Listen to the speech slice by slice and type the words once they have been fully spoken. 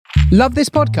Love this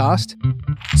podcast?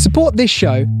 Support this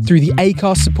show through the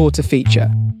Acast supporter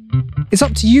feature. It's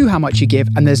up to you how much you give,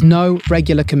 and there's no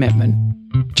regular commitment.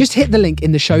 Just hit the link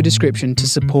in the show description to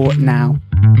support now.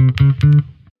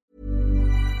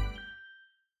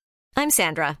 I'm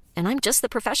Sandra, and I'm just the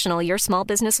professional your small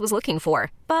business was looking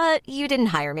for. But you didn't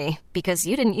hire me because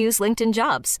you didn't use LinkedIn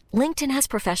Jobs. LinkedIn has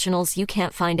professionals you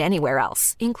can't find anywhere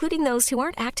else, including those who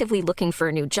aren't actively looking for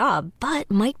a new job, but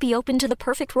might be open to the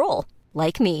perfect role,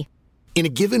 like me. In a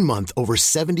given month, over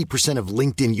 70% of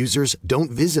LinkedIn users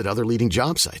don't visit other leading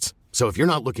job sites. So if you're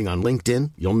not looking on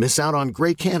LinkedIn, you'll miss out on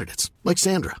great candidates like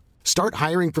Sandra. Start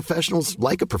hiring professionals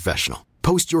like a professional.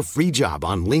 Post your free job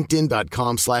on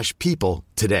linkedin.com/people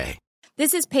today.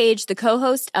 This is Paige, the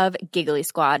co-host of Giggly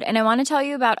Squad, and I want to tell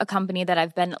you about a company that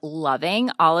I've been loving,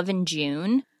 Olive &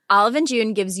 June. Olive &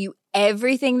 June gives you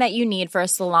everything that you need for a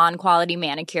salon-quality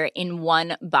manicure in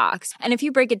one box. And if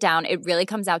you break it down, it really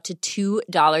comes out to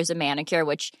 $2 a manicure,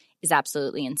 which is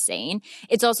absolutely insane.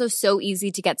 It's also so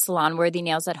easy to get salon-worthy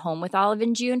nails at home with Olive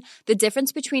 & June. The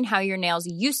difference between how your nails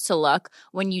used to look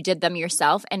when you did them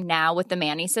yourself and now with the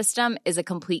Mani system is a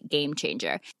complete game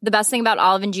changer. The best thing about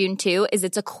Olive & June, too, is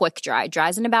it's a quick dry.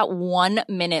 Dries in about 1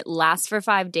 minute, lasts for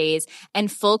 5 days,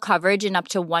 and full coverage in up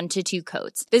to 1 to 2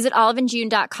 coats. Visit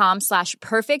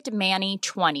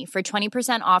oliveandjune.com/perfectmani20 for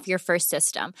 20% off your first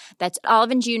system. That's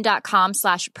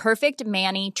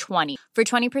oliveandjune.com/perfectmani20 for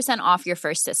 20% off your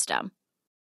first system.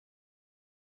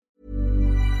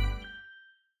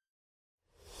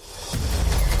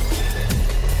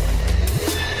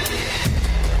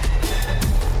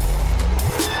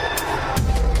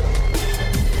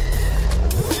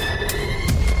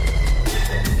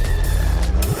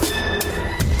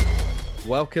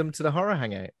 Welcome to the Horror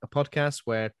Hangout, a podcast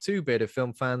where two bearded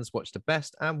film fans watch the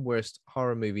best and worst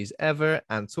horror movies ever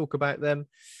and talk about them.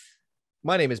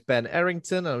 My name is Ben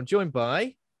Errington, and I'm joined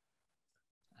by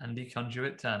Andy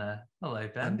Conduit Turner. Hello,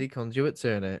 Ben. Andy Conduit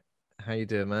Turner. How you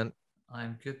doing, man?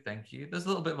 I'm good, thank you. There's a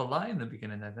little bit of a lie in the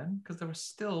beginning there, then, because there were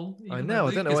still. I know.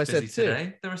 I don't know why I said two.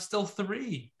 Today, there are still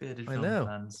 3 bearded film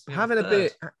fans. Having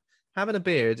a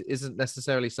beard isn't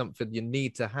necessarily something you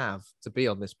need to have to be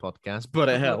on this podcast, but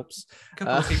it helps. A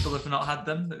couple of people have not had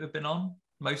them that have been on.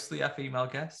 Mostly our female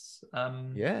guests.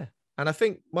 Yeah, and I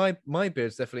think my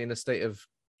beard's definitely in a state of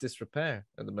disrepair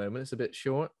at the moment. It's a bit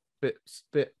short, bit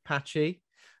patchy,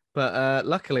 but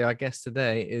luckily our guest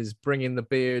today is bringing the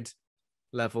beard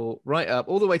level right up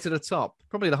all the way to the top,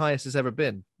 probably the highest it's ever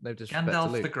been. No disrespect to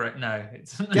Gandalf Luke. the Great. No,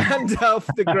 it's Gandalf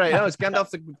the Great. No, it's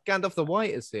Gandalf the White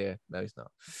is here. No, he's not.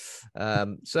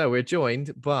 So we're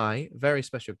joined by a very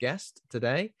special guest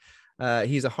today.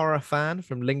 He's a horror fan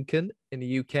from Lincoln in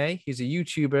the UK. He's a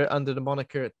YouTuber under the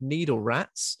moniker Needle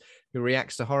Rats, who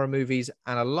reacts to horror movies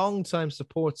and a long-time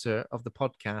supporter of the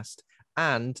podcast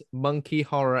and monkey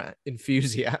horror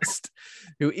enthusiast,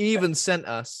 who even sent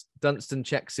us Dunstan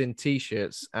Checks In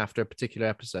t-shirts after a particular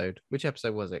episode. Which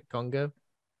episode was it? Congo? I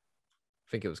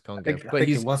think it was Congo. I think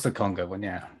it was the Congo one,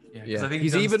 yeah. Yeah. I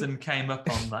think Dunstan came up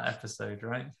on that episode,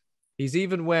 right? He's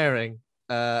even wearing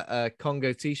a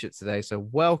Congo t-shirt today. So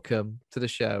welcome to the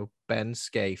show, Ben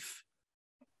Scaife.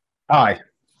 Hi.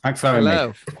 Thanks for having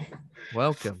me.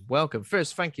 Welcome.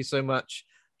 First, thank you so much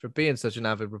for being such an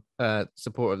avid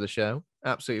supporter of the show.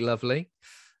 Absolutely lovely.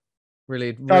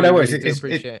 Really, no worries. Really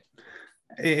appreciate it.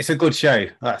 It's a good show.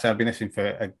 Like I said, I've been listening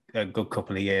for a good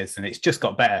couple of years, and it's just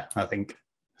got better, I think.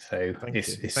 So thank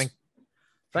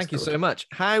you so much.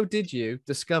 How did you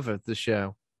discover the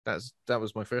show? That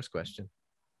was my first question.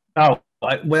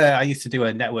 Where I used to do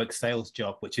a network sales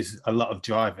job, which is a lot of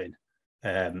driving,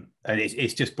 and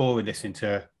it's just boring listening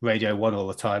to Radio 1 all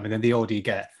the time, and then the older you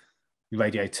get,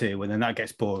 Radio 2, and then that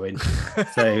gets boring.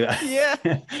 So yeah.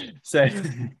 So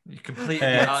you completed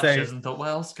the Archers and thought, what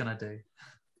else can I do?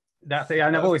 That's it.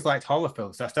 And I've always liked horror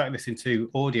films, so I started listening to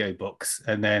audiobooks,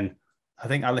 and then I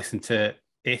think I listened to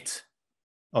It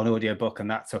on audiobook,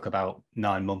 and that took about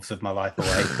 9 months of my life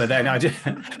away. But then I just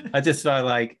started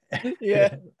like,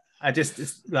 yeah, I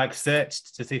just like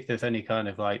searched to see if there's any kind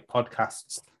of like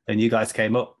podcasts, and you guys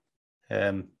came up.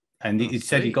 And you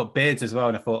said you got beards as well,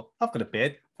 and I thought, I've got a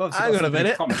beard. Hang on a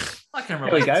minute. I can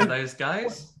relate to those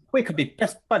guys. We could be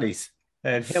best buddies.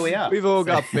 And here we are. We've all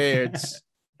got beards.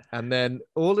 And then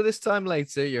all of this time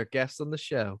later, you're a guest on the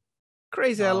show.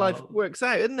 Crazy how life works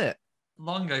out, isn't it?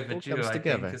 Long overdue, I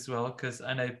think, as well, because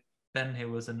I know Ben here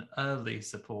was an early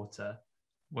supporter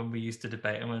when we used to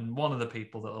debate, and when one of the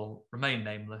people that will remain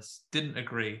nameless didn't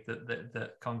agree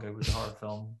that Congo was a horror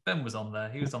film, Ben was on there.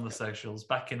 He was on the socials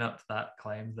backing up that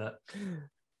claim that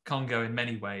Congo in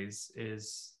many ways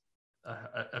is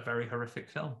a very horrific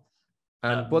film.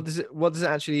 And what does it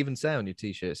actually even say on your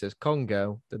T-shirt? It says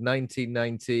Congo, the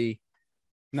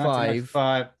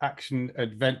 1995 action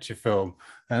adventure film,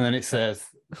 and then it says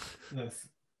there's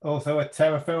also a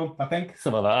terror film, I think,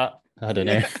 something like that. I don't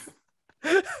know.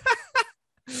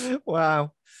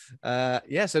 Wow.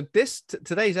 So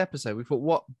today's episode, we thought,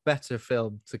 what better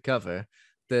film to cover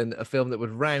than a film that would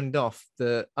round off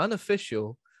the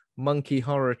unofficial Monkey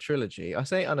Horror trilogy. I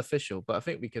say unofficial, but I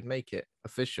think we could make it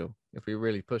official if we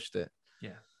really pushed it.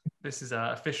 Yeah, this is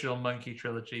our official Monkey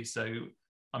trilogy. So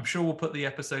I'm sure we'll put the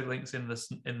episode links in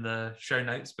the show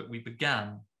notes. But we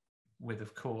began with,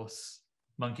 of course,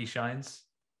 Monkey Shines.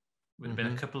 It would have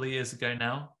been a couple of years ago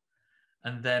now,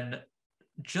 and then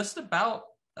just about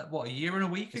a year and a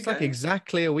week ago. It's like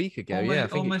exactly a week ago. I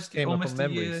think almost it came up on a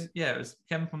Memories. year. Yeah, it was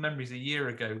came up on Memories a year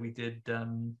ago. We did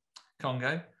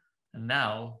Congo, and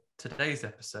now today's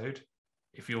episode.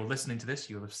 If you're listening to this,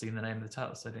 you'll have seen the name of the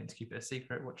title, so I don't need to keep it a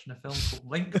secret. Watching a film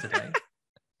called Link today.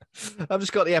 I've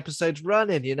just got the episodes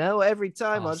running, every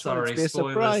time. I'm trying to be a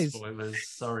surprise. Spoilers.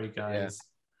 Sorry, guys.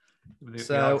 Yeah.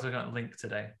 So, we are also got Link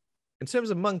today. In terms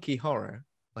of monkey horror,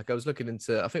 like I was looking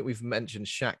into, I think we've mentioned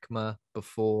Shakma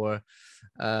before.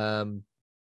 What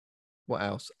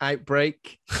else?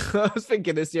 Outbreak. I was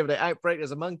thinking this the other day. Outbreak.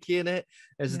 There's a monkey in it.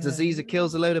 There's a disease that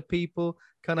kills a load of people.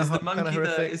 Kind of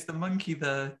horrific. Is the monkey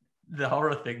the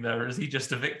horror thing there, or is he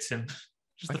just a victim?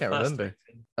 I can't remember.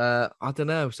 I don't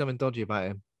know. Something dodgy about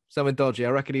him. Something dodgy. I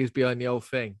reckon he was behind the whole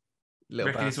thing. I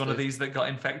reckon he's one of these that got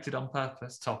infected on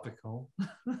purpose. Topical,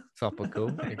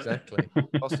 exactly.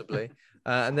 Possibly.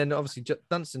 And then obviously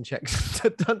Dunstan checks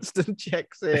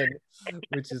in,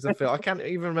 which is a film. I can't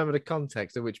even remember the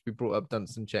context in which we brought up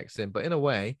Dunstan checks in, but in a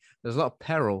way, there's a lot of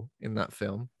peril in that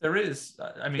film. There is.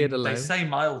 I mean, they say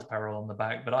mild peril on the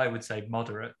back, but I would say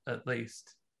moderate at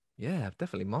least. Yeah,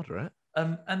 definitely moderate.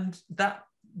 And that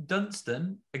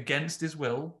Dunstan, against his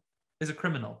will, is a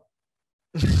criminal.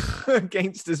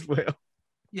 Against his will.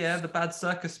 Yeah, the bad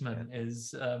circusman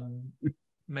is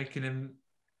making him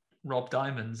rob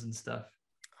diamonds and stuff.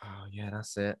 Oh yeah,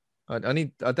 that's it. I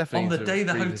definitely on the day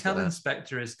the hotel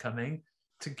inspector is coming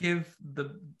to give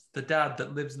the dad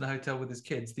that lives in the hotel with his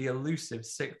kids the elusive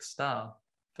 6th star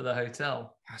for the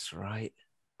hotel. That's right.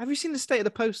 Have you seen the state of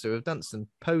the poster of Dunstan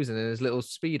posing in his little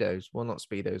Speedos? Well, not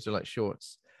Speedos, they're like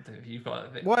shorts. You've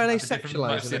got. Why are they sexualizing?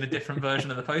 I've seen a different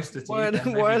version of the poster. Why are they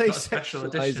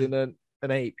sexualizing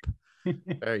an ape?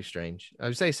 Very strange. I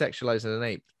would say sexualizing an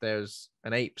ape. There's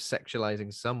an ape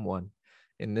sexualizing someone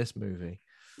in this movie.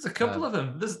 There's a couple of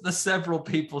them. There's several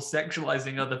people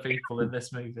sexualizing other people in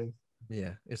this movie.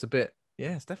 Yeah, it's a bit.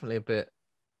 Yeah, it's definitely a bit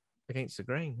against the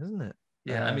grain, isn't it?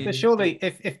 Yeah, I mean, but surely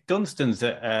if Dunstan's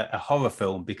a horror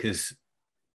film because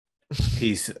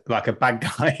he's like a bad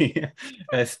guy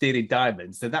stealing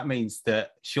diamonds, then that means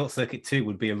that Short Circuit 2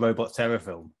 would be a robot terror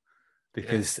film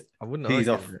because I wouldn't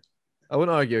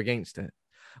argue against it.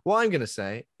 What I'm going to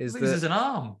say is that there's an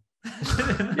arm.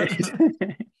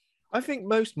 I think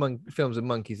most films of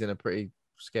monkeys are pretty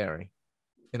scary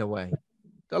in a way.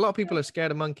 A lot of people are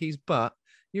scared of monkeys, but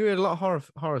you hear a lot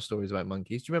of horror stories about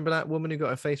monkeys. Do you remember that woman who got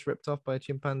her face ripped off by a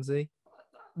chimpanzee?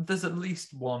 There's at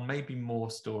least one, maybe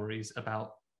more stories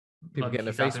about people getting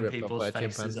their face ripped off by a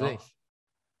chimpanzee.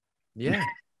 Yeah.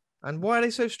 And why are they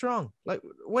so strong? Like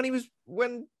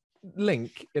when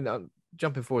Link,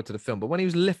 jumping forward to the film, but when he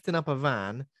was lifting up a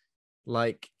van,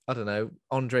 like, I don't know,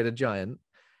 Andre the Giant,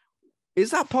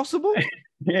 is that possible?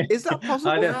 Is that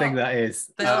possible? I don't think that is.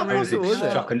 They are really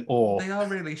shock and awe. They are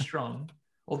really strong.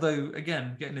 Although,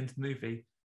 again, getting into the movie,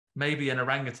 maybe an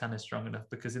orangutan is strong enough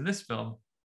because in this film,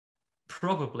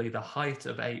 probably the height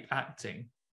of ape acting,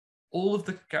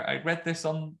 I read this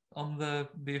on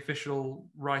the official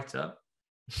write-up,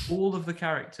 all of the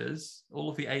characters, all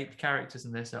of the ape characters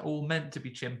in this are all meant to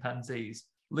be chimpanzees.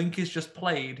 Link is just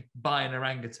played by an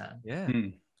orangutan. Yeah,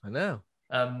 I know.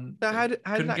 So how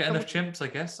couldn't get enough chimps, I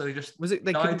guess. So they just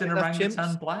they dyed an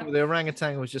orangutan black. The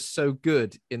orangutan was just so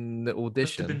good in the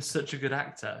audition. Must have been such a good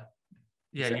actor.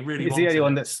 Yeah, you really. He's the only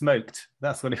one that smoked.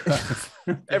 That's what it was.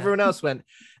 Everyone else went.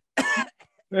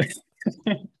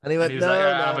 And he went,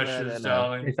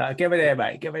 no. He's like, give it here,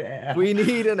 mate. Give it here. We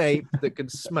need an ape that can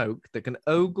smoke, that can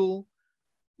ogle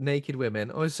naked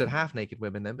women. I said half naked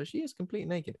women then, but she is completely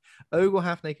naked. Ogle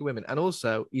half naked women. And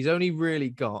also, he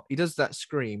does that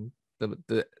scream,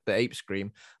 the ape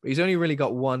scream, but he's only really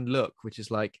got one look, which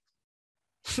is like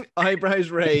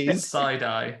eyebrows raised. Side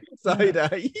eye.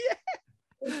 Yeah.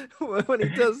 When he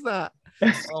does that.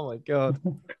 Oh my God.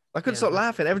 I couldn't stop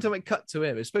laughing every time it cut to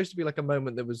him. It's supposed to be like a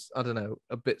moment that was, I don't know,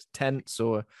 a bit tense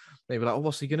or maybe like, oh,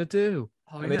 what's he going to do?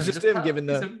 And it's just him giving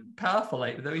the powerful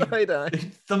ape.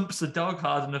 He thumps a dog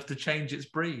hard enough to change its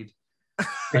breed.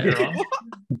 later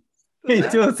on. He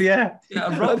does, yeah. Yeah,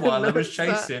 a Rottweiler was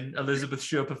chasing Elizabeth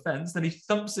Shue up a fence, then he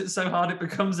thumps it so hard it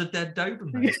becomes a dead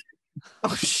Doberman.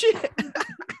 Oh shit!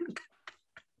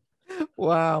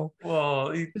 Wow.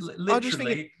 Well,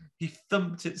 literally, he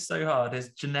thumped it so hard his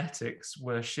genetics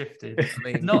were shifted. I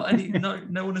mean,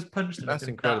 No one has punched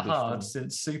anything that hard funny.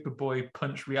 since Superboy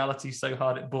punched reality so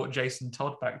hard it brought Jason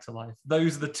Todd back to life.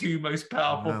 Those are the two most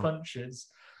powerful punches.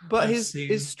 But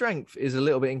his strength is a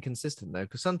little bit inconsistent though,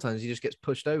 because sometimes he just gets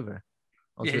pushed over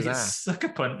onto his ass. Sucker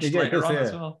punch later on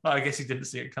as well. I guess he didn't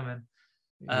see it coming.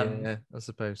 Yeah, I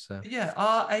suppose so. Yeah,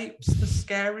 are apes the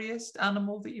scariest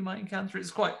animal that you might encounter? It's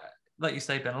quite, like you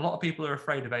say, Ben, a lot of people are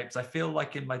afraid of apes. I feel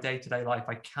like in my day-to-day life,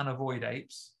 I can avoid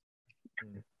apes.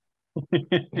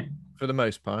 For the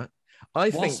most part.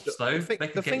 I think they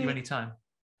could get you any time.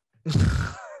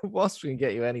 Wasps can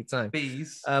get you any time.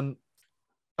 Bees.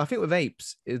 I think with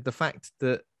apes is the fact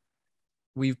that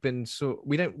we don't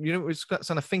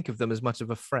kind of think of them as much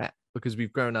of a threat because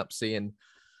we've grown up seeing,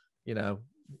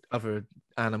 other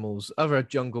animals, other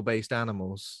jungle-based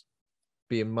animals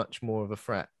being much more of a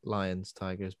threat. Lions,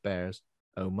 tigers, bears.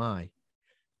 Oh my.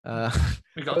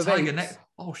 We've got a tiger next.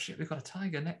 Oh shit, we've got a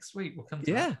tiger next week. We'll come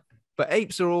to that. But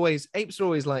apes are always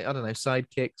like, I don't know,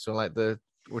 sidekicks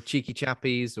or cheeky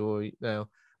chappies, or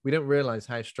we don't realize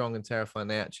how strong and terrifying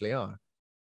they actually are.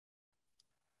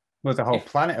 Well, there's a whole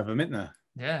planet of them, isn't there?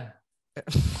 Yeah.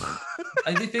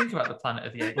 I do think about the planet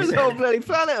of the apes. There's a whole bloody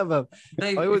planet of them.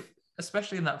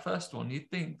 Especially in that first one, you'd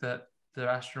think that the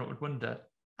astronaut would wonder,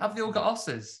 have they all got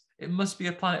osses? It must be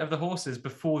a planet of the horses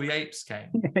before the apes came.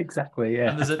 Exactly,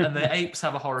 yeah. And the apes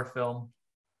have a horror film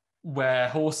where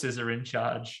horses are in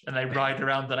charge and they ride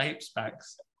around on apes'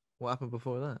 backs. What happened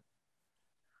before that?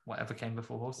 Whatever came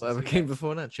before horses. Whatever came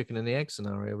before that, chicken and the egg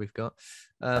scenario we've got.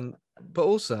 But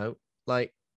also,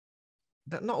 like,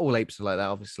 not all apes are like that,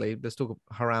 obviously. Let's talk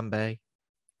about Harambe.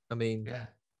 I mean,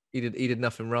 he did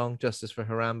nothing wrong. Justice for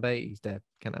Harambe. He's dead.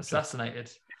 Assassinated.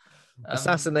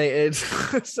 Assassinated.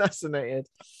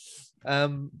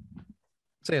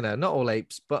 So not all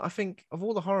apes, but I think of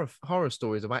all the horror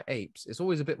stories about apes, it's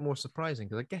always a bit more surprising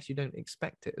because I guess you don't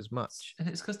expect it as much. And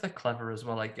it's because they're clever as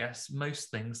well, I guess. Most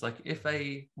things, like if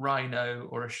a rhino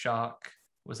or a shark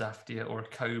was after you, or a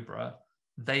cobra,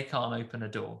 they can't open a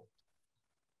door.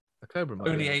 A cobra might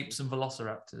only apes and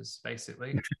velociraptors,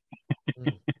 basically.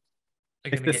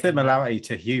 It's the similarity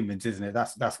to humans, isn't it?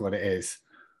 That's what it is.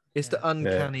 It's the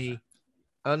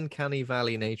uncanny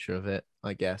valley nature of it,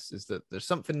 I guess, is that there's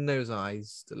something in those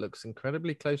eyes that looks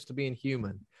incredibly close to being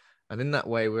human. And in that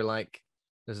way, we're like,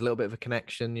 there's a little bit of a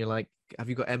connection. You're like, have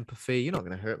you got empathy? You're not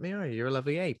going to hurt me, are you? You're a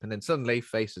lovely ape. And then suddenly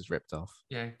face is ripped off.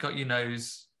 Yeah, got your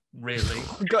nose, really.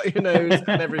 Got your nose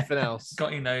and evereverything else.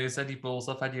 Got your nose, had your balls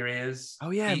off, had your ears.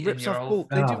 Oh yeah, rips off balls.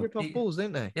 They do rip off balls,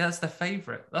 don't they? Yeah, that's their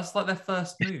favourite. That's like their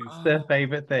first move. It's their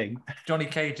favourite thing. Johnny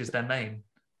Cage is their main.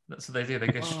 That's what they do. They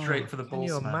go straight for the ball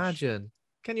smash.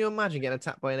 Can you imagine getting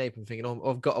attacked by an ape and thinking, "Oh,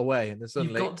 I've got away," and then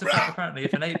suddenly you've got to, apparently,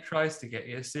 if an ape tries to get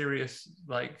you, a serious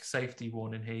safety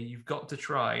warning here. You've got to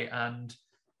try and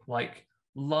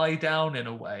lie down in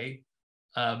a way,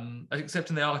 except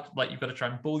in the art, you've got to try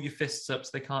and ball your fists up so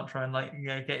they can't try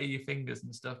and get your fingers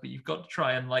and stuff. But you've got to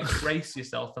try and brace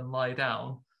yourself and lie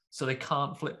down so they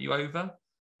can't flip you over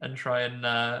and try and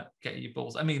get your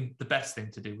balls. I mean, the best thing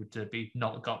to do would be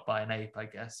not got by an ape, I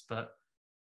guess, but.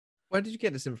 Where did you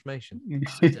get this information?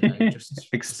 I don't know, just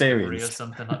experience or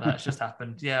something like that. It's just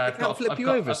happened. Yeah, I've flip you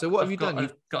over. So what have you done?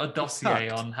 I've got a dossier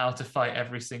on how to fight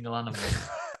every single animal.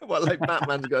 What, like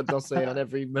Batman's got a dossier on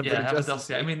every member? Yeah, have a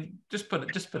dossier. I mean, just put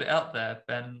it out there,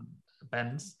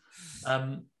 Ben's.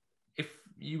 If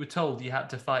you were told you had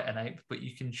to fight an ape, but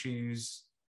you can choose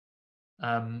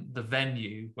the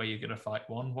venue where you're going to fight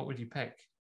one, what would you pick?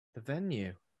 The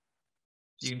venue.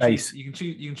 You can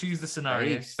choose the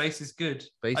scenario. Space is good.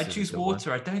 I choose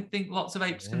water. I don't think lots of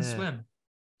apes can swim.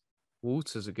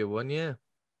 Water's a good one, yeah.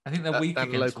 I think they're weak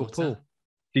against local water. pool.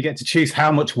 You get to choose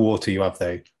how much water you have,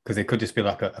 though, because it could just be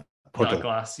like a puddle. A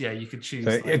glass, yeah. You could choose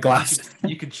a glass.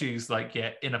 You could choose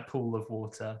in a pool of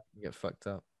water. You get fucked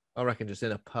up. I reckon just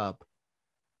in a pub.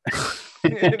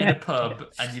 In a pub,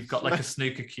 and you've got a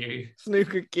snooker cue.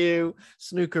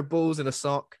 Snooker balls in a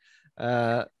sock.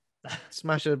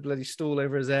 Smash a bloody stool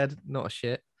over his head. Not a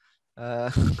shit.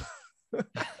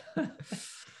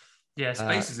 Yeah,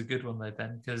 space is a good one though,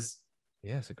 Ben, because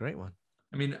it's a great one.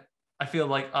 I mean, I feel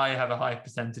like I have a high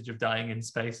percentage of dying in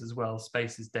space as well.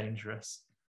 Space is dangerous.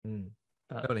 But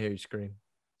I want to hear you scream.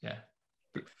 Yeah,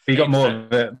 but you got more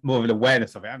of an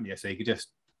awareness of it, haven't you? So you could just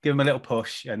give them a little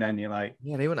push, and then you're like,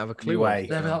 they wouldn't have a clue.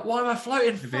 They'll be like, "Why am I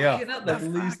floating?" Fucking up, they'll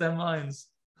lose their minds.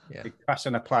 Yeah, you crash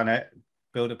on a planet.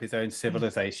 build up his own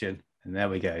civilization, and there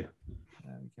we go.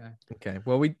 There we go. Okay.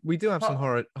 Well, we do have some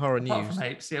horror Apart news. from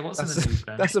apes, yeah. What's in the news,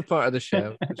 Ben? That's a part of the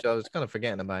show which I was kind of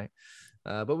forgetting about.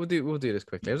 But we'll do this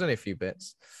quickly. There's only a few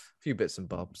bits and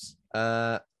bobs.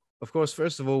 Of course,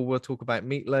 first of all, we'll talk about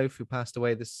Meatloaf, who passed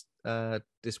away this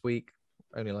week,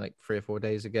 only like 3 or 4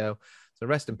 days ago. So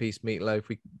rest in peace, Meatloaf.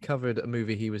 We covered a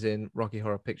movie he was in, Rocky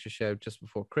Horror Picture Show, just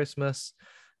before Christmas.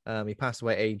 He passed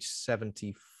away age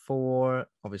 74,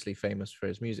 obviously famous for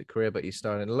his music career, but he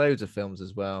starred in loads of films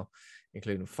as well,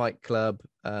 including Fight Club.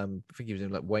 I think he was in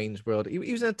like Wayne's World. He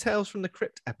was in a Tales from the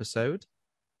Crypt episode,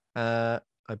 I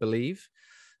believe.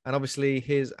 And obviously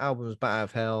his albums Bat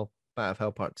Out of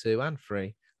Hell Part 2 and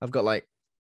 3. I've got like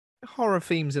horror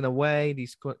themes in a way.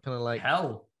 These kind of like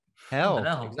hell.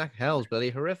 Exactly. Hell's bloody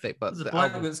horrific. But there's a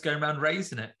bloke that's going around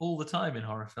raising it all the time in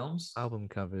horror films. Album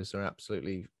covers are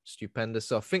absolutely stupendous.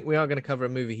 So I think we are going to cover a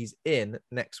movie he's in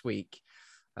next week.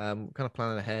 Kind of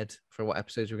planning ahead for what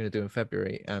episodes we're going to do in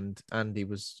February. And Andy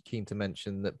was keen to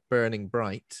mention that Burning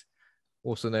Bright,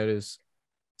 also known as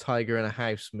Tiger in a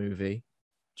House movie,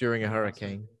 during a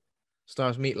hurricane,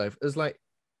 stars Meatloaf as like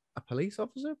a police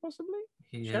officer, possibly.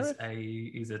 He's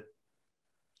a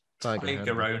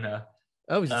tiger owner.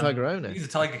 Oh, he's a tiger owner. He's a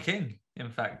tiger king. In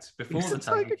fact, before the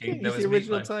Tiger King, there was the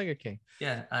original Meatloaf. Tiger King.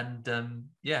 Yeah, and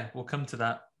we'll come to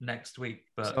that next week.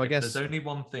 But so I guess there's only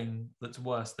one thing that's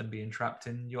worse than being trapped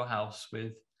in your house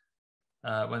with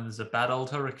when there's a bad old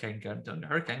hurricane going down.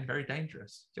 Hurricane, very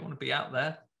dangerous. You don't want to be out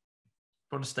there.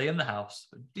 You want to stay in the house.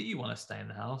 But do you want to stay in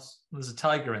the house? There's a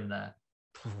tiger in there.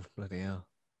 Oh, bloody hell.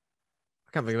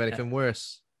 I can't think of anything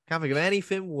worse. Can't think of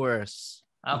anything worse.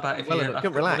 How about if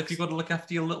relax? If you've got to look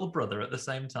after your little brother at the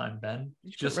same time, Ben?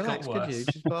 You just relax, got worse. Could you?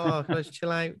 Just, can I just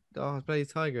chill out? Oh, there's bloody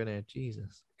tiger in here.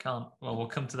 Jesus. Can't. Well, we'll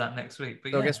come to that next week.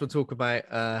 But so I guess we'll talk about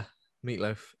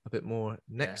Meatloaf a bit more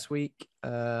next week.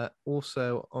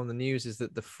 Also on the news is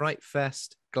that the Fright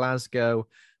Fest Glasgow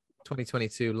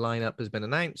 2022 lineup has been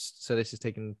announced. So this is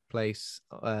taking place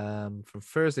from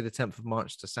Thursday the 10th of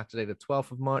March to Saturday the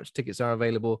 12th of March. Tickets are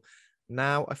available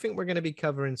now. I think we're going to be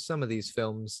covering some of these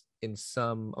films in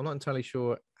some. I'm not entirely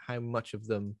sure how much of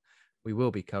them we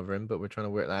will be covering, but we're trying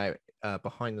to work that out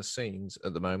behind the scenes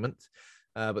at the moment.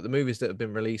 But the movies that have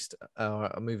been released are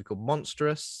a movie called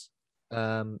Monstrous.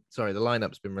 The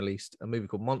lineup's been released. A movie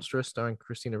called Monstrous starring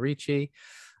Christina Ricci.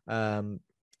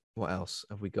 What else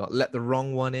have we got? Let the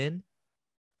Wrong One In,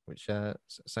 which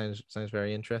sounds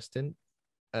very interesting.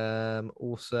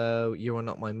 Also, You Are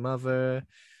Not My Mother,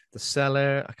 The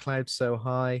Cellar, A Cloud So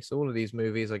High. So all of these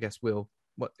movies, I guess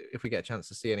if we get a chance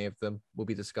to see any of them, we'll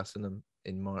be discussing them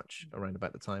in March around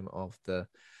about the time of the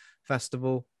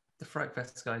festival. The Fright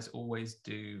Fest guys always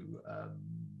do a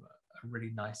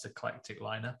really nice eclectic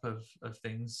lineup of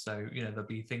things. So, there'll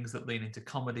be things that lean into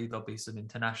comedy. There'll be some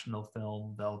international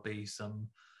film. There'll be some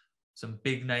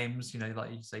big names,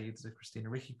 like you say, there's a Christina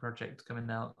Ricci project coming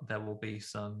out. There will be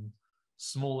some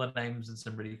smaller names and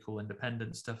some really cool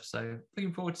independent stuff. So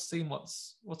looking forward to seeing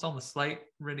what's on the slate.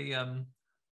 Really, I'm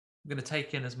going to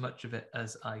take in as much of it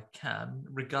as I can,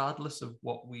 regardless of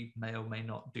what we may or may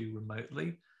not do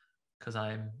remotely, because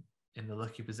I'm in the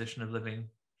lucky position of living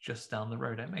just down the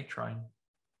road. I may try and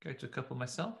go to a couple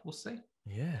myself. We'll see.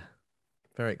 Yeah,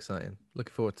 very exciting.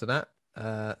 Looking forward to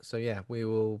that. So yeah, we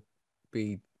will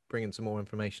be bringing some more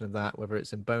information of that, whether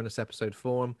it's in bonus episode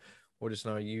form or just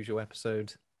in our usual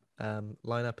episode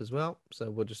lineup as well. So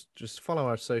we'll just follow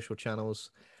our social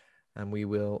channels and we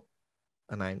will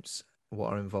announce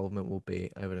what our involvement will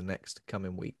be over the next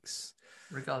coming weeks.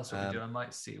 Regardless of what we do, I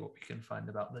might see what we can find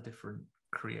about the different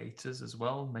creators as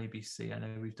well. Maybe I know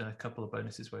we've done a couple of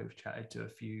bonuses where we've chatted to a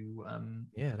few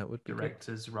that would be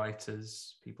directors, good.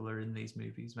 Writers, people who are in these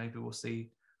movies. Maybe we'll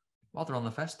see while they're on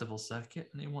the festival circuit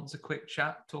and he wants a quick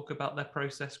chat, talk about their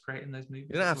process creating those movies.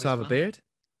 You don't have to have a beard.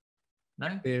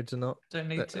 No? Beards are not. Don't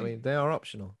need to. I mean, they are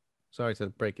optional. Sorry to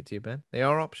break it to you, Ben. They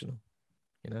are optional.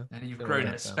 And you've grown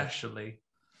it especially.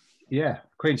 Yeah,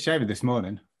 clean shaven this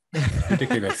morning.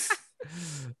 Ridiculous.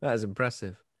 That is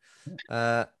impressive.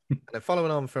 And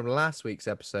following on from last week's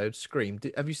episode, Scream.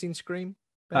 Have you seen Scream?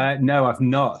 No, I've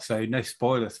not. So no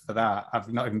spoilers for that.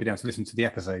 I've not even been able to listen to the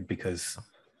episode because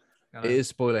it is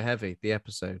spoiler heavy, the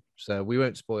episode. So we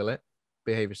won't spoil it.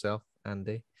 Behave yourself,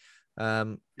 Andy.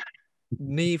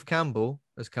 Neve Campbell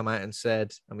has come out and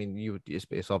said, I mean,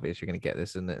 it's obvious you're going to get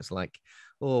this, and it's like,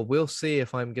 we'll see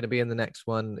if I'm going to be in the next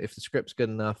one. If the script's good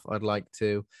enough, I'd like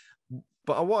to.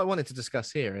 But what I wanted to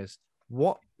discuss here is,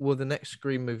 what will the next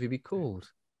Scream movie be called,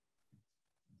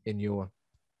 in your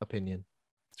opinion?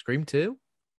 Scream 2?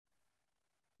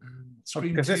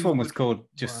 Because this one was called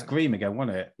just Scream again,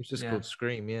 wasn't it? It's just called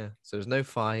Scream, yeah. So there's no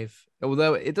 5.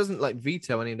 Although it doesn't like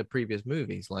veto any of the previous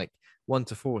movies, like 1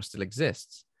 to 4 still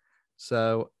exists.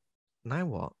 So now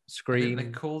what? Scream. They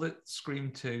called it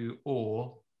Scream 2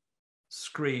 or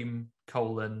Scream :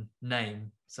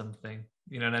 name something.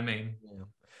 You know what I mean? Yeah.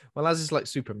 Well, as it's like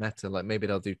super meta, like maybe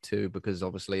they'll do 2 because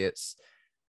obviously it's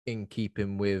in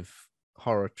keeping with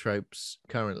horror tropes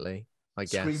currently, I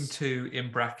guess. Scream 2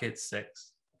 in brackets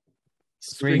 6.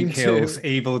 Scream kills, 2.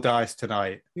 Evil dies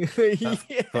tonight. That's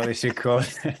what they should call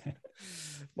it.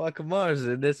 Michael Myers is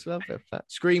in this one.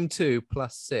 Scream 2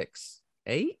 plus 6.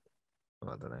 8? Oh,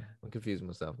 I don't know. I'm confusing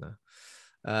myself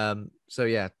now. So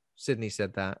yeah, Sydney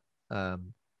said that.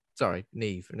 Sorry,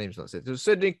 Neve. Her name's not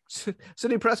Sydney.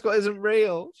 Sydney Prescott isn't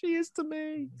real. She is to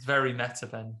me. It's very meta,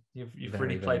 Ben. You've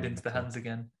really played into the hands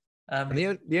again. And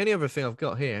the only other thing I've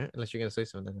got here, unless you're going to say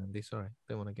something, then Andy, sorry,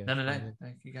 don't want to go. No,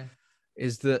 keep going.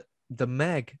 Is that the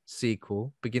Meg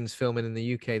sequel begins filming in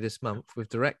the UK this month with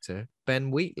director Ben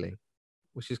Wheatley,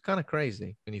 which is kind of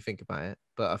crazy when you think about it.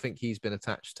 But I think he's been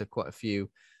attached to quite a few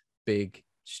big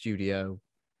studio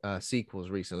sequels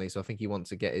recently, so I think he wants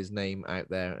to get his name out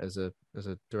there as a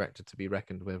director to be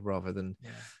reckoned with, rather than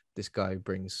this guy who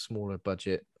brings smaller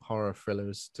budget horror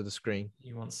thrillers to the screen.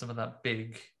 You want some of that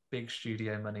big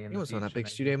studio money, he wants some of that big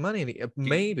studio money, and he,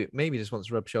 maybe just wants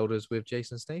to rub shoulders with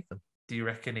Jason Statham. Do you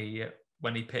reckon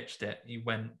when he pitched it, he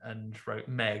went and wrote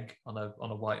Meg on a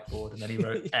whiteboard, and then he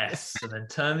wrote S, and then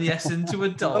turned the S into a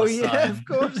dollar sign? Yeah, of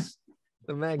course.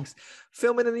 The Megs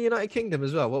filming in the United Kingdom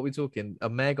as well. What are we talking? A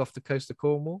Meg off the coast of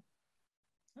Cornwall?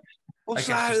 What's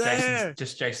out there?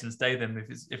 Just Jason Statham.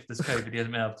 If there's COVID, he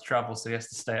hasn't been able to travel, so he has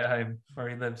to stay at home where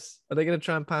he lives. Are they going to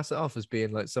try and pass it off as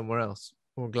being like somewhere else,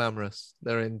 more glamorous?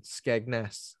 They're in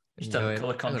Skegness. Just have the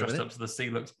colour contrast up so the sea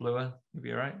looks bluer. You'll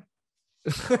be all right.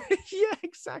 Yeah,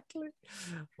 exactly.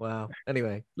 Wow.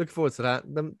 Anyway, looking forward to that.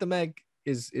 The Meg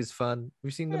is fun. Have you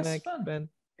seen the Meg, fun. Ben?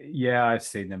 Yeah, I've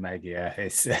seen the Meg. Yeah,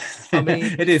 it's. I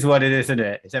mean, it is what it is, isn't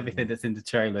it? It's everything that's in the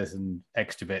trailers and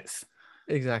extra bits.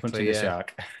 Exactly. Punching the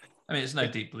shark. I mean, it's no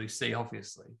Deep Blue Sea,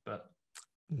 obviously, but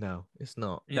no, it's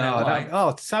not.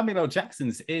 Samuel L.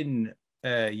 Jackson's in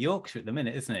Yorkshire at the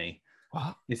minute, isn't he?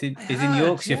 What? He's in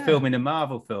Yorkshire filming a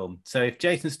Marvel film. So if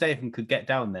Jason Statham could get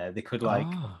down there, they could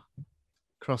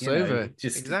crossover.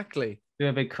 Just exactly do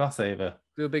a big crossover.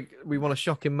 We want a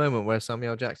shocking moment where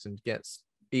Samuel L. Jackson gets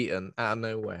eaten out of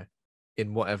nowhere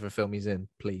in whatever film he's in,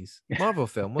 please. Marvel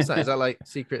film. What's that? Is that like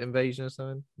Secret Invasion or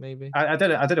something? Maybe. I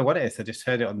don't know what it is. I just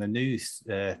heard it on the news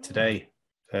today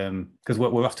because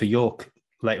we're off to York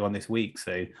later on this week,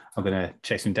 so I'm gonna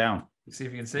chase him down. See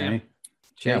if you can see him.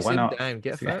 Chase him down.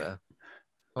 Get a photo.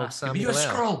 Give you a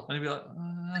scroll, and he'd be like,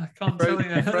 I can't tell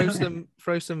you.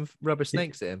 Throw some rubber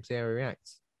snakes at him. See how he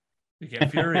reacts. You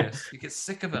get furious. You get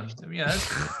sick of them. Yeah,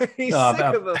 he's sick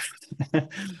of them.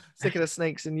 Sick of the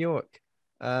snakes in York.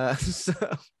 So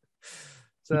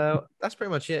that's pretty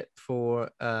much it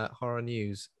for horror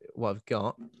news. What I've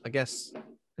got, I guess.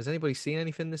 Has anybody seen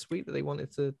anything this week that they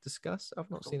wanted to discuss?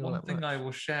 I've not seen all that much. One thing I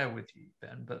will share with you,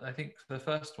 Ben, but I think the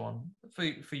first one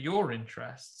for your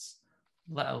interests,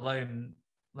 let alone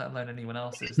anyone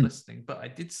else that's listening. But I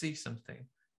did see something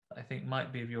that I think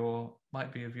might be of your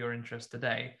interest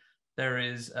today. There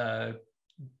is a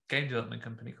game development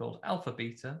company called Alpha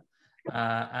Beta,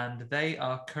 and they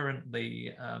are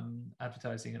currently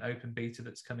advertising an open beta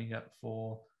that's coming up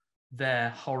for their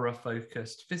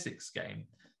horror-focused physics game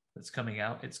that's coming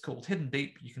out. It's called Hidden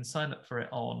Deep. You can sign up for it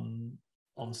on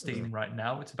Steam right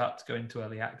now. It's about to go into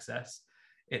early access.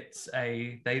 It's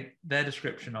their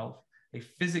description of a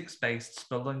physics-based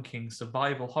spelunking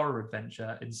survival horror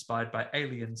adventure inspired by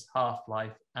Aliens,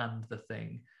 Half-Life, and The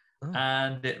Thing. Oh.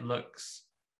 And it looks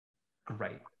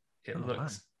great. It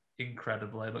looks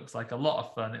incredible. It looks like a lot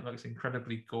of fun. It looks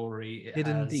incredibly gory.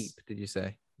 Hidden Deep, did you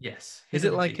say? Yes. Is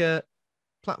it like a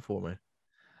platformer?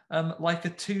 Like a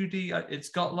 2D. It's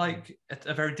got like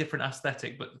a very different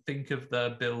aesthetic, but think of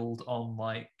the build on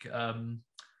like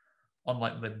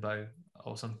Limbo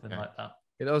or something like that.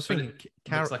 I was thinking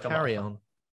Carrion.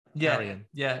 Yeah,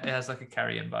 it has like a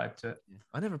Carrion vibe to it.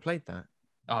 I never played that.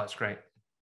 Oh, it's great.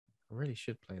 I really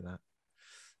should play that.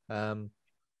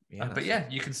 But yeah,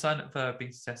 you can sign up for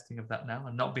beta testing of that now.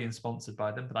 I'm not being sponsored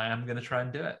by them, but I am going to try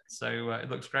and do it. So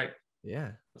it looks great.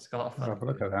 Yeah, it's got a lot of fun. Have a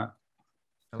look at that.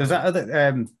 There's that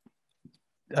other.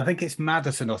 I think it's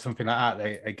Madison or something like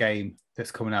that. A game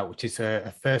that's coming out, which is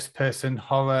a first-person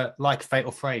horror like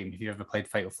Fatal Frame. If you've ever played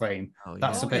Fatal Frame,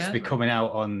 that's supposed to be coming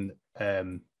out on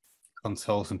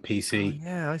consoles and PC. Oh,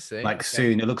 yeah, I see.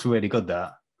 Soon. It looks really good.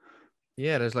 That.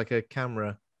 Yeah, there's like a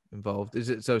camera involved. Is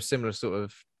it so similar sort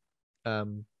of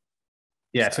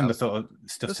Yeah, similar sort of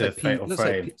stuff to Fatal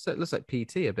Frame. It looks like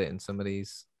PT a bit in some of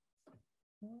these.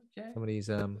 Okay. Some of these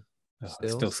it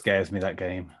still scares me, that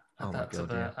game. Oh my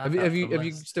god! Yeah. Have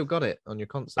you still got it on your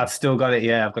console? I've still got it.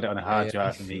 Yeah, I've got it on a hard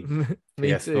drive for me.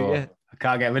 Me too. Yeah. I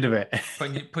can't get rid of it.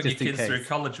 Putting your kids through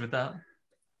college with that.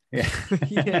 Yeah.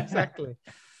 Yeah, exactly.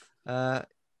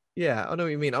 Yeah, I know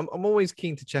what you mean. I'm always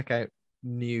keen to check out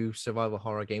new survival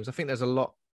horror games. I think there's a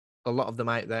lot of them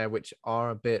out there which are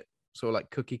a bit sort of like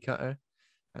cookie cutter,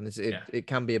 and it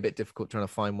can be a bit difficult trying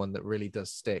to find one that really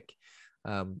does stick.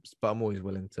 But I'm always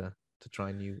willing to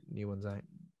try new ones out.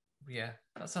 Yeah,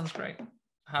 that sounds great.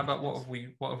 How about what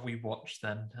have we watched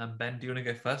then? Ben, do you want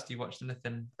to go first? Do you watched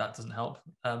anything? That doesn't help.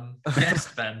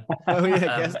 Guest Ben. Oh yeah,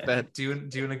 guest Ben. Do you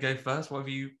want to go first? What have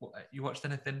you watched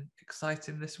anything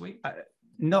exciting this week?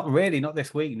 Not really, not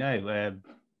this week. No,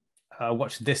 I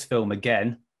watched this film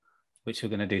again, which we're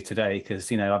going to do today because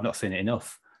I've not seen it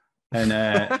enough, and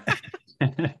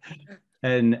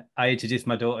and I introduced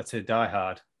my daughter to Die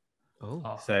Hard.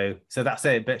 Oh, so that's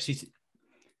it. But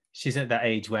she's at that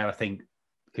age where I think,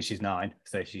 because she's 9,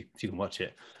 so she can watch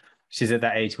it. She's at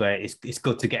that age where it's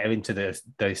good to get her into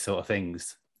those sort of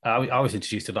things. I was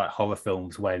introduced to like horror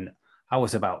films when I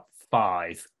was about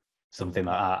 5, something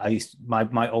like that.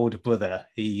 My older brother,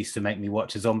 he used to make me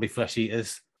watch Zombie Flesh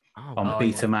Eaters on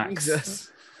Betamax. Jesus. Is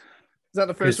that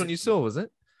the first one you saw? Was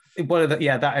it?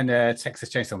 That and Texas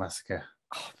Chainsaw Massacre.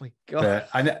 Oh my god!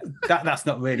 I know that's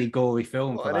not really gory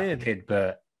film for like a kid,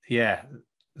 but yeah.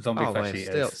 Zombie Flesh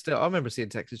Eaters. Still, I remember seeing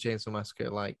Texas Chainsaw Massacre.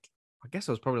 Like, I guess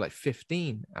I was probably like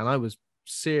 15, and I was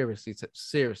seriously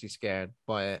scared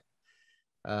by it.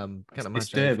 Kind of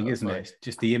disturbing, isn't it?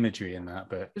 Just the imagery in that,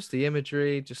 but just the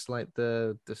imagery, just like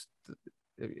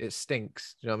it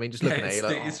stinks. Do you know what I mean? Just looking at it,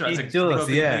 it does,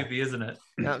 movie, isn't it?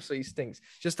 It absolutely stinks.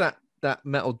 Just that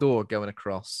metal door going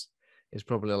across is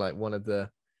probably like one of the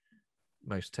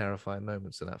most terrifying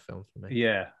moments of that film for me.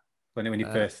 Yeah. When you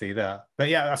first see that. But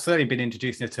yeah, I've certainly been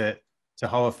introducing her to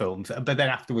horror films. But then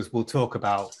afterwards, we'll talk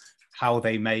about how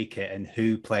they make it and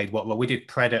who played what. Well, we did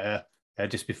Predator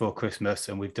just before Christmas,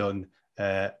 and we've done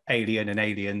Alien and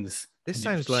Aliens. This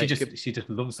sounds like she just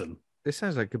loves them. This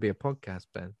sounds like it could be a podcast,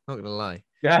 Ben. Not gonna lie.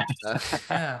 Yeah.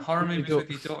 Horror movies with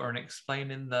your daughter and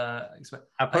explaining the.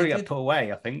 I probably got put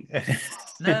away, I think.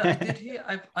 No, I did hear.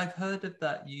 I've heard of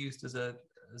that used as a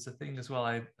thing as well.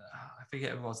 I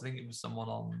forget who it was. I think it was someone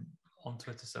on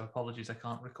Twitter, so apologies, I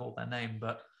can't recall their name,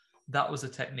 but that was a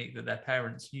technique that their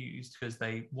parents used because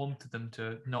they wanted them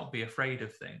to not be afraid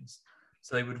of things.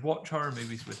 So they would watch horror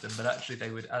movies with them, but actually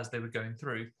they would, as they were going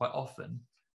through, quite often,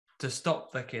 to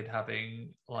stop their kid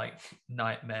having like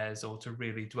nightmares or to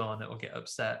really dwell on it or get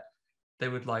upset, they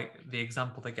would, like, the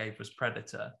example they gave was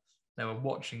Predator. They were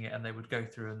watching it and they would go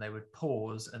through and they would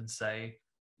pause and say,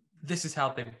 this is how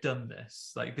they've done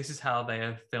this. Like, this is how they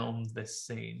have filmed this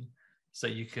scene. So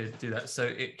you could do that. So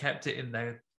it kept it in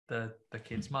the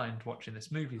kid's mind watching this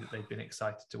movie that they've been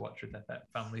excited to watch with their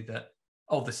family, that,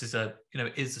 this is it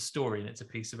is a story and it's a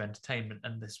piece of entertainment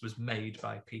and this was made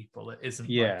by people. It isn't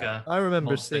like I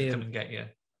remember seeing come and get you.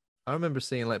 I remember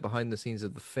seeing like behind the scenes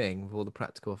of The Thing with all the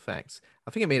practical effects.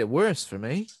 I think it made it worse for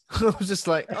me. I was just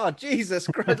like, oh Jesus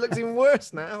Christ, it looks even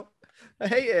worse now. I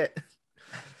hate it.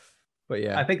 But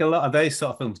yeah, I think a lot of those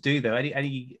sort of films do though.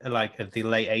 Any like of the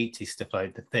late 80s stuff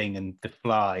like The Thing and The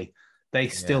Fly, they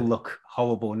still look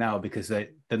horrible now because they're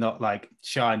not like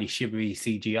shiny, shivery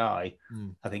CGI.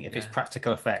 I think if it's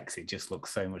practical effects, it just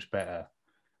looks so much better.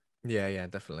 Yeah,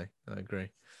 definitely. I agree.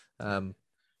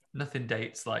 Nothing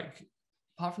dates like,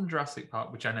 apart from Jurassic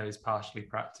Park, which I know is partially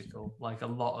practical, like a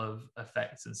lot of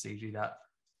effects and CG, that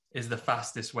is the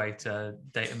fastest way to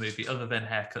date a movie, other than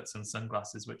haircuts and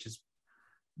sunglasses,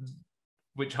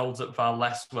 which holds up far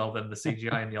less well than the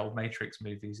CGI in the old Matrix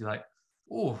movies. You're like,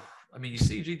 your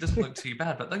CG doesn't look too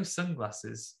bad, but those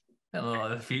sunglasses, they look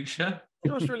like the future. You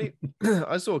know what's really...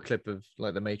 I saw a clip of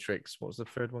like the Matrix. What was the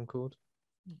third one called?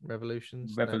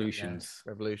 Revolutions. Revolutions.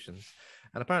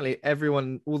 And apparently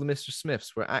all the Mr.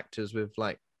 Smiths were actors with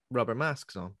like rubber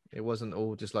masks on. It wasn't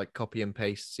all just like copy and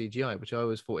paste CGI, which I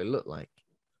always thought it looked like.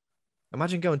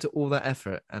 Imagine going to all that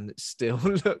effort and it still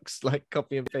looks like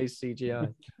copy and paste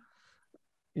CGI.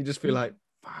 You just feel like,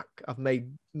 fuck, I've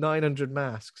made 900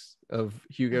 masks of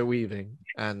Hugo Weaving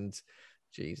and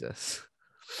Jesus.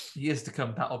 Years to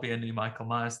come, that'll be a new Michael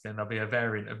Myers thing. There'll be a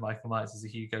variant of Michael Myers as a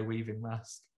Hugo Weaving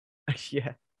mask.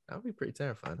 Yeah, that would be pretty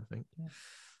terrifying, I think.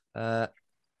 Yeah.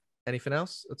 Anything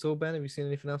else at all, Ben? Have you seen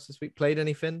anything else this week? Played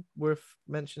anything worth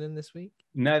mentioning this week?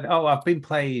 No. I've been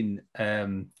playing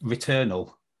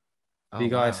Returnal. Have you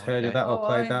guys heard of that or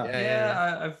played that?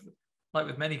 Yeah. I've, like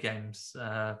with many games,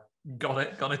 got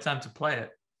it time to play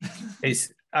it.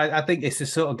 I think it's the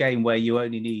sort of game where you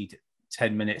only need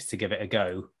 10 minutes to give it a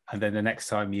go. And then the next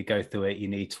time you go through it, you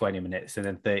need 20 minutes and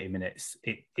then 30 minutes.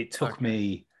 It took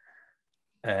me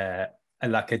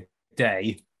like a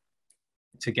day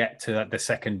to get to the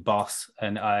second boss.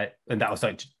 And that was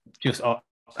like just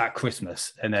at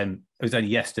Christmas. And then it was only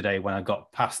yesterday when I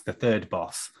got past the third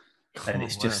boss. And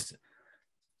it's just,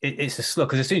 it's a slug.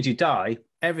 Because as soon as you die,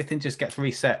 everything just gets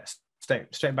reset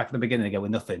straight back at the beginning again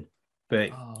with nothing.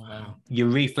 But your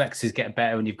reflexes get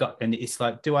better, and it's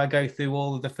like, do I go through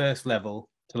all of the first level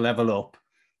to level up,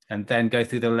 and then go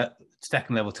through the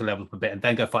second level to level up a bit, and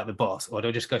then go fight the boss, or do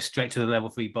I just go straight to the level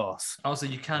 3 boss? Oh, so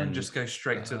you can just go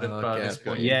straight to the furthest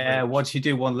point. Yeah, once you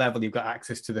do one level, you've got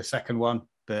access to the second one.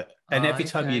 And every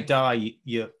time you die,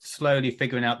 you're slowly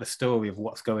figuring out the story of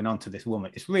what's going on to this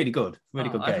woman. It's really good,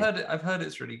 good game. I've heard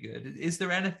it's really good. Is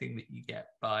there anything that you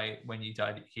get by when you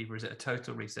die, Keeper? Is it a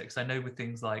total reset? Because I know with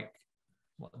things like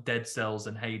Dead Cells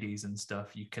and Hades and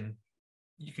stuff, you can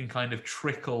kind of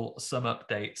trickle some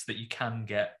updates that you can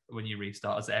get when you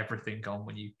restart. Is everything gone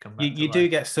when you come back? You do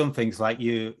get some things like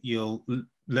you'll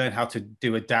learn how to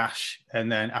do a dash,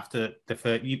 and then after the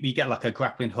first, you get like a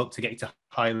grappling hook to get you to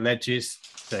high ledges.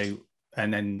 So,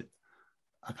 and then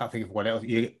I can't think of what else.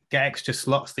 You get extra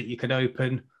slots that you can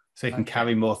open, so you can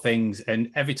carry more things.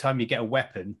 And every time you get a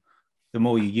weapon, the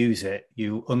more you use it,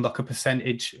 you unlock a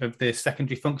percentage of the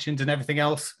secondary functions and everything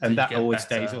else, and that always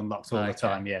stays unlocked all the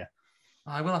time. Yeah.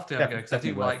 I will have to have a go because I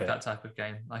do like that type of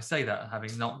game. I say that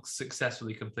having not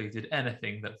successfully completed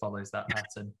anything that follows that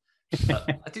pattern, but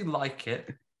I do like it.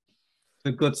 It's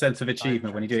a good sense of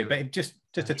achievement when you do it, but just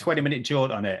a 20-minute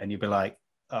jaunt on it, and you'll be like,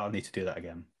 "Oh, I need to do that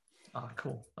again." Oh,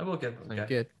 cool! I will give it a go.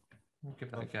 Good. We'll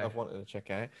give it a go. I've wanted to check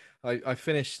out. I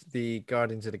finished the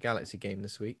Guardians of the Galaxy game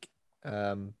this week.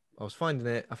 I was finding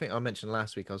it, I think I mentioned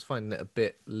last week, I was finding it a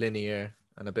bit linear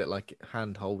and a bit like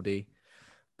hand-holdy.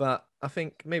 But I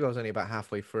think maybe I was only about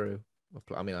halfway through.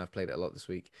 I mean, I've played it a lot this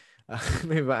week.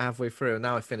 Maybe about halfway through. And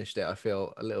now I finished it, I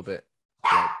feel a little bit,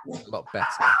 a lot better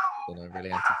than I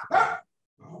really anticipated.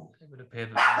 It would appear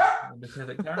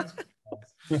that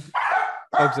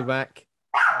Dogs are back.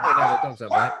 I don't know that dogs are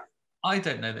back. I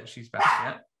don't know that she's back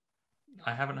yet.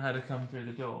 I haven't heard her come through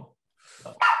the door.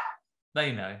 But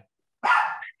they know.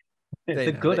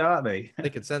 They're good, aren't they? They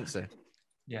could sense it.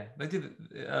 Yeah, they did it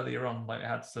earlier on. Like,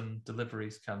 had some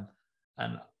deliveries come,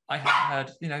 and I hadn't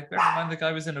heard. Bear in mind the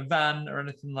guy was in a van or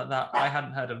anything like that. I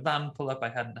hadn't heard a van pull up. I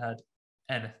hadn't heard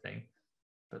anything,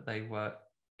 but they were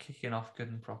kicking off good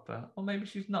and proper. Or maybe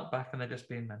she's not back and they're just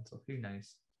being mental. Who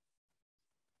knows?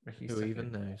 Who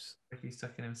even knows? Ricky's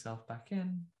sucking himself back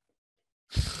in.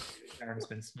 Karen's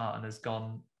been smart and has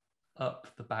gone up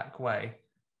the back way.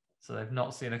 So they've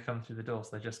not seen her come through the door,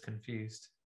 so they're just confused.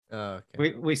 Oh,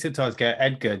 okay. We sometimes get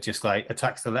Edgar just like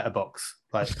attacks the letterbox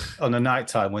like on a night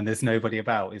time when there's nobody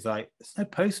about. He's like, "There's no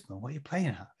postman. What are you playing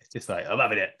at?" It's just like, "I'm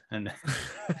having it," and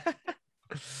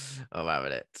I'm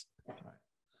having it.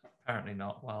 Apparently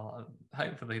not. Well,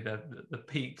 hopefully the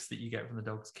peaks that you get from the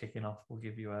dogs kicking off will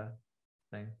give you a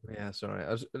thing. Yeah, sorry.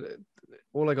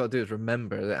 All I got to do is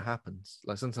remember that it happens.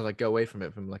 Like sometimes I go away from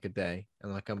it from like a day,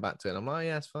 and I come back to it, and I'm like,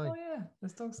 "Yeah, it's fine." Oh yeah,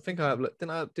 there's dogs. I think didn't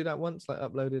I do that once? Like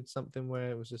uploaded something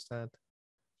where it was just had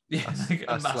like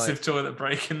a massive toilet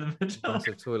break in the middle.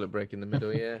 Massive toilet break in the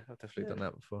middle. Yeah, I've definitely done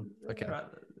that before. Okay.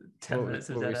 10 minutes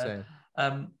of dead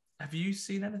air. Have you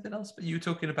seen anything else? But you were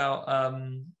talking about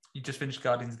you just finished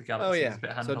Guardians of the Galaxy. Oh yeah, it's a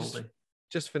bit hand-holdy.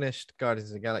 Just finished Guardians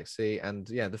of the Galaxy, and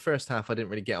yeah, the first half I didn't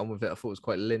really get on with it. I thought it was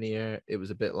quite linear. It was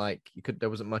a bit like there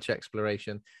wasn't much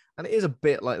exploration, and it is a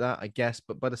bit like that, I guess.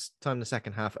 But by the time the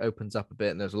second half opens up a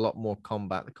bit, and there's a lot more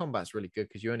combat. The combat's really good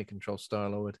because you only control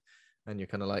Star-Lord, and you're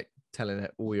kind of like telling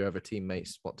all your other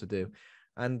teammates what to do.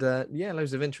 And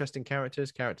loads of interesting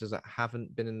characters that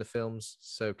haven't been in the films,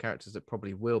 so characters that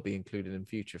probably will be included in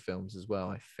future films as well,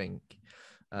 I think.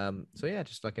 So yeah,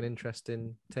 just like an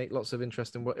interesting take, lots of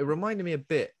interesting work. It reminded me a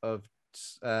bit of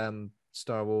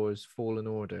Star Wars Fallen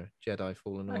Order, Jedi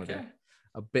Fallen Order,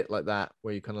 a bit like that,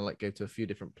 where you kind of like go to a few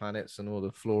different planets and all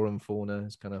the flora and fauna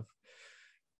is kind of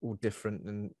all different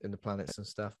in the planets and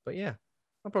stuff. But yeah,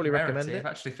 I'll probably recommend it. I've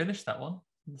actually finished that one,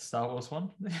 the Star Wars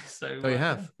one. So you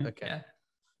have? Okay. Yeah.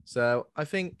 So I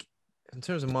think in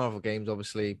terms of Marvel games,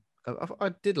 obviously,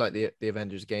 I did like the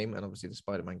Avengers game, and obviously the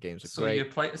Spider-Man games are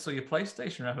great. So your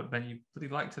PlayStation wrap-up, Ben, you really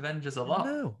liked Avengers a lot.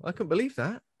 No, I couldn't believe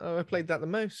that. I played that the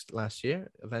most last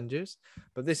year, Avengers.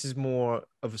 But this is more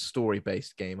of a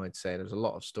story-based game, I'd say. There's a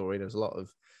lot of story. There's a lot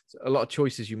of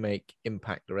choices you make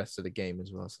impact the rest of the game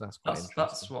as well. So that's quite interesting.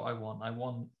 That's what I want. I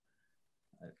want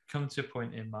come to a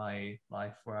point in my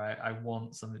life where I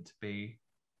want something to be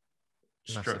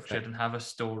structured and have a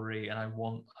story, and I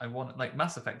want like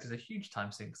Mass Effect is a huge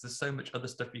time sink because there's so much other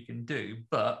stuff you can do,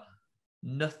 but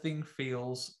nothing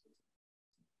feels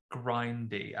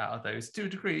grindy out of those to a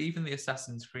degree. Even the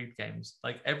Assassin's Creed games,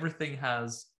 like everything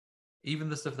has, even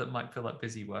the stuff that might feel like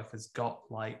busy work has got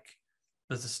like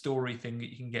there's a story thing that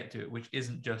you can get to it, which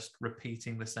isn't just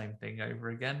repeating the same thing over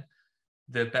again.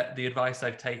 The advice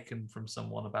I've taken from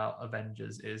someone about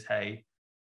Avengers is, hey,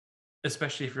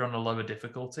 especially if you're on a lower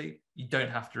difficulty, you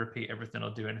don't have to repeat everything or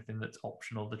do anything that's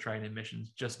optional, the training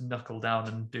missions. Just knuckle down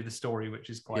and do the story, which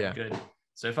is quite good.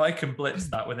 So if I can blitz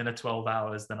that within a 12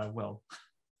 hours, then I will.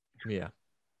 Yeah.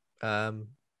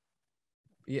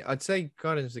 I'd say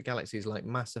Guardians of the Galaxy is like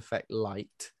Mass Effect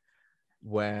Light,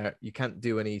 where you can't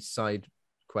do any side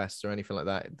quests or anything like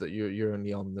that. That you're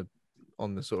only on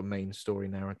the sort of main story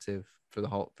narrative for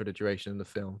the duration of the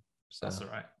film. So that's all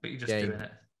right, but you're just doing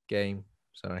it.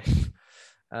 Sorry.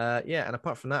 And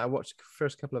apart from that, I watched the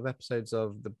first couple of episodes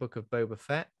of the Book of Boba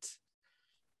Fett.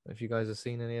 Have you guys have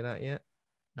seen any of that yet?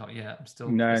 Not yet. I'm still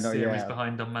a series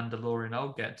behind on Mandalorian.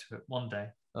 I'll get to it one day.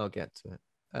 I'll get to it.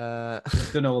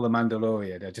 I've done all the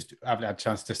Mandalorian. I haven't had a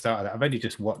chance to start that. I've only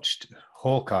just watched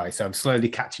Hawkeye, so I'm slowly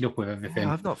catching up with everything.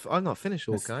 Yeah, I've not finished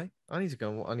Hawkeye. I need to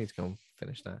go and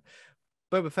finish that.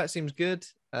 Boba Fett seems good.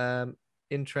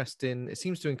 Interesting. It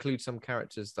seems to include some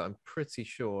characters that I'm pretty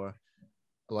sure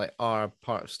like are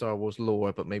part of Star Wars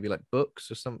lore, but maybe like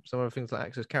books or some other things like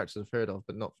that. Because characters I've heard of,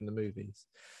 but not from the movies.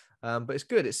 But it's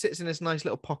good. It sits in this nice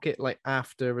little pocket like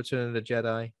after Return of the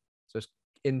Jedi. So it's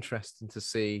interesting to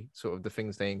see sort of the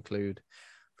things they include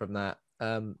from that.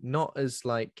 Not as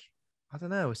like, I don't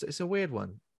know, it's a weird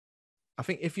one. I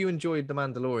think if you enjoyed The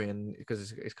Mandalorian,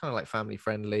 because it's kind of like family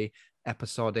friendly,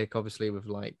 episodic, obviously with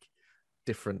like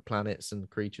different planets and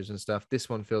creatures and stuff, this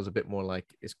one feels a bit more like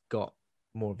it's got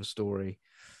more of a story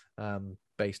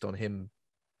based on him.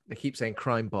 They keep saying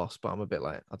crime boss, but I'm a bit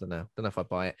like, I don't know if I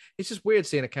buy it. It's just weird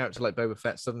seeing a character like Boba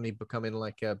Fett suddenly becoming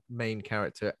like a main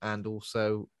character and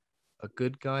also a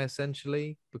good guy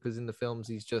essentially, because in the films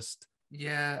he's just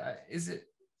is it,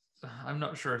 I'm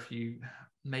not sure if you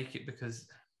make it, because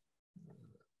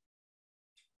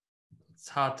it's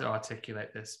hard to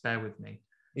articulate this, bear with me.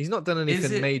 He's not done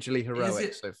anything majorly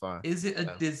heroic so far. Is it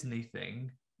a Disney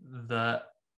thing that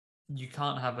you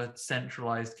can't have a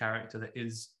centralized character that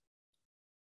is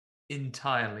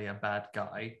entirely a bad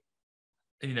guy?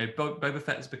 You know, Boba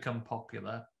Fett has become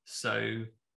popular, so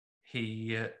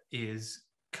he is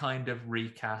kind of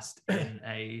recast in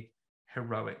a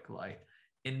heroic light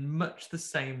in much the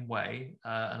same way,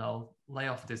 and I'll lay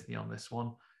off Disney on this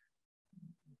one.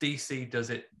 DC does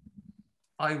it,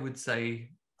 I would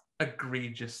say,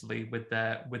 egregiously with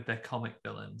their comic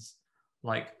villains.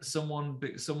 Like someone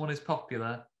is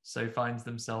popular, so finds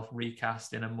themselves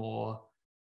recast in a more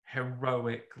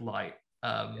heroic light.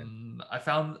 I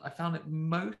found it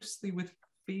mostly with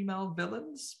female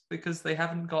villains, because they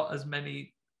haven't got as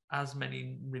many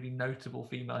really notable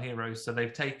female heroes. So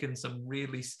they've taken some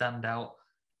really standout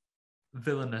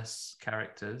villainous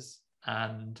characters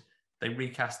and they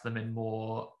recast them in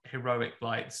more heroic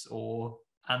lights or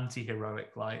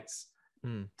anti-heroic lights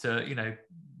to, you know,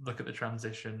 look at the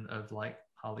transition of like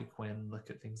Harley Quinn, look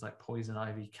at things like Poison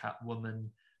Ivy, Catwoman,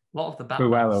 a lot of the Batman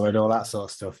Cruella and all that sort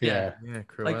of stuff. Yeah,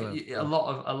 Cruella. Like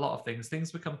a lot of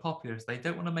things become popular. They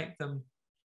don't want to make them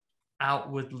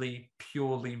outwardly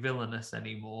purely villainous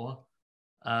anymore,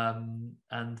 and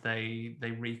they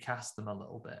recast them a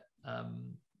little bit.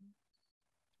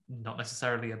 Not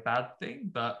necessarily a bad thing,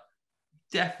 but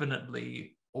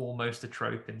definitely almost a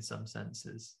trope in some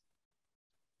senses.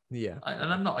 Yeah,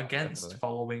 and I'm not against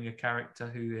following a character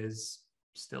who is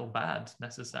still bad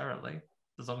necessarily,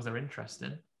 as long as they're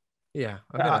interesting. Yeah.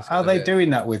 Are they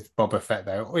doing that with Boba Fett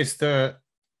though? Or is the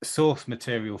source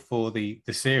material for the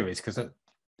series? Because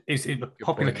it's a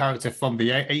popular character from the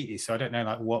 80s, so I don't know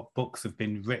like what books have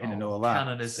been written and all that.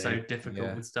 Canon is so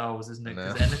difficult with Star Wars, isn't it?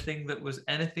 Because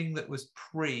anything that was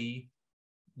pre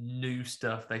new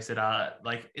stuff, they said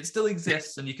like it still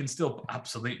exists and you can still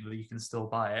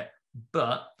buy it,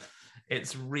 but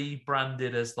it's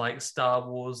rebranded as like Star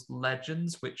Wars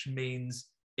Legends, which means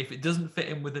if it doesn't fit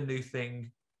in with a new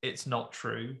thing, it's not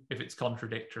true if it's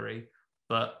contradictory.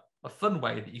 But a fun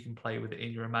way that you can play with it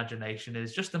in your imagination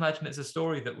is just imagine it's a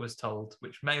story that was told,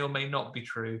 which may or may not be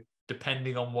true,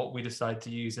 depending on what we decide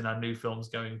to use in our new films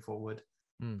going forward.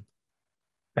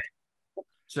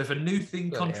 So if a new thing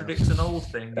contradicts an old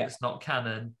thing, it's not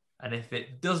canon. And if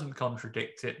it doesn't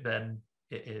contradict it, then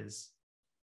it is.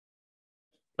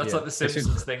 That's like the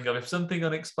Simpsons thing of if something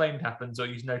unexplained happens or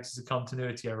you notice a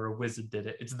continuity error, a wizard did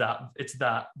it. It's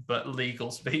that, but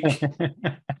legal speak.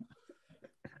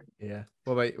 Yeah.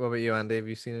 What about you, Andy? Have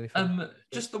you seen anything?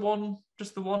 Just the one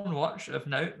watch of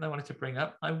note that I wanted to bring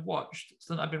up. I watched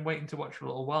something I've been waiting to watch for a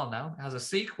little while now. It has a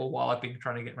sequel while I've been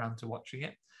trying to get around to watching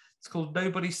it. It's called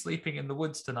Nobody's Sleeping in the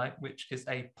Woods Tonight, which is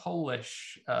a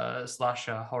Polish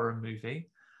slasher horror movie.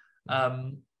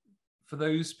 For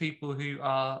those people who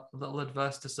are a little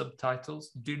adverse to subtitles,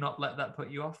 do not let that put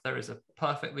you off. There is a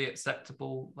perfectly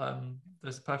acceptable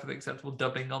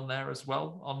dubbing on there as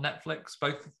well on Netflix.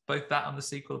 Both that and the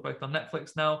sequel are both on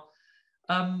Netflix now.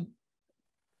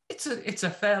 It's a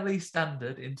fairly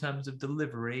standard in terms of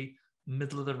delivery,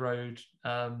 middle of the road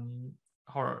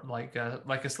horror, like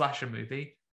a slasher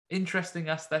movie. Interesting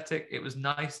aesthetic. It was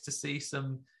nice to see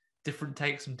some different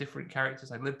takes, some different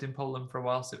characters. I lived in Poland for a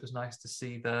while, so it was nice to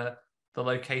see the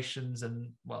locations,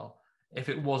 and well, if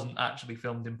it wasn't actually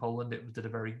filmed in Poland, it did a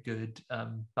very good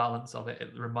balance of it.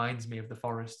 It reminds me of the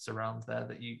forests around there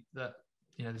that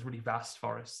there's really vast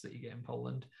forests that you get in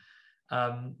Poland.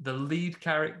 The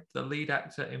lead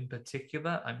actor in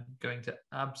particular, I'm going to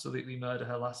absolutely murder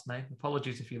her last name.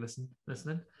 Apologies if you're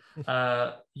listening.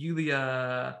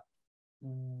 Yulia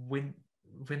Vineva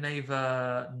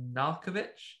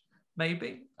Narkovic.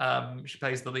 Maybe. She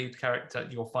plays the lead character,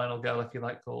 your final girl, if you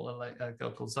like, a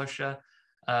girl called Zosha.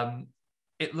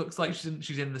 It looks like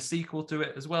she's in the sequel to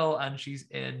it as well, and she's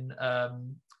in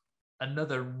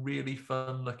another really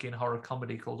fun-looking horror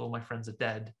comedy called All My Friends Are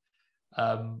Dead,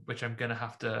 which I'm going to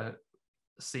have to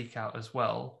seek out as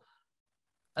well.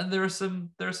 And there are some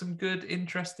good,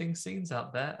 interesting scenes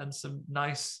out there, and some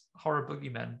nice horror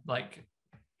boogeymen, like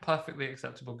perfectly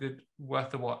acceptable, good,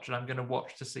 worth a watch. And I'm going to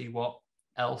watch to see what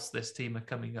else this team are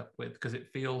coming up with, because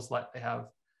it feels like they have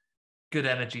good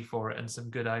energy for it and some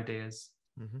good ideas.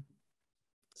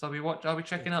 So I'll be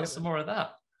checking out some more of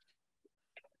that.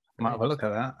 Might have a look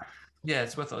at that. Yeah,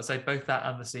 it's worth it. I say both that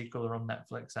and the sequel are on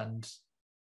Netflix, and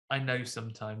I know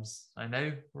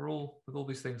with all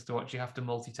these things to watch, you have to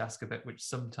multitask a bit, which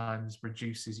sometimes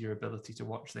reduces your ability to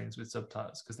watch things with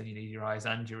subtitles, because then you need your eyes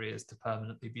and your ears to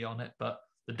permanently be on it, but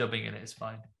the dubbing in it is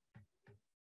fine.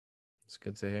 It's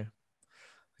good to hear.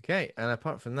 Okay, and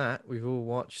apart from that, we've all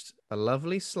watched a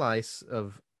lovely slice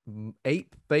of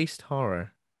ape-based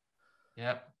horror.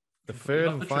 Yep. The third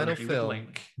and final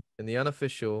film in the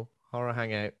unofficial Horror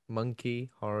Hangout Monkey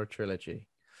Horror Trilogy.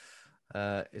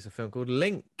 It's a film called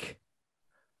Link.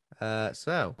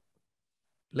 So,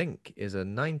 Link is a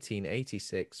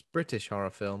 1986 British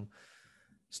horror film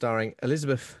starring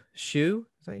Elizabeth Shue.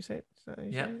 Is that how you say it?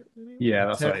 Yeah,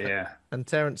 that's right, yeah. And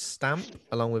Terence Stamp,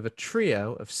 along with a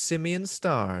trio of simian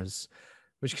stars,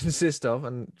 which consist of,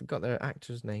 and got their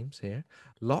actors' names here,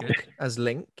 Locke as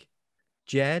Link,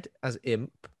 Jed as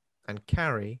Imp, and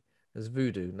Carrie as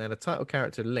Voodoo. Now, the title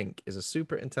character Link is a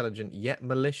super intelligent yet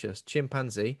malicious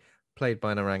chimpanzee, played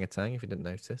by an orangutan, if you didn't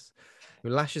notice, who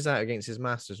lashes out against his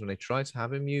masters when they try to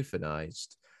have him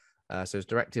euthanized. So it's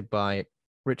directed by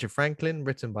Richard Franklin,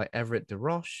 written by Everett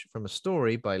DeRoche, from a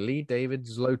story by Lee David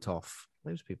Zlotoff.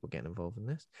 Those people getting involved in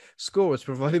this. Score was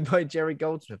provided by Jerry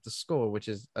Goldsmith. The score, which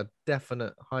is a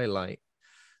definite highlight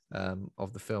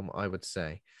of the film, I would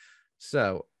say.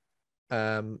 So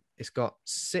it's got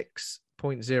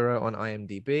 6.0 on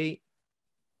IMDb.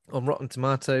 On Rotten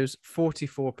Tomatoes,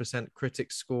 44%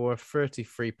 critic score,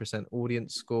 33%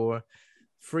 audience score,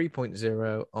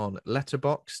 3.0 on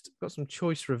Letterboxd. Got some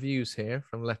choice reviews here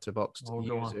from Letterboxd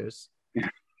users.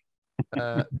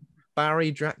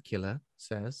 Barry Dracula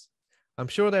says, I'm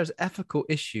sure there's ethical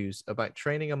issues about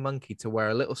training a monkey to wear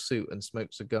a little suit and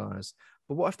smoke cigars.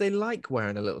 But what if they like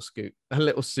wearing a little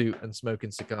suit and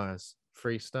smoking cigars?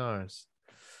 3 stars.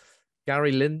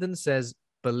 Gary Linden says,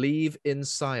 believe in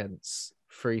science.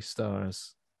 3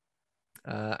 stars.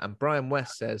 And Brian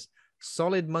West says,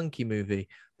 solid monkey movie.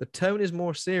 The tone is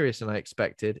more serious than I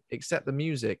expected, except the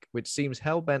music, which seems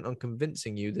hell-bent on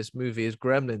convincing you this movie is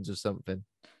Gremlins or something.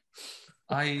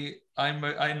 I made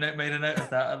a note of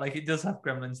that. Like, it does have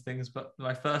Gremlins things, but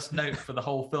my first note for the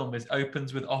whole film is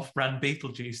opens with off-brand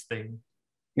Beetlejuice theme.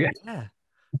 Yeah.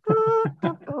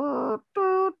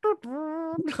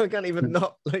 I can't even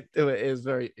not do it. It was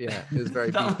very.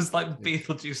 That was like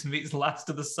Beetlejuice meets Last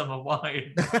of the Summer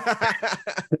Wine.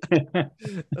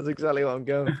 That's exactly what I'm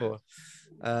going for.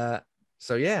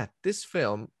 So yeah, this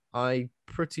film, I'm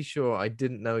pretty sure I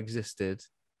didn't know existed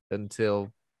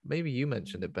until maybe you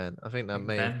mentioned it, Ben. I think that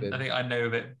may have been. I think I know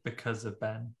of it because of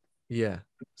Ben. Yeah.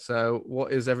 So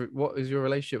what is your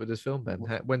relationship with this film, Ben?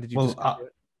 When did you? Well,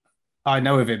 I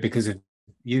know of it because of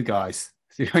you guys.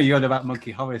 You're on about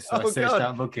Monkey Horror, so I searched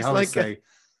out Monkey Horror. So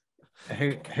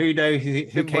who knows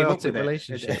who came up with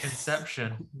relationship?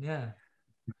 Inception, yeah.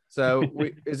 So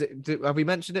have we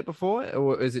mentioned it before,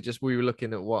 or is it just we were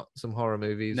looking at some horror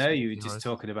movies? No, you were just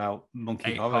talking about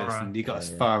monkey horrors, and you got as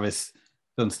far as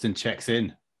Dunstan Checks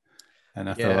In, and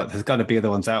I thought there's got to be other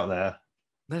ones out there.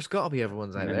 There's got to be other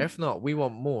ones out there. If not, we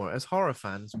want more. As horror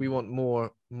fans, we want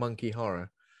more monkey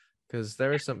horror because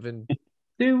there is something.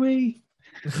 Do we?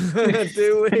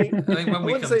 Do we? I think when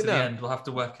we come to the end, we'll have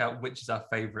to work out which is our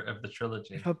favorite of the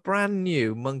trilogy. If a brand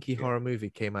new monkey horror movie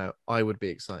came out, I would be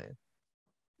excited.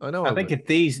 I think if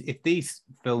these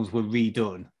films were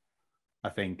redone, I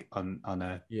think on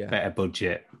a better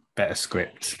budget, better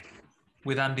script,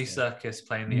 with Andy Serkis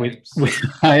playing the apes.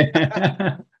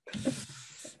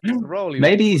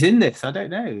 Maybe he's in this. I don't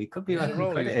know. He could be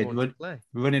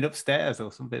running upstairs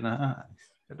or something like that.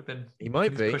 Could have been. He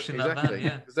might be pushing exactly.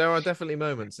 That van, There are definitely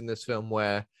moments in this film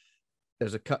where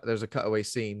there's a cutaway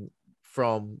scene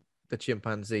from the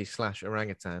chimpanzee /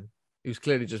 orangutan, who's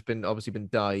clearly just been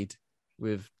dyed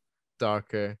with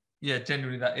darker. Yeah,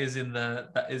 generally that is in the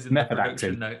Method production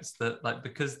acting. notes that like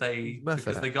because they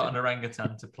got an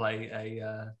orangutan to play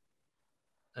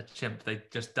a chimp, they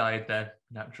just dyed their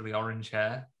naturally orange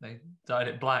hair. They dyed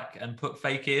it black and put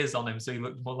fake ears on him so he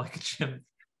looked more like a chimp.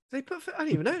 I didn't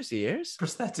even notice the ears.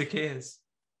 Prosthetic ears.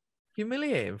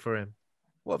 Humiliating for him.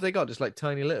 What have they got? Just like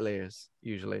tiny little ears,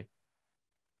 usually.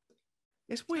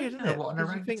 It's weird, isn't it? What an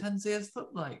orangutan's ears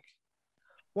look like.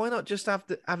 Why not just have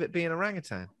it be an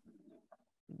orangutan?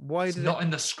 Why it's did not in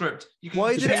the script?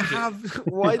 Why did it have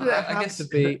to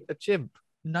be a chimp?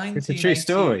 It's a true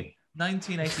story.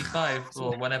 1985,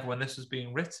 or when this was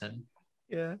being written,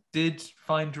 did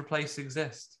Find Replace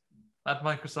exist? Had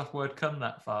Microsoft Word come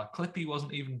that far? Clippy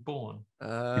wasn't even born.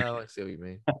 Oh, I see what you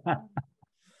mean.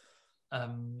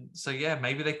 So yeah,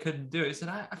 maybe they couldn't do it. He said,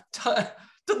 I've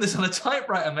done this on a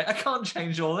typewriter, mate. I can't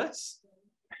change all this.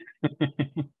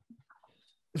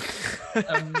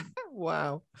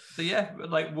 Wow. So yeah,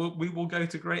 like we will go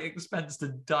to great expense to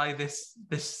dye this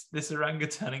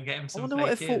orangutan and get him some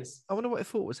fake ears. I wonder what it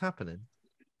thought was happening.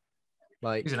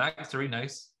 Like he's an actor, he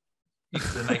knows.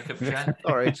 He's the makeup chair.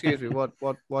 Sorry, excuse me. What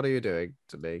are you doing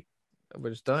to me?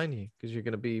 We're just dyeing you because you're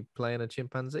going to be playing a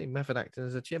chimpanzee. Method acting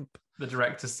as a chimp. The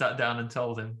director sat down and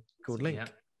told him. Called Link. Yeah.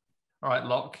 All right,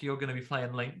 Locke, you're going to be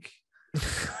playing Link.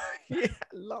 Yeah,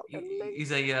 Locke and Link.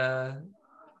 He's a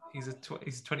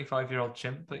 25-year-old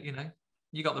chimp, but you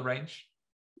got the range.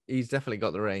 He's definitely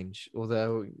got the range.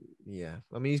 Although, yeah,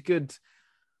 I mean, he's good.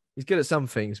 He's good at some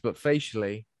things, but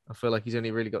facially, I feel like he's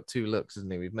only really got two looks,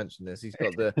 isn't he? We've mentioned this. He's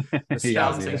got the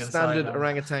standard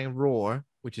orangutan roar,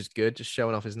 which is good, just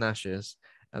showing off his gnashes.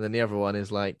 And then the other one is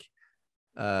like,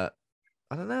 I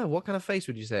don't know, what kind of face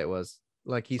would you say it was?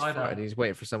 Like he's frightened, he's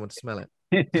waiting for someone to smell it.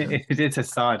 It's a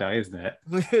side eye, isn't it?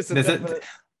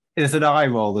 There's an eye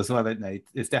roll as well, isn't it?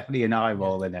 There's definitely an eye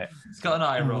roll in it. It's got an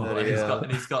eye roll,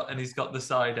 and he's got the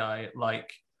side eye.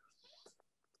 Like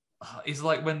he's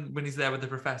like when he's there with the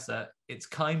professor, it's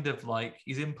kind of like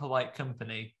he's in polite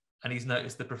company, and he's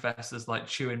noticed the professor's like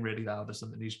chewing really loud or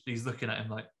something. He's looking at him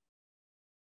like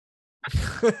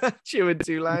chewing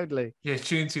too loudly. Yeah,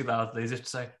 chewing too loudly. He's just to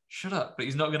say shut up, but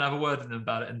he's not going to have a word with him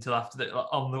about it until after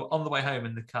on the way home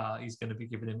in the car. He's going to be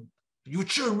giving him. You were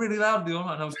chewing really loudly all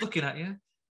night, and I was looking at you.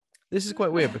 This is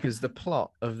quite weird because the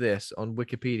plot of this on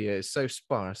Wikipedia is so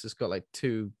sparse. It's got like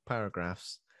 2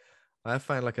 paragraphs. I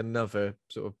found like another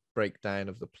sort of breakdown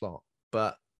of the plot,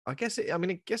 but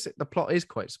the plot is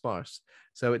quite sparse.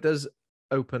 So it does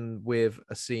open with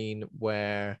a scene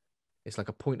where it's like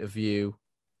a point of view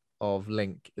of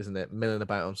Link, isn't it? Milling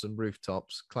about on some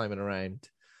rooftops, climbing around.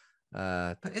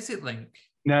 But is it Link?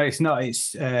 No, it's not.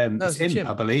 It's Imp,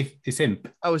 I believe. It's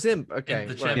Imp. Oh, it's Imp. Okay,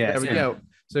 right. Yeah, there we go.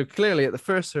 So clearly, at the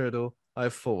first hurdle,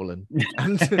 I've fallen.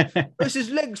 And this is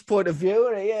Link's point of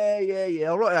view. Yeah.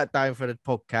 I'll write that down for the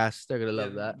podcast. They're gonna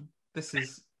love that. This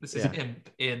is Imp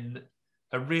in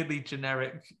a really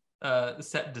generic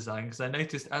set design, because I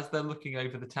noticed as they're looking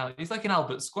over the town, he's like in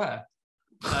Albert Square.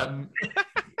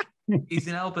 He's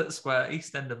in Albert Square,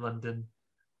 East End of London,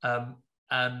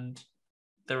 and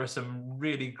there are some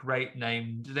really great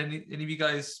names. Did any of you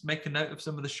guys make a note of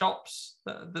some of the shops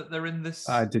that they're in this?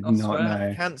 I did not know.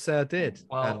 I can't say I did.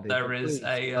 Well, Andy, there is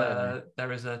a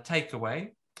takeaway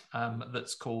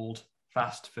that's called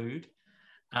Fast Food,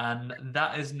 and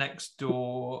that is next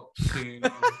door to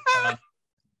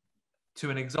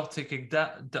an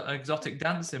exotic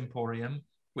dance emporium,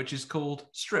 which is called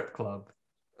Strip Club.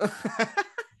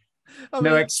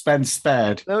 No expense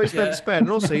spared. No expense spared.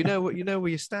 And also, you know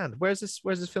where you stand. Where's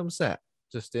this film set?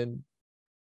 Just in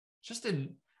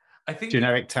I think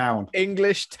generic town.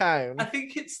 English town. I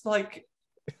think it's like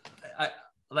I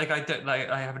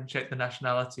haven't checked the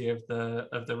nationality of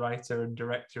the writer and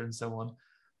director and so on,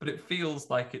 but it feels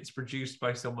like it's produced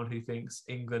by someone who thinks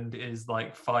England is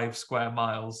like 5 square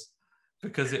miles,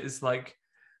 because it is like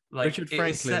Richard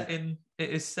Franklin.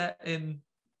 It is set in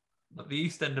the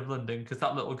East End of London, because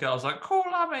that little girl's like, "Call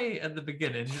Lammy" at the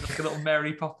beginning. She's like a little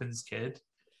Mary Poppins kid.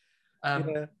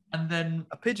 And then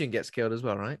a pigeon gets killed as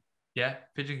well, right? Yeah,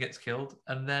 pigeon gets killed.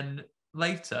 And then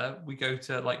later we go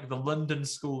to like the London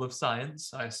School of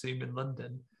Science, I assume in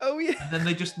London. Oh yeah. And then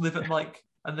they just live at like,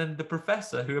 and then the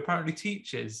professor who apparently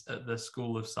teaches at the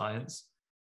School of Science,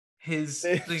 his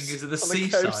thing is at the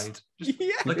seaside,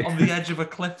 just like on the edge of a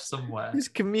cliff somewhere. His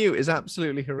commute is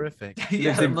absolutely horrific.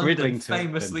 Yeah, London,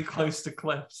 famously close to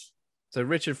cliffs. So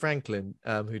Richard Franklin,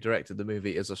 who directed the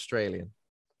movie, is Australian.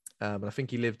 And I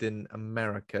think he lived in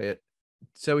America.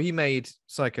 So he made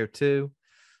Psycho 2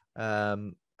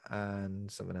 and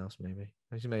something else maybe.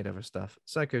 He made other stuff.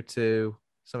 Psycho 2,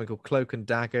 something called Cloak and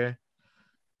Dagger.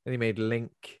 Then he made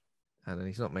Link. And then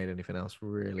he's not made anything else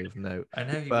really of note. I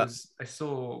know I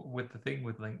saw with the thing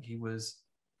with Link, he was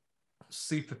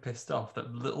super pissed off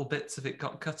that little bits of it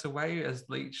got cut away as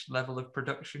each level of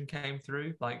production came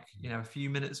through. Like, a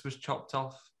few minutes was chopped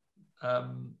off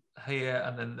here,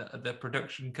 and then the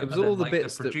production cut. It was all the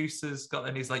bits the producers got,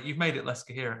 and he's like, "You've made it less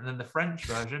coherent." And then the French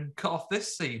version cut off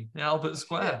this scene in Albert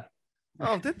Square.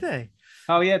 Oh, did they?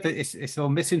 Oh yeah, it's all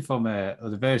missing from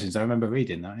other versions. I remember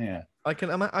reading that. Yeah, I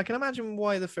can imagine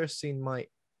why the first scene might,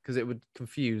 because it would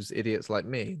confuse idiots like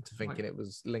me into thinking it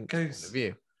was Link's point of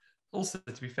view. Also,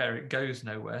 to be fair, it goes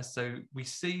nowhere. So we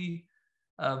see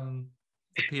the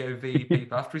POV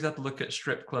people after he's had to look at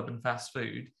strip club and fast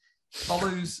food.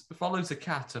 Follows a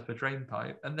cat up a drain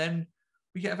pipe, and then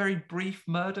we get a very brief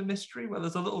murder mystery where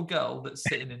there's a little girl that's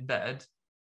sitting in bed,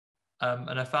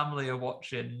 and her family are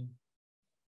watching.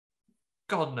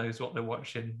 God knows what they're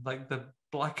watching, like the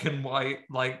black and white,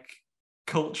 like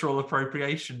cultural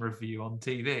appropriation review on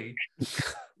TV,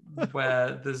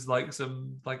 where there's like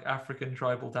some like African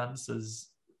tribal dancers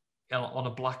on a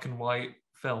black and white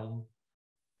film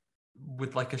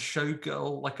with like a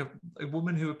showgirl, like a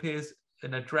woman who appears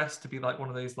in a dress to be like one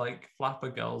of those like flapper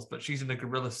girls, but she's in a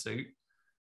gorilla suit.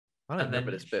 I don't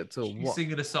remember this bit at all. She's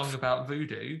singing a song about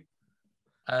voodoo.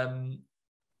 And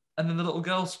then the little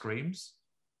girl screams.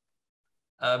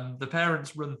 The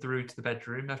parents run through to the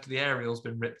bedroom after the aerial's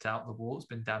been ripped out the wall, it's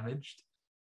been damaged.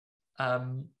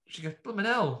 She goes, "Blooming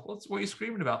hell, what are you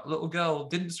screaming about?" The little girl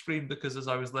didn't scream because, as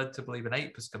I was led to believe, an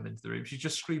ape has come into the room. She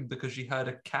just screamed because she heard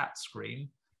a cat scream.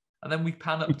 And then we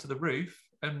pan up to the roof,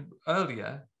 and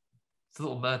earlier, it's a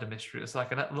little murder mystery. It's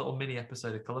like a little mini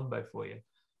episode of Columbo for you.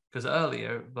 Because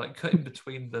earlier, like cutting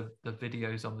between the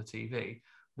videos on the TV,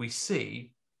 we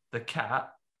see the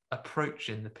cat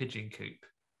approaching the pigeon coop.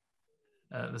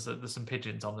 There's some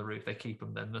pigeons on the roof. They keep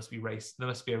them. There must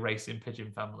be a racing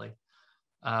pigeon family.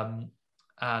 And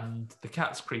the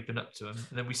cat's creeping up to him.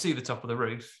 And then we see the top of the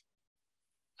roof.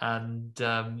 And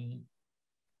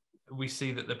we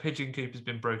see that the pigeon coop has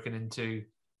been broken into.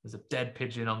 There's a dead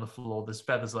pigeon on the floor. There's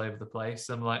feathers all over the place.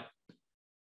 I'm like,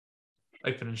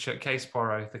 open and shut case,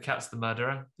 Poirot. The cat's the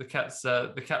murderer. The cat's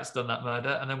done that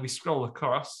murder. And then we scroll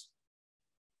across.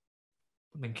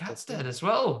 I mean, cat's dead as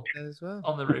well.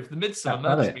 On the roof. The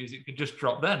Midsummer Murders music could just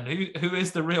drop then. Who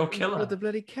is the real killer? The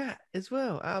bloody cat as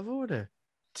well, out of order.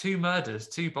 2 murders,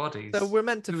 2 bodies. So we're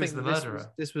meant to think the murderer?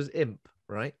 This was Imp,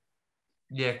 right?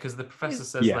 Yeah, because the professor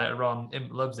says later on,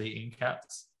 Imp loves eating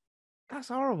cats. That's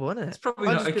horrible, isn't it? It's probably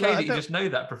not okay that you just know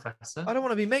that, Professor. I don't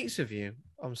want to be mates with you.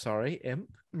 I'm sorry, Imp,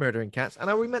 murdering cats. And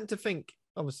are we meant to think,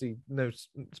 obviously, no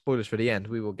spoilers for the end,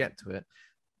 we will get to it,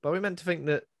 but are we meant to think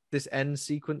that this end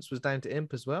sequence was down to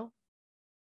Imp as well?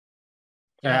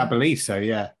 Yeah, I believe so,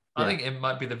 yeah. I think Imp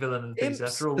might be the villain of things.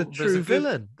 Imp's after all, the true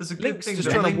villain. There's a good Link's thing just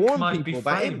that trying to Link warn might people be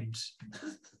about framed.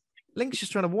 Link's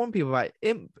just trying to warn people about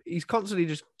Imp. He's constantly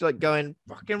just like going,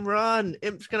 "Fucking run!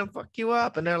 Imp's gonna fuck you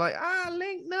up!" And they're like,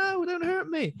 Link, no, don't hurt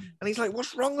me!" And he's like,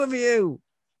 "What's wrong with you?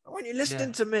 Why aren't you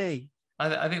listening to me?"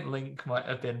 I think Link might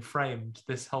have been framed.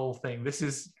 This whole thing.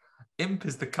 Imp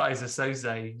is the Kaiser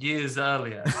Soze years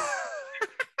earlier.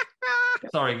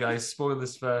 Sorry, guys.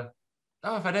 Spoilers for.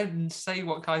 Oh, if I don't say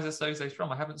what Kaiser Soze is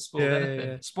from, I haven't spoiled anything.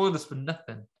 Yeah. Spoilers for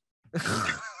nothing.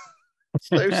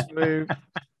 So smooth.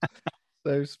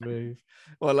 So smooth.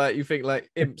 Well, like you think like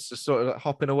Imp's just sort of like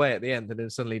hopping away at the end and then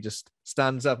suddenly just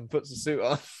stands up and puts the suit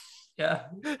on. Yeah.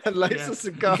 And lights a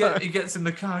cigar. He gets in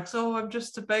the car and goes, "Oh, I'm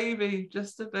just a baby.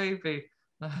 Don't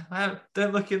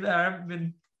look in there. I haven't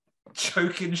been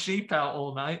choking sheep out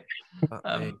all night."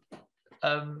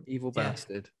 Evil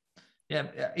bastard.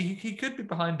 Yeah, he could be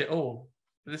behind it all.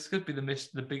 This could be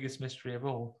the biggest mystery of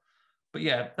all. But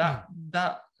yeah,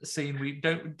 that scene, we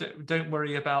don't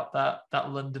worry about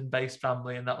that London-based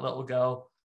family and that little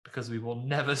girl. because we will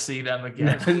never see them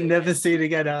again. Never seen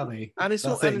again, are we? And it's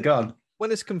That's it, gone.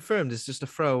 When it's confirmed, it's just a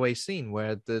throwaway scene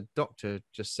where the doctor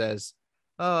just says,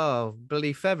 "Oh,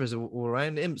 bloody feathers are all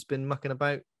around. Imp's been mucking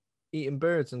about, eating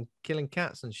birds and killing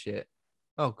cats and shit."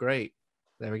 Oh, great!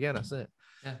 There we go. That's it.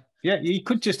 Yeah. You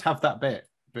could just have that bit,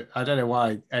 but I don't know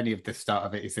why any of the start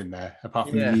of it is in there, apart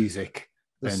from the music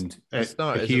and a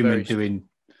human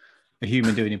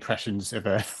doing impressions of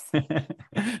a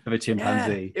of a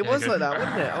chimpanzee. It was like that,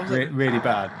 wasn't it? I was like, really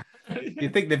bad. You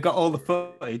think they've got all the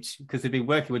footage because they've been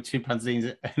working with chimpanzees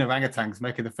and orangutans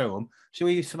making the film? Should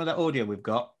we use some of that audio we've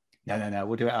got? No.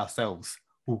 We'll do it ourselves.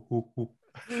 We'll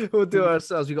do it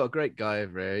ourselves. We've got a great guy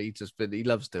over here. He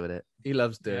loves doing it. He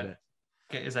loves doing it.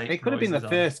 Get his it could have been the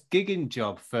first gigging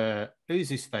job for who's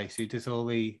his face who does all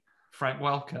the Frank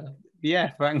Welker.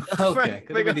 Yeah, Frank Welker.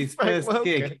 Could have been his first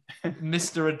gig.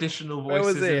 Mr. Additional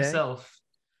Voices himself.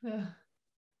 Yeah.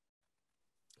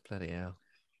 Bloody hell.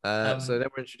 So then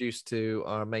we're introduced to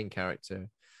our main character,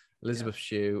 Elizabeth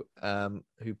Shue,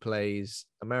 who plays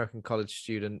American college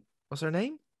student. What's her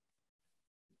name?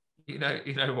 You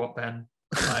know what, Ben?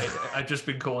 I've just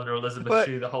been calling her Elizabeth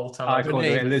Shue the whole time. I called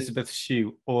her Elizabeth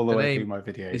Shue all the way through my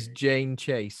videos. It's Jane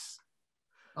Chase.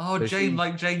 Oh, so Jane,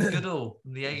 like Jane Goodall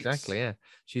from the 80s. Exactly, yeah.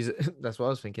 That's what I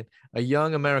was thinking. A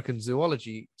young American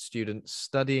zoology student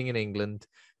studying in England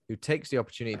who takes the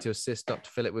opportunity to assist Dr.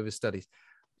 Philip with his studies,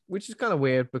 which is kind of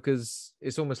weird because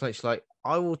it's almost like she's like,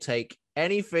 I will take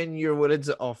anything you're willing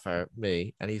to offer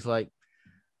me. And he's like,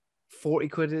 40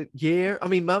 quid a year?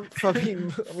 Month? I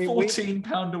mean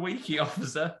 £14 a week he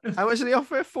offers her. How much did he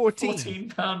offer? 14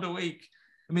 £14 a week.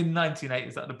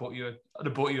 1980s, I'd have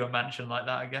bought you a mansion like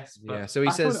that, I guess. But yeah, so he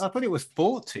says... I thought it was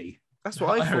 40. That's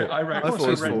what I thought. I read it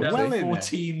was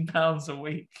 £14 a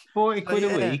week. 40 quid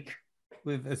a week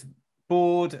with as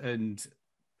board and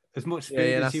as much food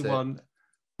as you want.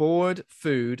 Board,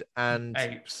 food, and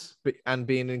apes, and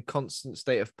being in constant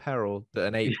state of peril that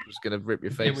an ape was going to rip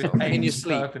your face off in your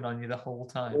sleep, perving on you the whole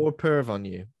time, or perv on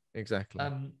you, exactly.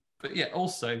 But yeah,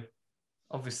 also,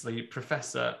 obviously,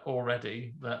 Professor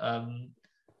already that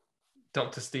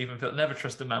Dr. Stephen Philip, never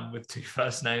trust a man with two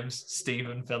first names,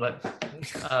 Stephen Philip,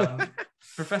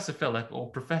 Professor Philip or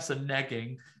Professor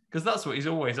Negging, because that's what he's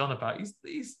always on about.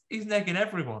 He's negging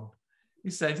everyone.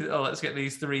 He's saying, let's get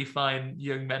these three fine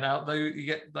young men out. Though you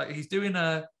get he's doing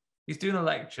a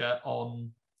lecture on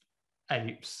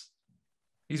apes.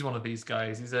 He's one of these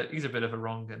guys. He's a bit of a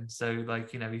wrong un. So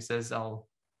he says, "Oh,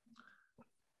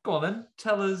 go on then.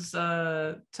 Tell us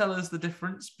the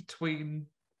difference between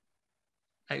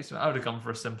apes." I would have gone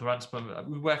for a simpler answer, but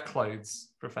we wear clothes,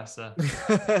 Professor.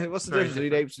 What's the difference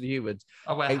between apes and humans?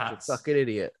 I wear apes hats. Are fucking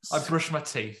idiots. I brush my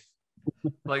teeth.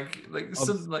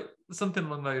 Something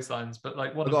along those lines, but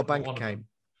I got a bank account.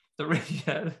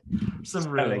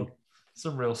 Some real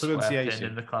square pin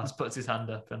in the class puts his hand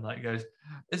up and goes,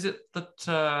 "Is it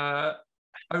that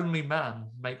only man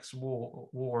makes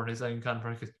war in his own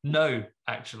country?" Goes, "No,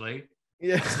 actually,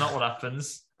 that's not what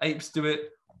happens. Apes do it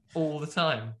all the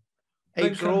time."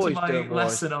 Apes Don't are always come to my doing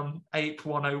lesson on Ape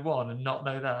 101 and not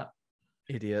know that.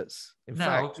 Idiots. In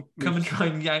now, fact, come and try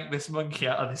and yank this monkey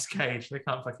out of this cage. They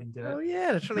can't fucking do it. Oh,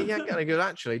 yeah, they're trying to yank it. I go,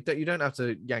 actually, you don't have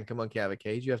to yank a monkey out of a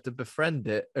cage. You have to befriend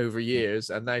it over years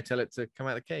and now tell it to come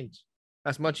out of the cage.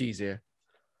 That's much easier.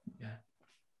 Yeah.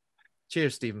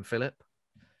 Cheers, Stephen Phillip.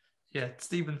 Yeah,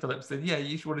 Stephen Phillips said, yeah,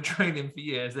 you should want to train him for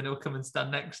years, then he'll come and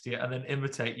stand next to you and then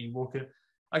imitate you walking.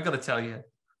 I got to tell you,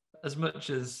 as much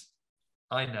as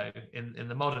I know in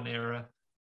the modern era,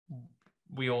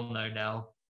 we all know now,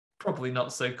 probably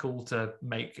not so cool to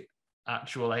make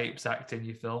actual apes act in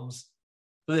your films.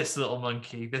 But this little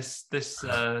monkey, this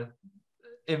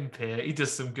imp here, he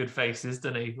does some good faces,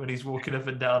 doesn't he, when he's walking up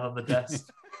and down on the desk.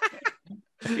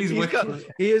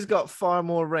 He has got far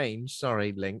more range.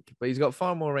 Sorry, Link, but he's got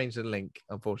far more range than Link,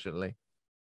 unfortunately.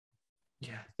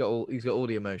 Yeah, he's got all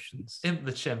the emotions. Imp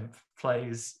the Chimp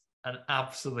plays an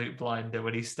absolute blinder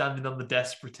when he's standing on the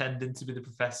desk pretending to be the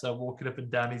professor, walking up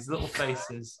and down. His little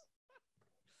faces.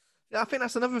 I think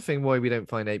that's another thing why we don't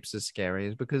find apes as scary,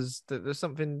 is because there's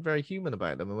something very human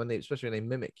about them, and especially when they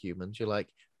mimic humans, you're like,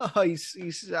 oh,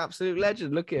 he's an absolute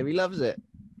legend. Look at him, he loves it.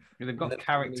 Yeah, they've got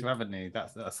character, haven't they?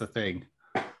 That's the thing.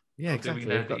 Yeah, exactly. Do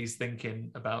we know that he's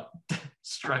thinking about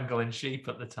strangling sheep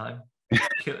at the time,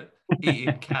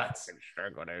 eating cats?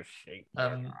 Strangling sheep.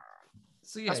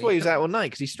 So yeah, that's why he was out all night,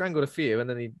 because he strangled a few, and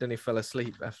then he fell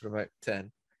asleep after about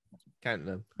 10. Counting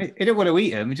them. He don't want to eat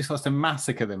them. He just wants to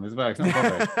massacre them as well. He's not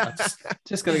bothered.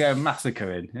 just going to go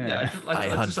massacring. Yeah.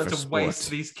 I just like to waste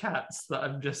these cats that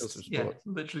I'm just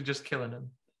literally just killing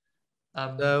them.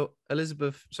 So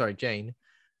Jane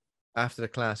after the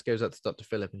class, goes up to Dr.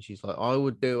 Phillip, and she's like, "I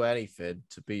would do anything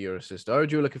to be your assistant. I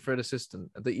heard you were looking for an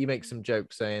assistant." That he makes some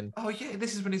joke saying, "Oh yeah,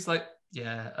 this is when he's like,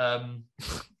 yeah,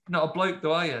 not a bloke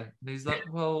though, are you?" And he's like,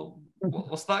 "Well,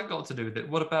 what's that got to do with it?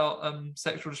 What about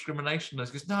sexual discrimination?" And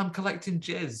he goes, "No, I'm collecting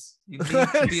jizz. You need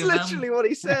to be a man." Literally what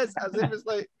he says, as if it's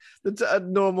like a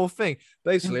normal thing.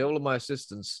 Basically, all of my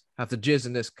assistants have to jizz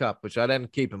in this cup, which I then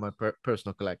keep in my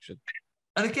personal collection.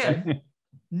 And again,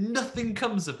 nothing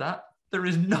comes of that. There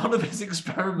is none of his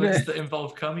experiments that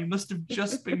involve cum. He must have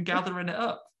just been gathering it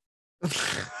up.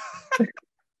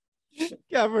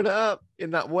 Gathering it up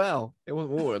in that well. It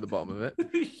wasn't water at the bottom of it.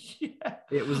 Yeah.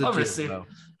 It was a I'm going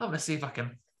to see if I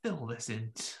can fill this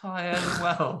entire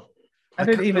well. I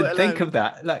didn't even think of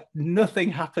that. Like,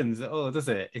 nothing happens at all, does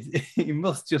it? He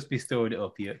must just be storing it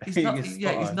up here. He's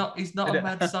not a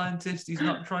mad scientist. He's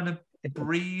not trying to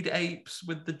breed apes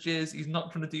with the jizz. He's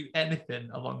not trying to do anything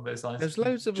along those lines. There's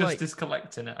loads of just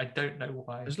collecting it. I don't know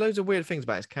why. There's loads of weird things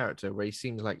about his character where he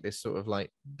seems like this sort of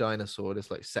like dinosaur,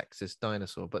 this like sexist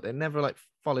dinosaur, but they never like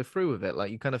follow through with it.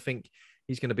 Like you kind of think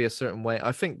he's going to be a certain way.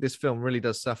 I think this film really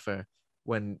does suffer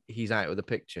when he's out of the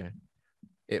picture.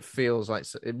 It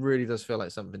really does feel like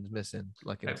something's missing.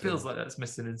 Like it feels like that's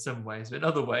missing in some ways, but in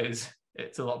other ways,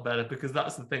 it's a lot better because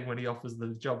that's the thing when he offers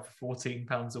the job for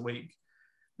 £14 a week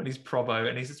when he's probo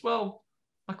and he says, "Well,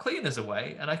 my cleaner's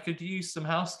away and I could use some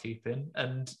housekeeping."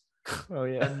 And oh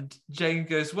yeah, and Jane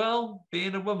goes, "Well,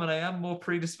 being a woman, I am more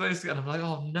predisposed." And I'm like,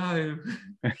 "Oh no."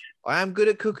 I am good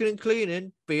at cooking and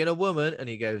cleaning, being a woman. And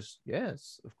he goes,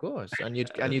 "Yes, of course." And you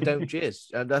don't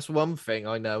jizz. And that's one thing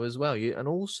I know as well. You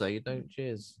don't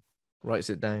jizz.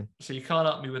 Writes it down. So you can't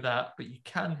help me with that, but you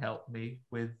can help me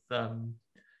with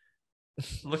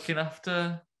looking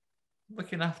after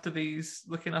these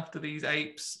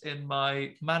apes in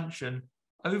my mansion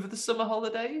over the summer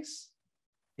holidays.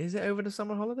 Is it over the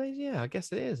summer holidays? Yeah, I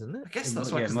guess it is, isn't it? I guess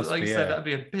that's why, like you said, that'd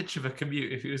be a bitch of a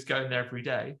commute if he was going there every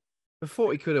day. For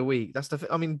 40 quid a week, that's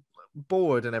I mean,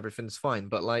 bored and everything's fine,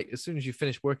 but like as soon as you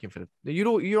finish working for them,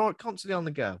 you're constantly on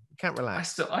the go. You can't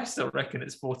relax. I still reckon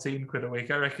it's 14 quid a week.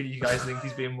 I reckon you guys think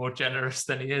he's being more generous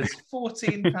than he is.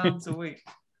 £14 a week.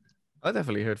 I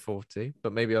definitely heard 40,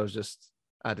 but maybe I was just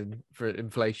adding for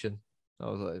inflation. I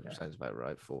was like, sounds about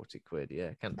right. 40 quid,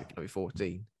 yeah, can't be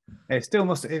 14. It still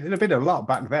must. It would have been a lot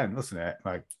back then, wasn't it?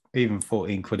 Like even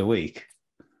 14 quid a week.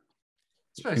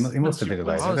 He must have been a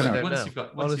lot. Once you've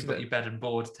got your bed and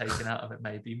board taken out of it,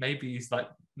 maybe he's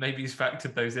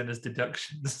factored those in as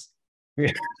deductions.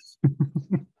 Yeah,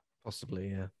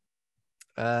 possibly,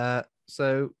 yeah.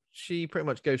 So she pretty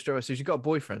much goes straight away. So she's got a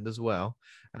boyfriend as well,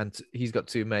 and he's got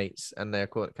two mates, and they're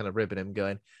kind of ribbing him,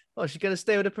 going, "Oh, she's gonna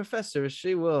stay with the professor, is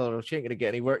she? Well, she ain't gonna get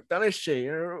any work done, is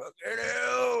she?"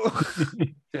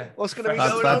 Yeah. What's gonna be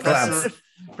going on?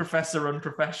 Professor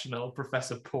Unprofessional,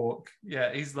 Professor Pork.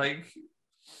 Yeah, he's like,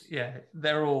 yeah,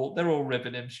 they're all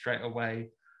ribbing him straight away.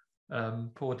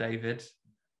 Poor David,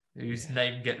 whose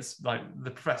name gets like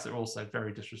the professor also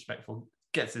very disrespectful,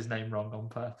 gets his name wrong on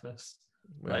purpose.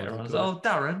 Later on,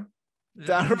 Darren.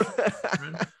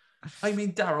 I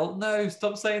mean Daryl. No,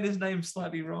 stop saying his name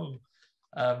slightly wrong.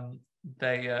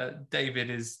 David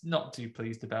is not too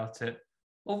pleased about it,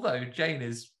 although Jane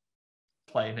is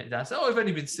playing it down. So, I've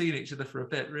only been seeing each other for a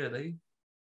bit, really.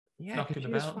 Yeah,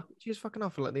 she was fucking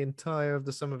off for like the entire of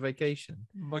the summer vacation,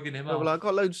 mugging him off. Like, I've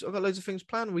got loads of things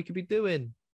planned we could be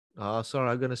doing. Oh, sorry,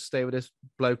 I'm gonna stay with this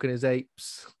bloke and his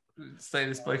apes. Stay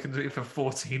with this bloke and do it for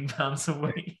 £14 a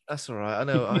week. That's all right. I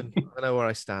know where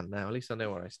I stand now. At least I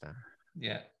know where I stand.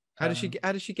 Yeah. How did she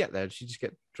get there? Did she just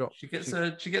get dropped? She gets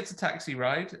a taxi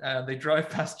ride. They drive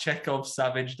past Chekhov's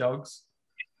savage dogs.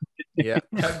 Yeah.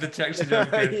 The taxi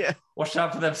driver. Yeah. Watch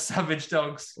out for them savage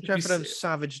dogs. Watch out for them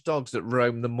savage dogs that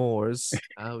roam the moors.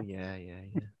 Oh yeah.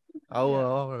 Oh,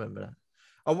 well, I'll remember that.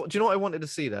 Do you know what I wanted to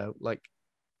see though? Like,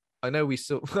 I know we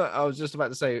saw. I was just about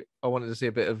to say I wanted to see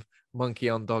a bit of monkey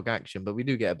on dog action, but we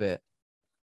do get a bit.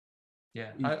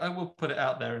 Yeah, I will put it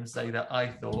out there and say that I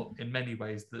thought in many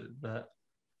ways that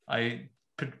I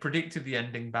predicted the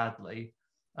ending badly.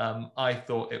 I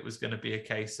thought it was going to be a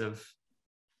case of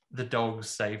the dogs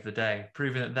save the day,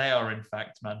 proving that they are in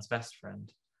fact man's best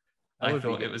friend. I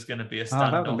thought it was going to be a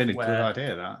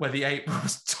standoff where the ape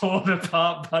was torn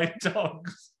apart by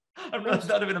dogs. I realized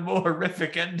that would have been a more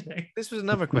horrific ending. This was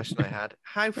another question I had.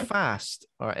 How fast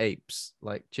are apes,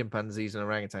 like chimpanzees and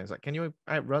orangutans? Like, can you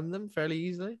outrun them fairly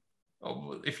easily?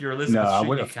 Oh, if you're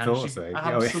Elizabeth, she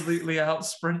absolutely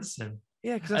outsprints him.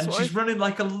 Yeah, and she's running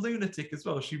like a lunatic as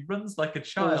well. She runs like a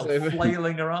child,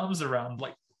 flailing her arms around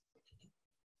like.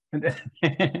 And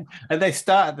they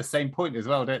start at the same point as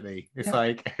well, don't they? It's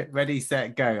like ready,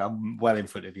 set, go. I'm well in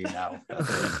front of you now.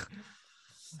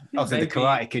 Also, the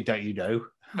Karate Kid, don't you know?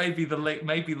 Maybe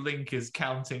Link is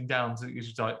counting down, so he's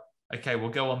just like, okay, we'll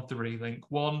go on 3, Link.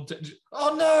 1, 2.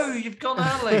 Oh no, you've gone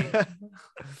early.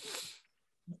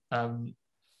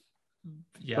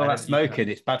 Yeah. Well, that's smoking.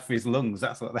 It's bad for his lungs.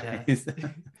 That's what that is.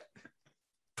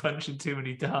 Punching too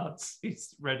many darts.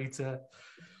 He's ready to.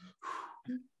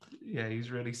 Yeah, he's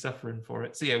really suffering for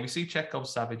it. So yeah, we see Chekhov's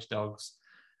savage dogs,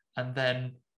 and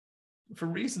then, for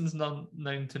reasons known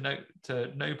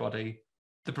to nobody,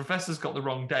 the professor's got the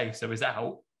wrong day, so he's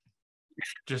out,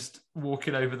 just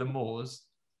walking over the moors.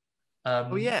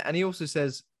 Oh yeah, and he also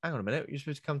says, "Hang on a minute, you're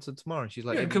supposed to come to tomorrow." And she's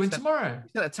like, "Yeah, coming tomorrow." He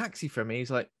sent a taxi for me.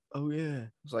 He's like, "Oh yeah." I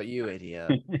was like, "You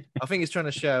idiot." I think he's trying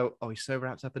to show, he's so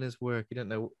wrapped up in his work, he don't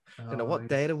know what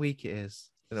day of the week it is.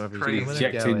 He's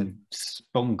injecting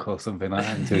spunk or something like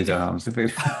that into his arms.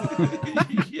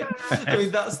 Yeah, I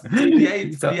mean that's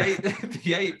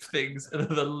the ape things are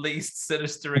the least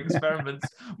sinister experiments.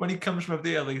 When he comes from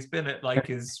the early, he's been at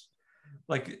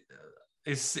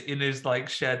is in his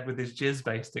shed with his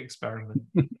jizz-based experiment.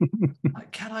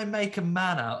 Can I make a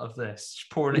man out of this?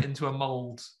 Just pouring it into a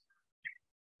mold.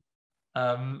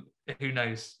 Who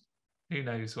knows? Who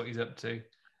knows what he's up to?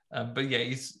 But yeah,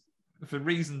 he's, for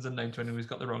reasons unknown to anyone, he's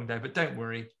got the wrong day. But don't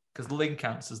worry, because Link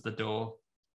answers the door,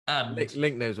 and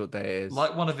Link knows what day it is.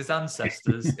 Like one of his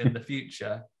ancestors in the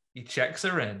future, he checks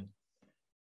her in.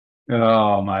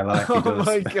 Oh my life! Oh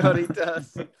my god, he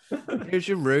does. Here's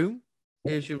your room.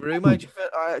 How'd you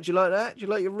like that? Do you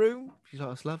like your room? She's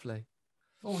like, it's lovely.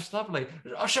 Oh, it's lovely.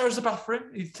 I'll show us the bathroom.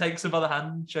 He takes her by the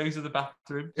hand and shows her the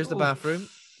bathroom. Here's the bathroom.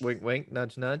 Wink, wink,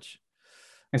 nudge, nudge.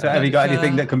 So have you got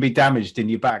anything that can be damaged in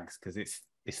your bags? Because it's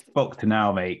fucked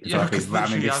now, mate. I've been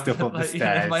ramming this stuff up the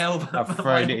stairs. I've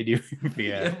thrown it in your room.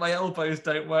 Yeah, my elbows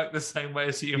don't work the same way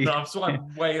as you. So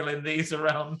I'm wailing these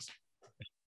around.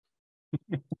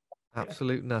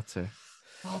 Absolute nutter.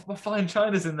 Oh, my fine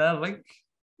china's in there, Link.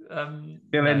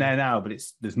 Still in there now, but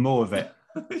there's more of it.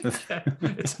 Yeah,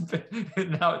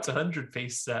 now it's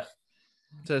 100-piece set.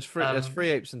 So there's 3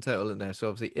 apes in total in there. So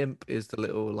obviously Imp is the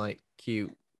little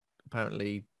cute,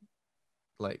 apparently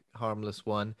harmless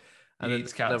one, and then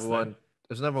there's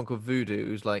another one called Voodoo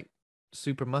who's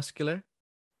super muscular,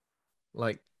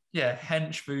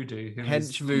 hench Voodoo.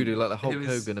 Voodoo, like the Hulk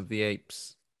Hogan of the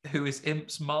apes. Who is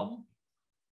Imp's mom?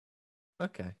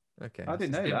 Okay. I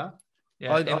didn't know that.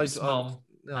 Yeah, Imp's mom.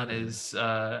 And is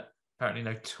apparently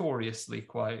notoriously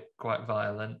quite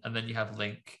violent. And then you have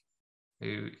Link,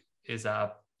 who is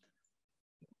like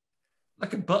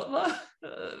a butler.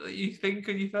 You think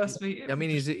when you first meet him? I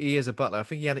mean, he is a butler. I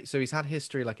think he's had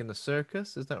history in the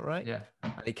circus. Is that right? Yeah,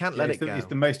 and he can't let it go. He's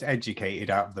the most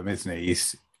educated out of them, isn't he?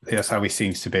 That's how he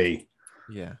seems to be.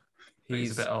 Yeah.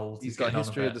 He's a bit old. He's got a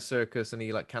history of the circus, and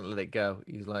he can't let it go.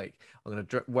 He's like, I'm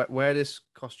gonna wear this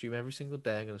costume every single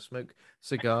day. I'm gonna smoke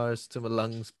cigars till my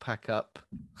lungs pack up.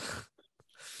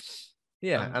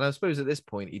 Yeah, and I suppose at this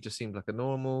point he just seemed like a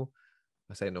normal.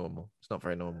 I say normal. It's not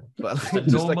very normal, but a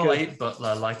normal ape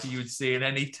butler, like you would see in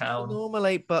any town. A normal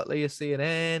ape butler you see in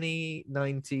any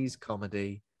 90s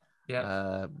comedy.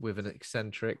 Yeah, with an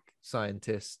eccentric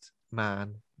scientist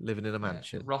man living in a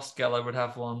mansion. Yeah. Ross Geller would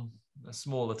have one. A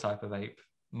smaller type of ape,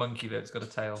 monkey that's got a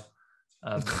tail.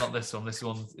 Not this one. This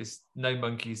one is no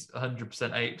monkeys,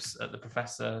 100% apes at the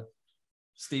Professor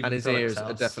Stephen and his Phillips ears house.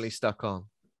 are definitely stuck on.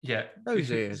 Yeah, those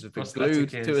ears have been glued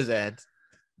to his head.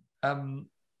 To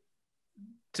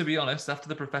be honest, after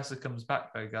the Professor comes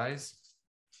back, though, guys,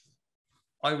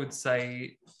 I would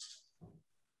say,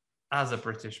 as a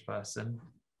British person,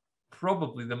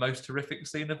 probably the most horrific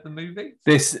scene of the movie.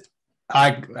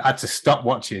 I had to stop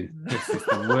watching. This is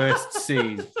the worst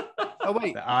scene. Oh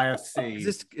wait, that I have seen.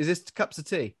 Is this cups of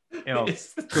tea? Oh,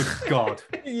 good God!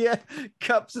 Yeah,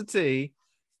 cups of tea.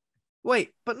 Wait,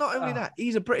 but not only that,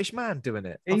 he's a British man doing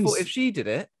it. I thought if she did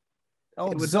it,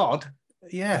 it was Zod.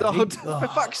 Yeah, Zod. For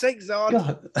fuck's sake,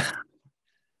 Zod!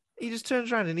 He just turns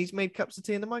around and he's made cups of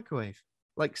tea in the microwave,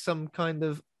 like some kind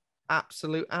of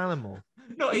absolute animal.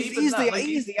 He's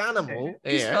the animal.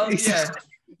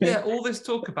 Yeah, all this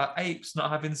talk about apes not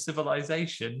having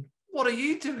civilization. What are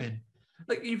you doing?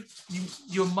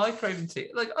 You're microwaving tea.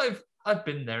 I've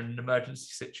been there in an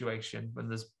emergency situation when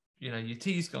there's your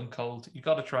tea's gone cold. You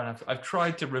got to try and I've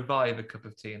tried to revive a cup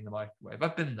of tea in the microwave.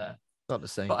 I've been there. Not the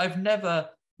same. But I've never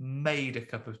made a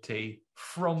cup of tea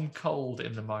from cold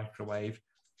in the microwave,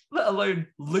 let alone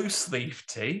loose leaf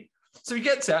tea. So he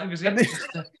gets out and goes, just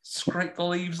scrape the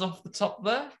leaves off the top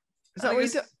there. Is that what he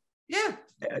did? Yeah.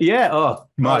 Yeah. Oh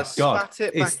my God!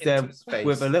 It's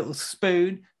with a little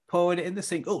spoon, pouring it in the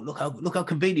sink. Oh, look how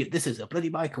convenient this is—a bloody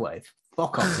microwave.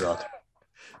 Fuck off, Rod.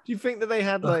 Do you think that they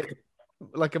had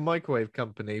like a microwave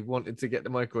company wanted to get the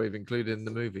microwave included in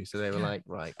the movie, so they were like,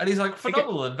 right. And he's like,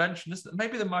 phenomenal invention.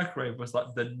 Maybe the microwave was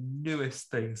like the newest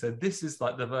thing. So this is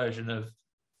like the version of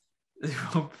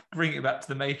bring it back to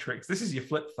the Matrix. This is your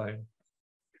flip phone.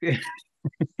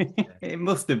 It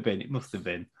must have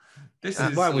been.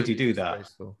 Why would you do that?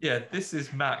 Yeah, this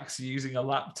is Max using a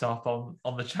laptop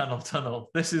on the Channel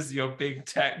Tunnel. This is your big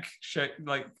tech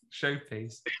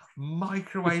showpiece.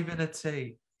 Microwave in a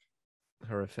tea.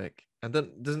 Horrific. And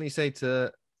then doesn't he say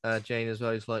to Jane as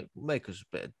well? He's like, "Make us a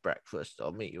bit of breakfast.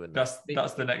 I'll meet you in." That's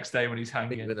the next day when he's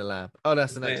hanging in the lab. Oh,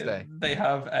 that's the next day. They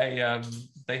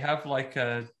have like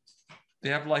a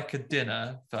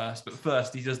dinner first, but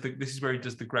first he does this is where he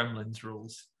does the Gremlins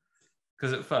rules,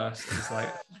 because at first it's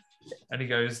like, and he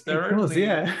goes, there are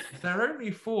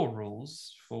only 4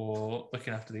 rules for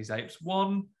looking after these apes.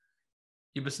 1,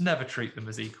 you must never treat them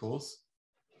as equals.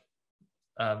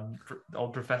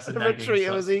 Old Professor never treat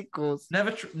them as equals.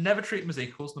 Never treat them as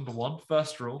equals. Number 1,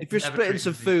 first rule. If you're splitting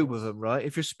some food with them, right?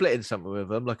 If you're splitting something with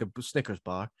them, like a Snickers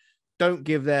bar, don't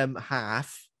give them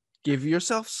half. Give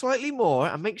yourself slightly more,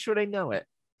 and make sure they know it.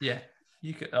 Yeah,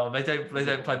 you could. Oh, they don't play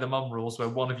the mum rules where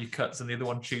one of you cuts and the other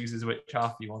one chooses which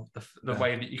half you want. The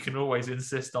way that you can always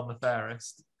insist on the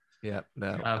fairest. Yeah,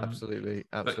 no, absolutely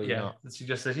but yeah, not. She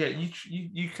just says, yeah,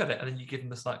 you cut it and then you give them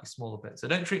the slightly smaller bit. So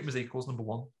don't treat them as equals. Number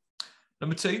 1.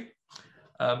 Number 2,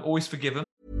 always forgive them.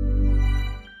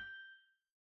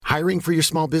 Hiring for your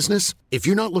small business? If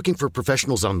you're not looking for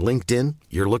professionals on LinkedIn,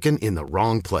 you're looking in the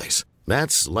wrong place.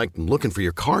 That's like looking for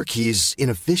your car keys in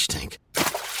a fish tank.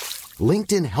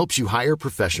 LinkedIn helps you hire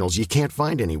professionals you can't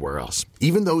find anywhere else,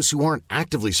 even those who aren't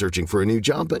actively searching for a new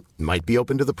job but might be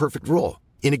open to the perfect role.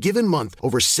 In a given month,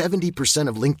 over 70%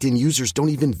 of LinkedIn users don't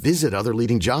even visit other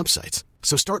leading job sites.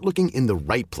 So start looking in the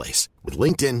right place. With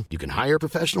LinkedIn, you can hire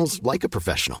professionals like a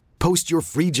professional. Post your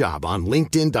free job on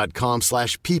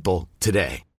linkedin.com/people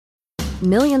today.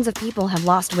 Millions of people have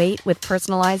lost weight with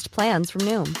personalized plans from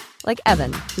Noom. Like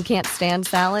Evan, who can't stand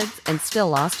salads and still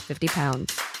lost 50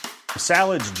 pounds.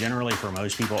 Salads generally for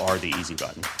most people are the easy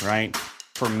button, right?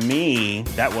 For me,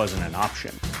 that wasn't an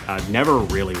option. I never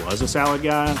really was a salad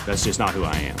guy. That's just not who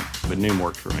I am. But Noom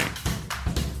worked for me.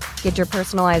 Get your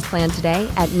personalized plan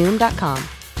today at Noom.com.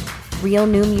 Real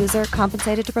Noom user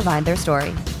compensated to provide their story.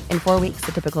 In 4 weeks,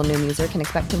 the typical Noom user can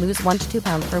expect to lose 1 to 2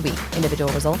 pounds per week.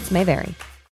 Individual results may vary.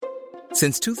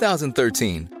 Since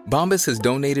 2013, Bombas has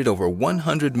donated over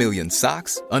 100 million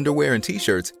socks, underwear, and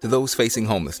T-shirts to those facing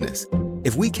homelessness.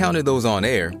 If we counted those on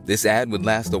air, this ad would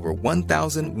last over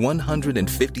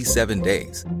 1,157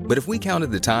 days. But if we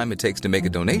counted the time it takes to make a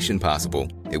donation possible,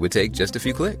 it would take just a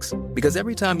few clicks. Because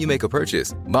every time you make a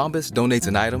purchase, Bombas donates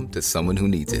an item to someone who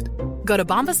needs it. Go to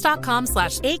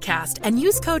bombas.com/ACAST and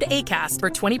use code ACAST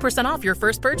for 20% off your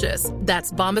first purchase.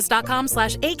 That's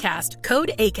bombas.com/ACAST,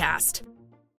 code ACAST.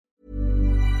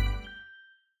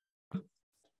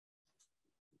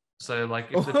 So, like,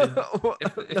 if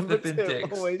they've been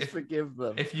dicks, always forgive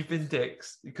them. If you've been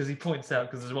dicks, because he points out,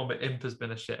 because there's one where Imp has been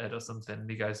a shithead or something, and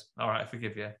he goes, "All right, I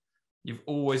forgive you." You've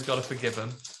always got to forgive them.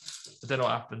 I don't know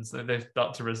what happens. They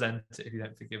start to resent it if you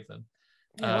don't forgive them.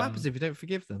 Yeah, what happens if you don't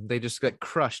forgive them? They just get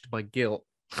crushed by guilt.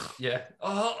 Yeah.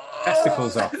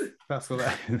 Testicles off. That's what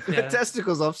that is. Yeah.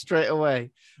 Testicles off straight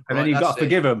away. And then you've got to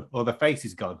forgive them or the face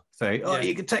is gone. So,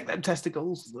 you can take them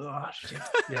testicles. Oh, shit.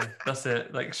 Yeah, that's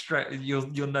it. Like straight,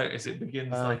 you'll notice it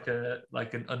begins like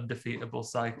an undefeatable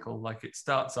cycle. Like it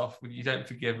starts off with you don't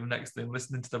forgive them. Next thing,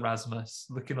 listening to the Rasmus,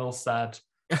 looking all sad,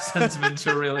 sends them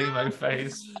into a real emo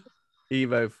phase.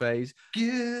 Emo phase.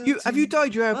 Have you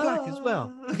dyed your hair black as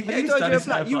well? Yeah, have you dyed your hair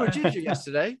black? You were ginger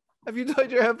yesterday. Have you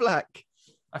dyed your hair black?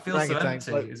 I feel so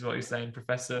empty, is what you're saying,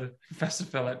 Professor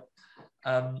Philip.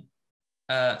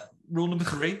 Rule number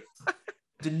 3: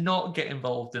 do not get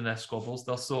involved in their squabbles.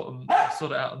 They'll sort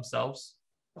it out themselves.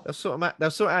 They'll sort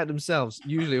it out themselves.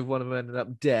 Usually, if one of them ended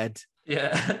up dead.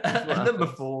 Yeah. And number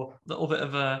 4, little bit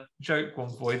of a joke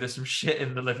one for you. There's some shit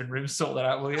in the living room. Sort that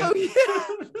out, will you? Oh yeah.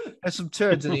 There's some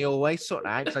turds in the hallway. Sort that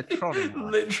out because I trod them.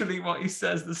 Literally, what he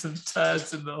says. There's some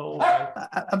turds in the hallway.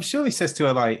 I'm sure he says to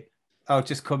her like, "I'll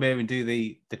just come here and do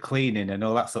the cleaning and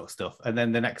all that sort of stuff." And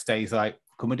then the next day he's like,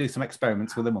 "Come and do some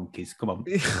experiments with the monkeys. Come on."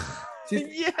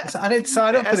 Yes. I didn't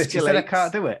sign up for this. She said I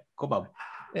can't do it. Come on.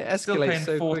 It escalates Still paying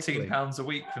so £14 a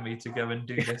week for me to go and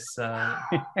do this.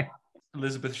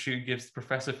 Elizabeth Shue gives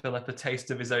Professor Philip a taste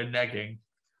of his own negging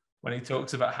when he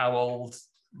talks about how old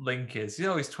Link is.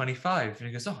 He's 25. And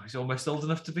he goes, "Oh, he's almost old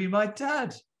enough to be my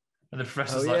dad." And the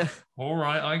professor's like, "All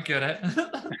right, I get it."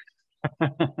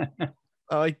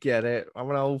 I get it. I'm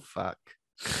an old fuck.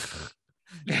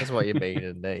 That's what you mean,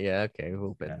 isn't it? Yeah, okay, we've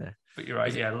all been there. But you're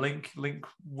right. Yeah, Link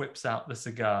whips out the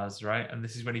cigars, right? And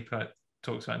this is when he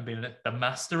talks about him being the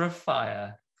master of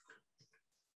fire.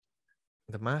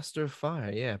 The master of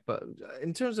fire, yeah. But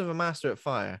in terms of a master at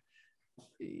fire,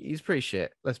 he's pretty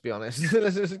shit. Let's be honest.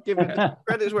 Let's just give him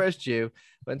credit where it's due.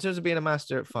 But in terms of being a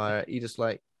master at fire, he just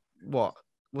like what?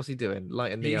 What's he doing?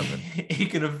 Lighting the oven. He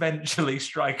can eventually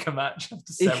strike a match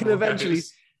after He can eventually.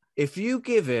 goes. If you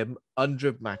give him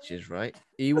 100 matches, right,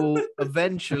 he will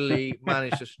eventually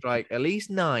manage to strike at least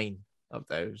 9 of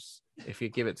those. If you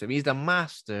give it to him, he's the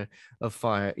master of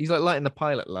fire. He's like lighting the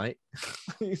pilot light.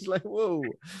 He's like, whoa.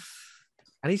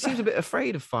 And he seems a bit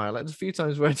afraid of fire. Like there's a few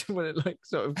times where when it like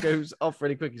sort of goes off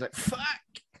really quick, he's like, fuck.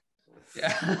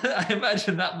 Yeah, I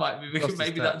imagine that might be because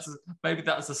maybe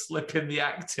that's a slip in the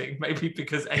acting. Maybe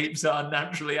because apes are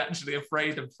naturally actually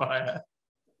afraid of fire.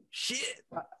 Shit.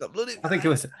 I think it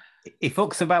was, he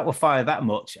fucks about with fire that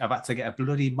much, I've had to get a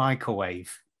bloody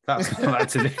microwave. That's what I had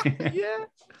to do.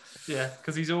 Yeah,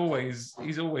 because he's always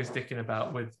dicking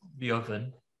about with the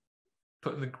oven,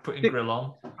 putting grill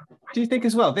on. Do you think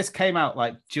as well, this came out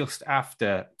like just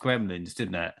after Gremlins,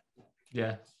 didn't it?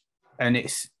 Yeah. And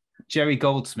it's Jerry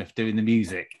Goldsmith doing the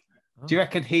music. Do you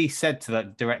reckon he said to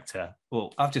that director,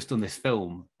 well, I've just done this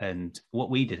film and what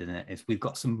we did in it is we've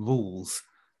got some rules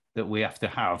that we have to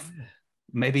have.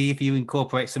 Maybe if you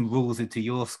incorporate some rules into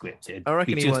your script, it'd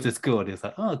be just as good. It's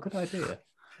like, oh, good idea.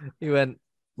 He went,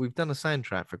 we've done a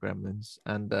soundtrack for Gremlins,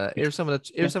 and here's some of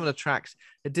the tracks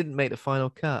that didn't make the final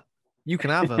cut. You can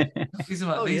have them. These are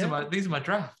my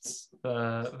drafts. These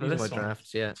are my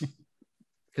drafts, yeah.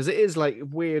 Because it is like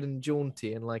weird and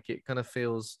jaunty, and like it kind of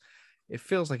feels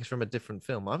like it's from a different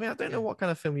film. I mean, I don't know what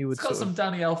kind of film you would. It's got some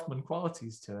Danny Elfman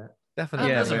qualities to it.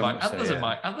 Definitely. And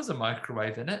there's a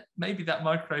microwave in it. Maybe that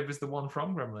microwave is the one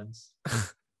from Gremlins.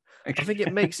 I think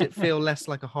it makes it feel less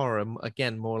like a horror,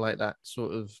 again, more like that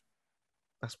sort of.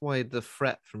 That's why the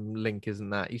threat from Link isn't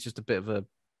that. He's just a bit of a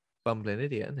bumbling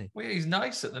idiot, isn't he? Well, he's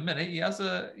nice at the minute. He has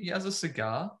a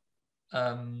cigar.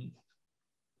 Lovely,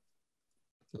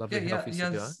 healthy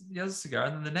cigar. He has a cigar,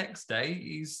 and then the next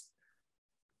day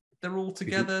they're all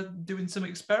together doing some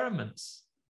experiments.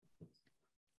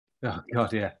 Oh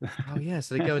God, yeah. Oh yeah,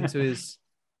 so they go into his.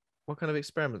 What kind of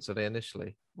experiments are they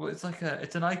initially? Well, it's an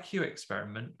IQ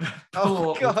experiment.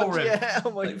 Oh God, yeah! Oh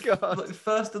my God! Like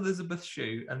first Elizabeth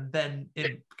Shue, and then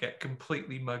Imp get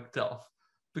completely mugged off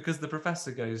because the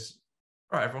professor goes,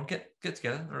 "All right, everyone, get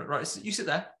together. All right, so you sit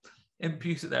there. Imp,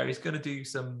 you sit there. He's going to do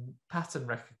some pattern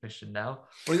recognition now."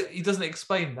 Well, he doesn't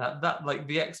explain that. That like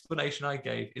the explanation I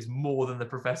gave is more than the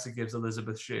professor gives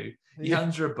Elizabeth Shue. He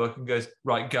hands her a book and goes,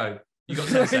 "Right, go." You got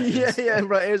 10 seconds. yeah,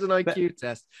 right. Here's an IQ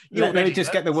test. Let me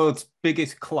just get the world's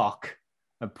biggest clock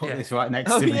and put this right next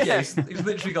to me. Yeah, he's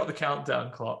literally got the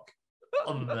countdown clock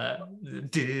on there. And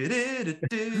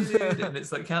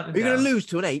it's like counting. Are you going to lose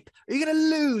to an ape? Are you going to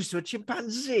lose to a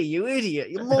chimpanzee? You idiot!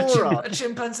 You moron! A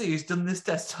chimpanzee who's done this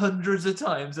test hundreds of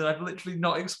times, and I've literally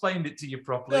not explained it to you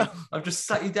properly. No. I've just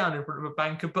sat you down in front of a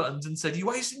bank of buttons and said, "You're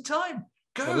wasting time.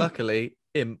 Go." Well, luckily,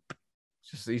 Imp.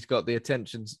 He's got the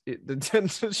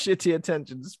shitty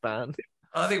attention span.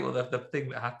 I think the thing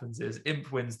that happens is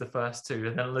Imp wins the first two,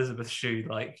 and then Elizabeth Shue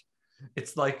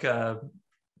it's like a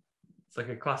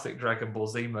classic Dragon Ball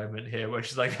Z moment here, where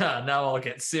she's like, now I'll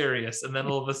get serious, and then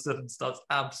all of a sudden starts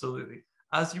absolutely,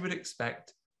 as you would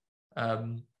expect,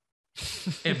 Imp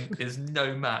is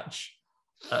no match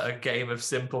at a game of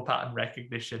simple pattern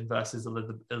recognition versus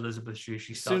Elizabeth Shue.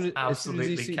 She starts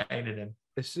absolutely caning him.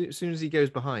 As soon as he goes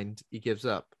behind, he gives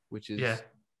up, which is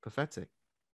pathetic.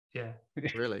 Yeah.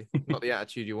 Really. Not the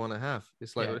attitude you want to have.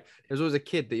 It's like there's always a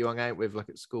kid that you hung out with, like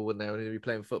at school when they were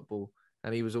playing football,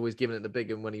 and he was always giving it the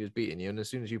big one when he was beating you. And as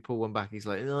soon as you pull one back, he's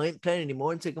like, "No, I ain't playing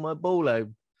anymore. I'm taking my ball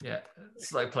home." Yeah.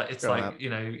 It's like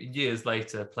years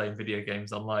later playing video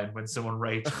games online when someone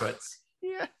rage quits.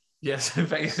 Yeah. Yeah, so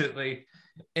basically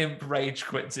Imp rage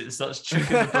quits it and starts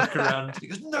chucking the book around. He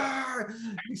goes, "No!"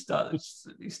 He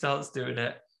starts doing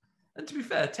it. And to be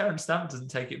fair, Terence Stamp doesn't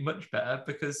take it much better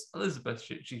because Elizabeth,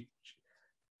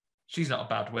 she's not a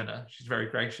bad winner. She's very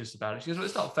gracious about it. She goes, "Well,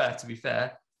 it's not fair, to be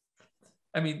fair."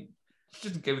 I mean, she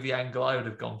doesn't go with the angle I would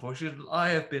have gone for. She goes, "I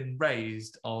have been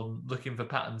raised on looking for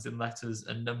patterns in letters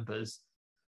and numbers."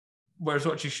 Whereas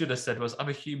what she should have said was, "I'm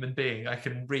a human being. I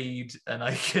can read and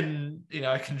I can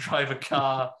drive a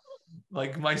car.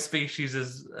 Like my species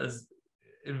has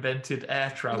invented air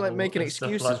travel." Like making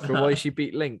excuses like for why she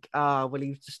beat Link. Well, he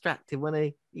was distracted, wasn't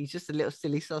he? He's just a little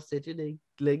silly sausage, isn't he?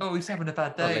 Link. Oh, he's having a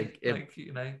bad day.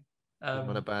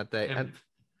 On a bad day. And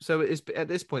so it's at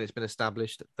this point, it's been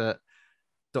established that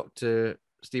Dr.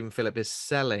 Stephen Phillip is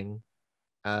selling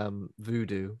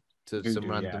voodoo to Voodoo, some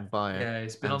random buyer. Yeah,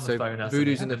 he's been on the phone.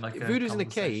 Voodoo's in a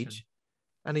cage,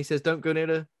 and he says, "Don't go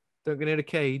near the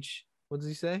cage." What does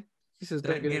he say? He says,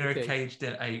 "Don't go near a caged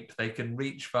ape. They can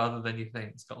reach farther than you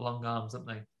think. It's got long arms, haven't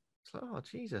they?" It's like, oh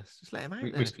Jesus, just let him out.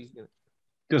 Then, if he's gonna...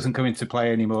 Doesn't come into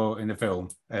play anymore in the film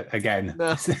again.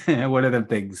 No. One of them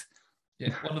things.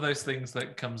 Yeah, one of those things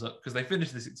that comes up because they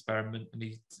finish this experiment, and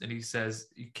he says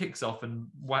he kicks off and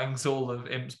wangs all of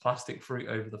Imp's plastic fruit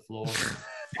over the floor.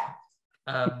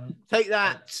 Take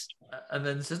that, and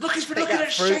then says, "Look, he's been looking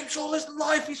at shapes all his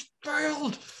life. He's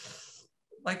failed."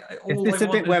 Like, it's a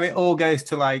bit where it all goes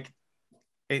to like,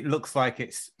 it looks like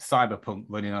it's Cyberpunk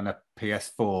running on a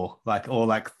PS4, like all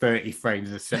like 30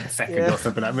 frames a second or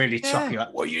something, like really choppy.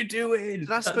 Like, what are you doing?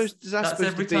 That's supposed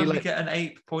every to time be we like get an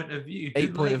ape point of view.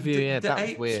 Point of view, yeah, the that was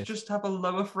apes weird. Just have a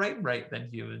lower frame rate than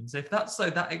humans. If that's so,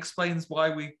 that explains why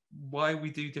we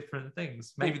do different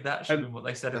things. Maybe that should be what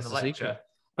they said in the lecture.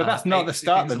 But that's not the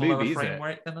start of the movie, is it?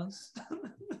 Rate than us.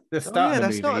 The start of the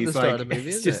movie, not the start of the movie.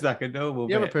 It's just like a normal.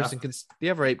 The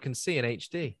other ape can see in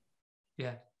HD.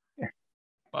 Yeah.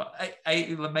 But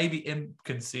maybe Imp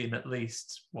can see in at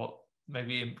least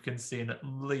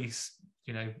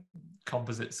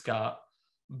composite scat.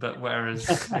 But whereas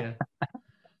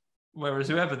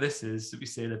whoever this is that we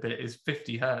see in a bit is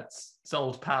 50 hertz. It's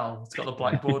old pal. It's got the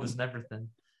black borders and everything.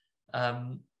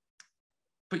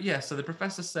 But yeah, so the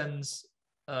professor sends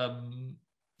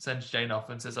Jane off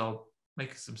and says, "Oh,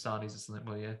 make us some sarnies or something,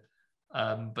 will you?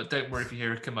 But don't worry if you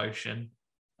hear a commotion,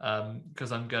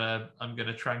 because I'm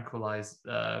gonna tranquilize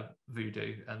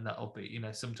Voodoo, and that'll be,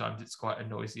 sometimes it's quite a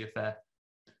noisy affair."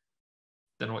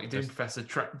 Don't know what you're doing, Professor.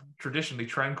 Traditionally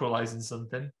tranquilizing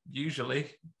something,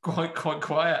 usually quite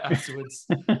quiet afterwards.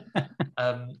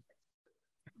 But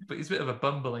he's a bit of a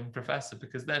bumbling professor,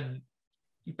 because then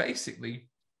he basically,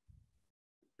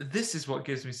 this is what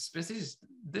gives me suspicion.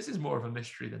 This is more of a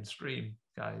mystery than Scream,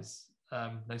 guys.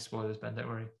 No spoilers, Ben, don't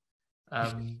worry.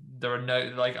 There are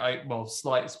no,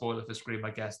 slight spoiler for Scream,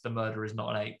 I guess. The murderer is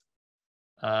not an ape.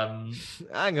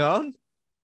 Hang on.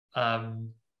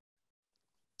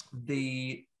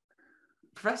 The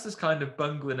professor's kind of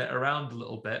bungling it around a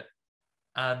little bit,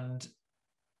 and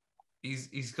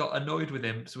he's got annoyed with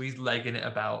him, so he's legging it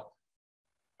about,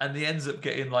 and he ends up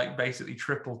getting basically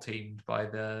triple teamed by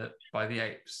the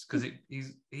apes, because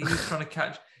he's trying to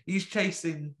catch. He's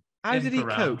chasing. How did he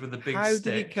cope with a big How stick.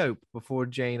 did he cope before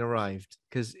Jane arrived?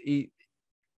 Because he's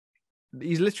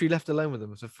literally left alone with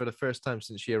them for the first time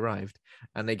since she arrived,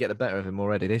 and they get the better of him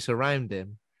already. They surround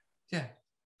him. Yeah,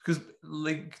 because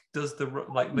Link does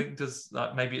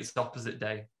maybe it's opposite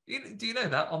day. Do you know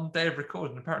that on day of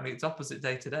recording? Apparently, it's opposite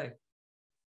day today.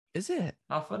 Is it?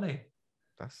 How funny!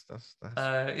 That's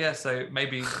yeah. So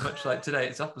maybe much like today,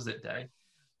 it's opposite day,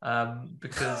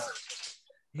 because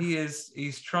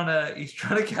he's trying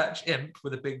to catch Imp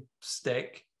with a big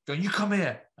stick, going, "You come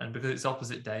here," and because it's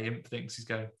opposite day, Imp thinks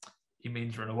he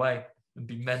means run away and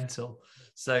be mental.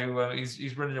 So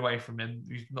he's running away from him.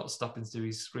 He's not stopping to do.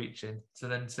 He's screeching. So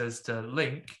then says to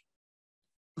Link,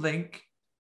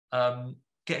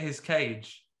 get his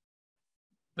cage.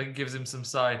 Link gives him some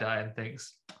side eye and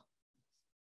thinks,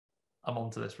 "I'm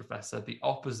onto this, Professor." The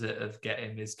opposite of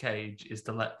getting his cage is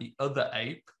to let the other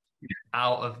ape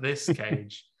out of this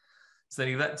cage. So then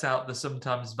he lets out the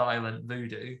sometimes violent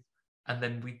Voodoo, and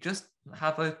then we just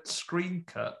have a screen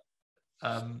cut.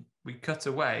 We cut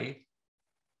away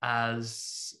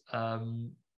as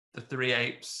the three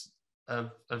apes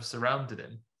have surrounded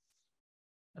him.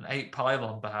 An ape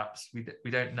pylon, perhaps. We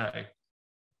don't know.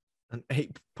 An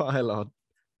ape pylon.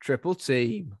 Triple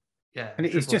team. Yeah. And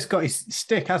he's just got his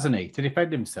stick, hasn't he, to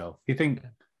defend himself? You think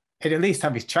he'd at least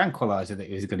have his tranquilizer that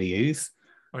he was going to use?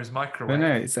 Or his microwave.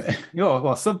 No, it's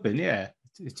something, yeah.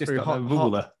 It's just got a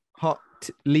ruler. Hot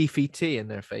leafy tea in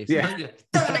their faces. Yeah.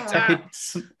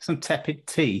 some tepid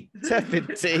tea.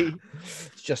 Tepid tea.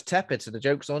 It's just tepid, so the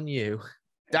joke's on you.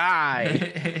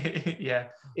 Die. Yeah.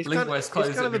 It's kind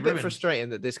of a bit frustrating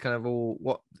that this kind of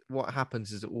all what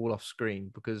happens is all off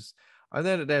screen, because I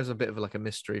know that there's a bit of a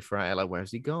mystery throughout. Like,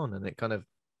 where's he gone? And it kind of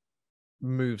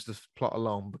moves the plot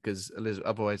along, because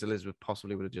otherwise Elizabeth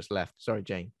possibly would have just left. Sorry,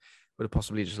 Jane would have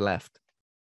possibly just left.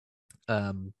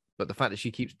 But the fact that she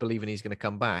keeps believing he's going to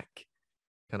come back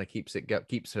kind of keeps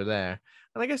her there.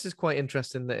 And I guess it's quite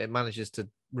interesting that it manages to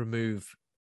remove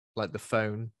the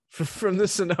phone from the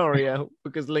scenario,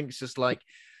 because Link's just like,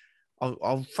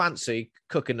 I'll fancy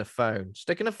cooking the phone,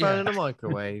 sticking a phone in a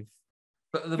microwave.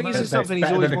 But the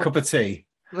better a cup of tea.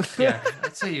 Yeah, I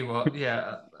tell you what.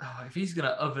 Yeah, if he's gonna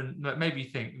oven,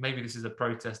 maybe this is a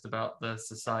protest about the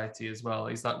society as well.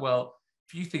 He's like, well,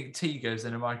 if you think tea goes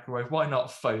in a microwave, why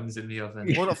not phones in the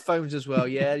oven? Why not phones as well?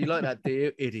 Yeah, you like that, do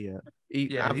you? Idiot. He's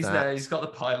there. He's got the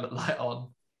pilot light on.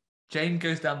 Jane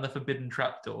goes down the forbidden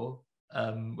trapdoor,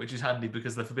 which is handy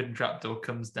because the forbidden trapdoor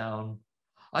comes down.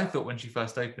 I thought when she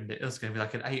first opened it was going to be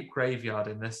like an ape graveyard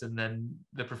in this, and then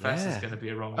the professor's going to be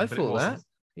a wrong one. I thought that.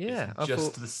 Yeah,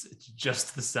 it's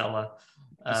just the cellar.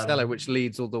 The cellar, which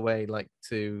leads all the way like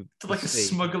to like a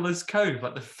smuggler's cove,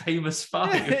 like the famous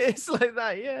five. Yeah, it's like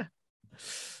that, yeah.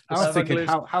 I was thinking,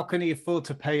 how can he afford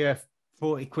to pay her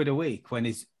 40 quid a week when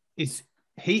his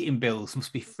heating bills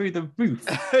must be through the roof?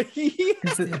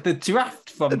 The draft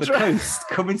from the coast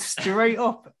coming straight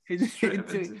up. Straight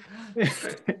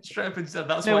up into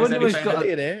that's no why wonder he's got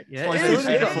it.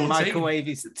 Yeah, microwave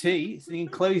his tea. It's an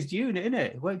enclosed unit, isn't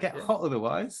it? It won't get hot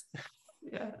otherwise.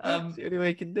 Yeah, it's the only way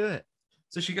you can do it.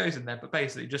 So she goes in there, but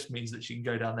basically it just means that she can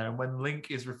go down there, and when Link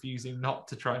is refusing not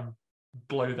to try and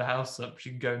blow the house up, she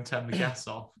can go and turn the gas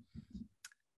off.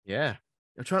 Yeah.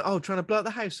 Trying to blow up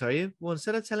the house, are you? Well,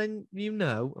 instead of telling you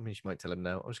no, I mean, she might tell him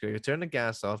no. I'm just going to turn the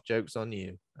gas off. Joke's on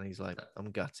you. And he's like, I'm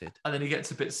gutted. And then he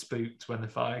gets a bit spooked when the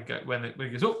fire when he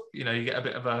goes, oh, you get a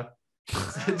bit of a.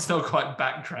 It's not quite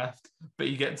backdraft, but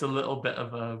you get a little bit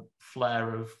of a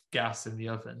flare of gas in the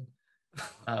oven.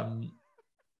 And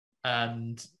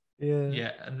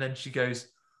then she goes,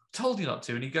 told you not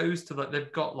to. And he goes to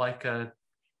they've got like a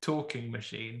talking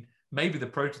machine, maybe the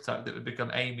prototype that would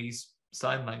become Amy's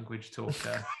sign language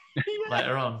talker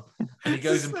later on. And he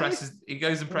goes and presses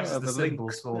the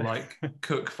symbols for like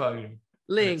cook phone.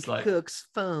 Link like, cooks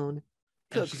phone.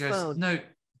 Cooks phone. No,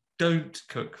 don't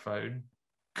cook phone.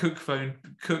 Cook phone,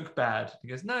 cook bad. He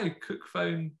goes, no, cook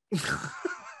phone.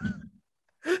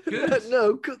 Good.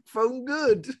 No, cook phone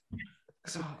good.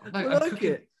 So,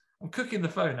 I'm cooking the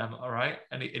phone, all right?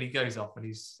 And he goes off and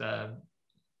he's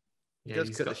he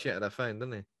does cut the shit out of that phone,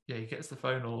 doesn't he? Yeah, he gets the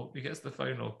phone all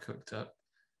cooked up.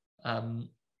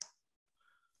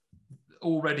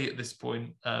 Already at this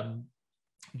point,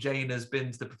 Jane has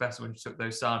been to the professor when she took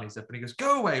those sarnies up, and he goes,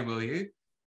 "Go away, will you?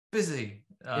 Busy."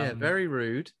 Very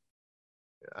rude,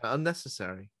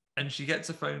 unnecessary. And she gets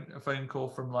a phone call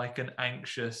from like an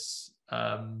anxious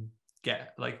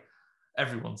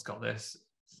everyone's got this.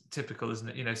 It's typical, isn't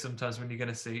it? Sometimes when you're going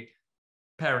to see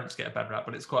parents get a bad rap,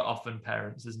 but it's quite often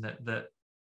parents, isn't it, that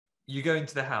you go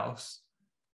into the house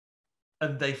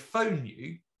and they phone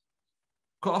you,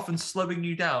 quite often slowing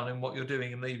you down in what you're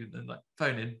doing and leaving, and like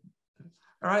phoning.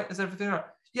 All right, is everything all right?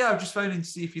 Yeah, I'm just phoning to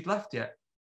see if you'd left yet.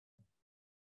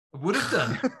 I would have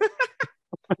done.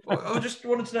 I just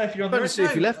wanted to know if you're on the road. See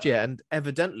if you left yet, and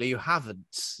evidently you haven't.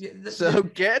 So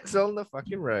get on the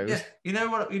fucking road. Yeah, you know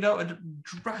what? It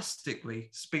drastically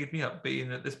speed me up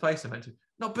being at this place I meant to.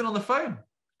 Not been on the phone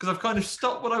because I've kind of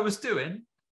stopped what I was doing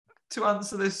to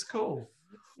answer this call.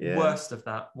 Yeah. Worst of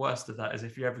that is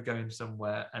if you're ever going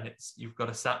somewhere and you've got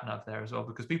a sat nav there as well,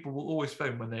 because people will always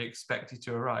phone when they expect you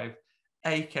to arrive.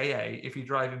 AKA, if you're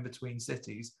driving between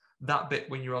cities, that bit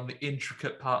when you're on the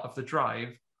intricate part of the drive,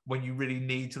 when you really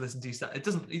need to listen to your sat,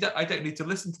 I don't need to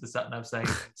listen to the sat nav saying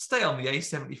stay on the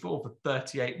A74 for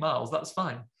 38 miles. That's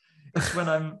fine. It's when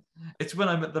I'm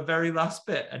at the very last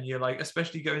bit, and you're like,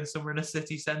 especially going somewhere in a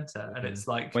city centre, and it's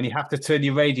like when you have to turn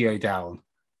your radio down.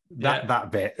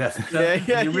 That bit.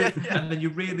 And then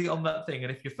you're really on that thing.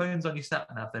 And if your phone's on your sat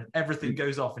nav, then everything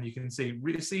goes off and you can see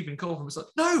receiving call from it's like,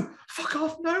 no, fuck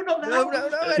off, no, not now.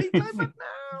 No, anytime but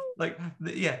now. Like,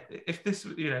 yeah, if this,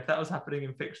 if that was happening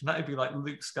in fiction, that would be like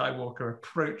Luke Skywalker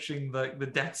approaching the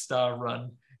Death Star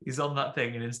run. He's on that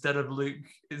thing, and instead of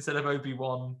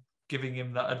Obi-Wan giving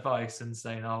him that advice and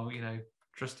saying, oh,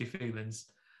 trust your feelings,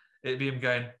 it'd be him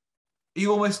going, are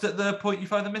you almost at the point you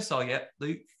fire the missile yet,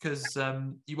 Luke? Because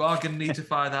you are going to need to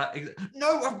fire that.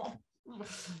 No!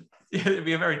 It'd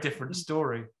be a very different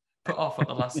story. Put off at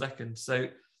the last second. So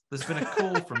there's been a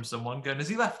call from someone going, has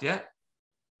he left yet?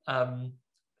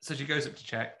 So she goes up to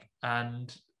check,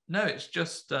 and no, it's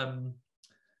just old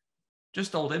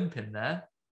Imp in there.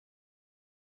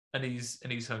 And he's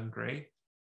hungry.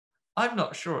 I'm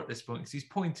not sure at this point, because he's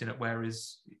pointing at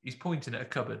he's pointing at a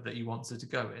cupboard that he wants her to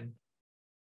go in.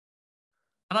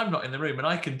 And I'm not in the room, and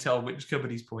I can tell which cupboard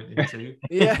he's pointing to.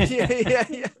 Yeah.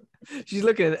 She's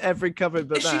looking at every cupboard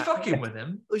but that. Is she fucking with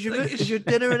him? Is your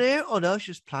dinner in here? Oh, no, it's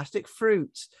just plastic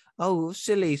fruits. Oh,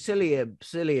 silly imp.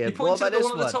 You point to the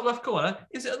one at the top left corner.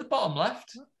 Is it at the bottom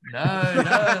left?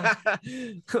 No.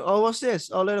 Oh, what's this?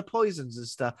 Oh, a load of poisons and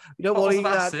stuff. You don't want to eat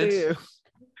that, do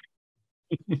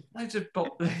you? Loads of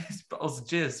bottles of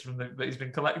jizz that he's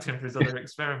been collecting for his other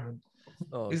experiment.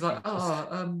 He's like,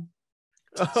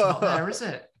 it's not there, is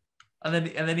it? And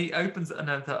then he opens it, and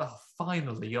then I thought,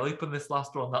 finally, he'll open this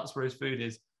last one. That's where his food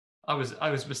is. I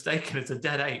was mistaken. It's a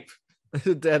dead ape. It's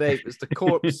a dead ape. It's the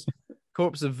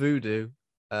corpse of Voodoo,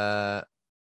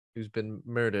 who's been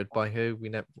murdered by who? We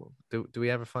never do we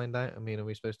ever find out? I mean, are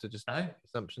we supposed to just make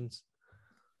assumptions?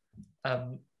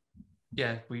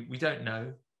 Yeah, we don't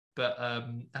know, but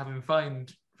having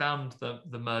found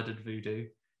the murdered Voodoo,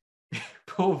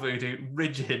 poor Voodoo,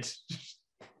 rigid,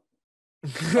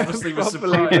 obviously was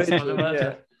surprised by the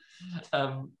murder.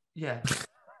 Yeah.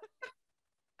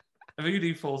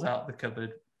 Voodoo falls out the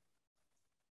cupboard,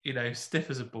 stiff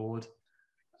as a board.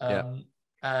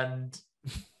 And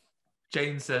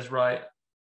Jane says, right,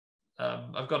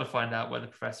 I've got to find out where the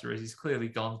professor is. He's clearly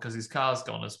gone because his car's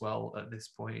gone as well at this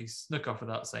point. He snuck off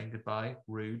without saying goodbye.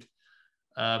 Rude.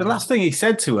 The last thing he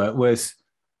said to her was,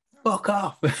 fuck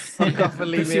off. Fuck off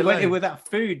and leave me She alone. went in with that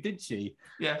food, did she?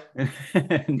 Yeah.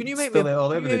 Can you make me a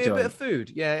bit of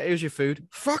food? Yeah, here's your food.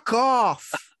 Fuck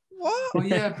off. What? Oh,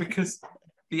 yeah, because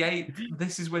the ape,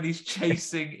 this is when he's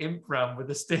chasing Imp round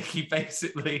with a stick. He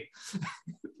basically,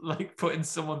 like putting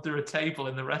someone through a table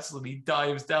in the wrestling, he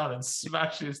dives down and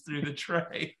smashes through the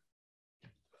tray.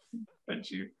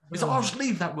 He's like, oh, just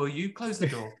leave that, will you? Close the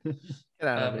door. Get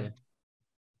out of here.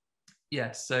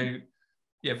 Yeah, so,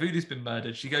 yeah, Voodoo's been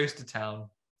murdered. She goes to town,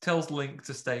 tells Link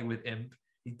to stay with Imp.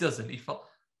 He doesn't.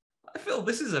 I feel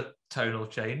this is a tonal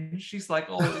change. She's like,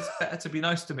 oh, it's better to be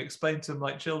nice to him, explain to him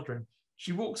like children.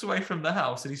 She walks away from the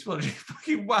house and she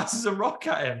fucking whasses a rock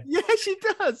at him. Yeah, she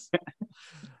does.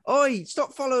 Oi,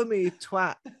 stop following me, you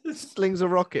twat. Slings a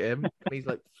rock at him. And he's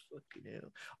like, fucking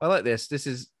hell. I like this. This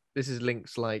is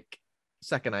Link's like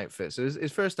second outfit. So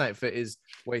his first outfit is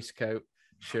waistcoat,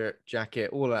 shirt,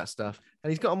 jacket, all that stuff. And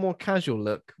he's got a more casual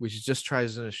look, which is just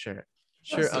trousers and a shirt.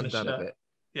 Shirt undone a bit.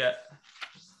 Yeah.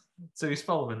 So he's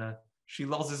following her. She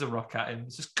lodges a rock at him.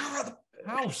 Says, go out of the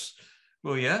house.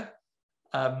 Well, yeah.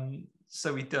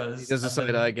 So he does. He does the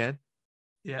side eye again.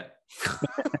 Yeah.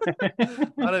 I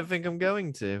don't think I'm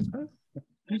going to.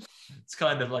 It's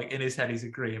kind of like in his head he's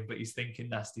agreeing, but he's thinking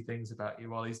nasty things about you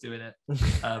while he's doing it.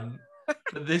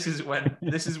 But this is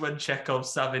when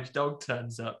Chekhov's savage dog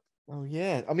turns up. Oh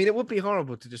yeah. I mean, it would be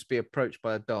horrible to just be approached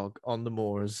by a dog on the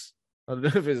moors. I don't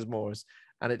know if it's moors.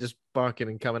 And it just barking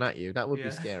and coming at you. That would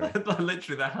be scary.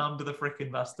 Literally, the hound of the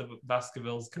freaking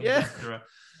Baskervilles coming after her.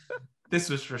 This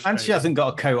was frustrating. And she hasn't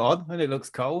got a coat on, and it looks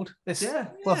cold. What's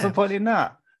the point in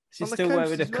that? She's still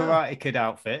wearing a Karate Kid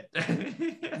outfit.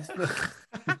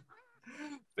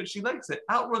 But she likes it.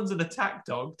 Outruns an attack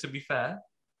dog, to be fair.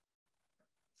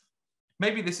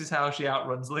 Maybe this is how she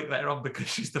outruns Link later on, because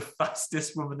she's the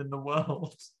fastest woman in the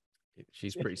world.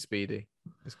 She's pretty speedy.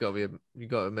 It's got to be. You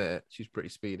got to admit it. She's pretty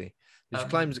speedy. She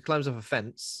climbs off a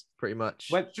fence, pretty much.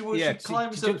 She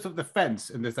jumps up the fence,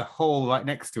 and there's a hole right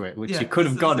next to it, which she could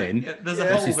have gone in. Yeah, there's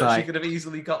a hole that she could have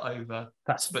easily got over.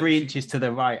 That's 3 inches to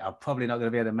the right. I'm probably not going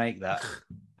to be able to make that.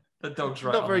 The dog's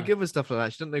right. Not very good with stuff like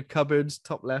that. She doesn't know cupboards,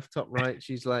 top left, top right.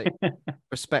 She's like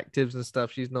perspectives and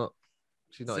stuff. She's not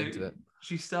into it.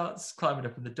 She starts climbing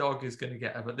up, and the dog is going to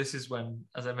get her. But this is when,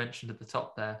 as I mentioned at the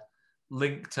top there,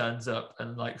 Link turns up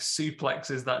and like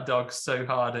suplexes that dog so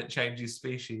hard it changes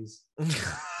species.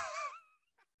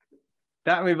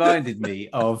 That reminded me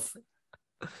of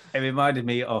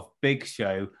Big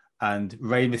Show and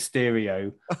Rey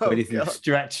Mysterio when he's in a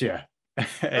stretcher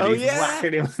and he's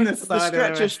whacking him on the side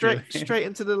of the stretcher straight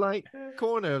into the like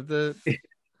corner of the.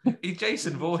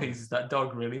 Jason Voorhees is that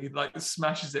dog, really. He like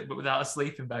smashes it, but without a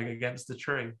sleeping bag against the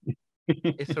tree.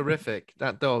 It's horrific.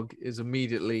 That dog is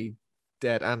immediately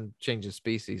dead and changes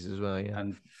species as well. Yeah,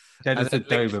 and dead as a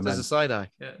Doberman. There's a side eye.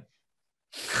 Yeah,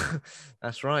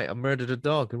 that's right. I murdered a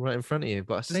dog right in front of you.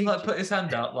 But I doesn't like put his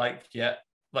hand out like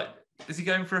is he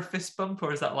going for a fist bump,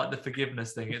 or is that like the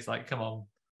forgiveness thing? It's like, come on,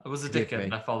 I was a dickhead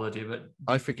and I followed you, but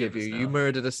I forgive you. You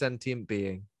murdered a sentient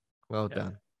being. Well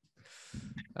done.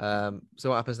 So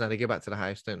what happens now? They go back to the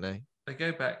house, don't they? They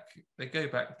go back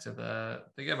to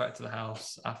the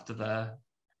house after that,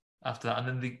 and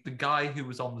then the guy who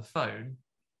was on the phone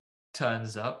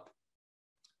turns up,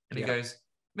 and he goes,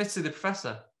 "Mr. the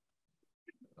Professor."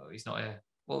 Oh, he's not here.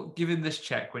 Well, give him this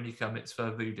check when you come. It's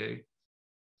for Voodoo.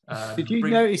 Did you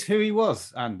notice who he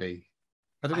was, Andy?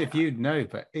 I don't know if you'd know,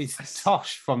 but it's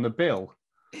Tosh from the Bill.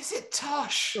 Is it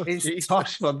Tosh? It's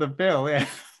Tosh from the Bill, yeah.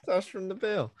 Tosh from the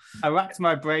Bill. I racked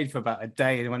my brain for about a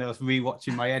day, and when I was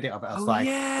rewatching my edit of it, I was like,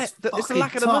 it's the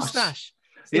lack of the mustache.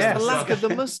 It's the lack of the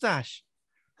mustache.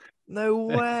 No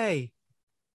way.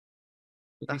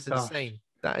 That's insane.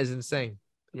 That is insane.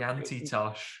 The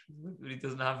anti-Tosh. He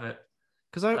doesn't have it.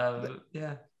 Because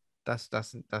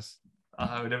that's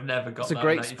I would have never got. That's a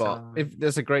great spot. If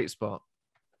there's a great spot.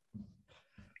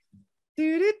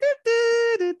 I'm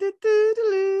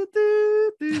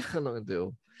not gonna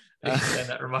do.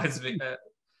 That reminds me.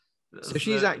 So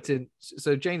she's acting.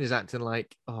 So Jane is acting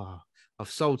like, oh, I've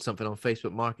sold something on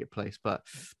Facebook Marketplace, but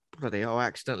bloody hell, I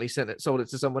accidentally sold it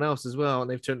to someone else as well,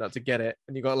 and they've turned out to get it.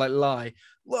 And you got to like lie.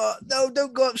 What? No,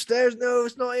 don't go upstairs. No,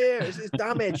 it's not here. It's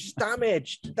damaged.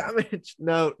 It's damaged.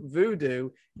 No, Voodoo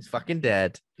is fucking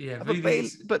dead. Yeah,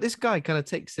 but this guy kind of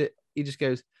takes it. He just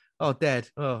goes, oh, dead.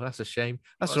 Oh, that's a shame.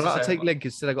 That's all right. I'll take Link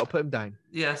instead. I got to put him down.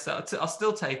 Yeah, so I'll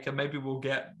still take her. Maybe we'll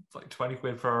get like 20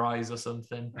 quid for her eyes or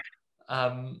something.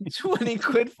 20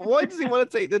 quid for, why does he want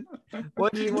to take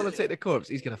the corpse?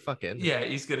 He's gonna fuck it. Yeah,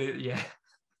 he's gonna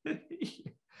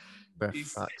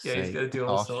he's gonna do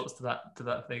all sorts to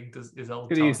that thing. Does his old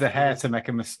gonna use the hair to make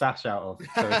a moustache out of,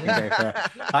 so he can go for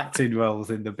acting roles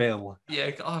in the bill.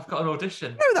 Yeah, I've got an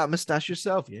audition. You know that moustache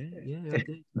yourself? Yeah,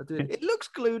 I did. It looks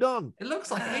glued on. It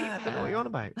looks like ape hair. I don't know what you're on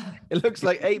about. It looks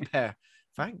like ape hair.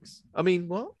 Thanks. I mean,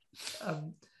 what?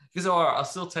 Because all right, I'll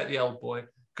still take the old boy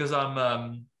because I'm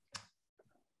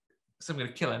going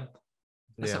to kill him.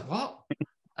 I said, what?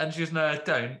 And she goes, no,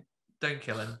 don't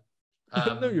kill him.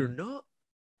 No, you're not.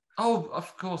 Oh,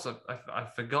 of course,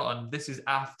 I've forgotten. This is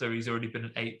after he's already been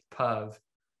an ape perv,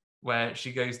 where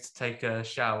she goes to take a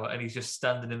shower and he's just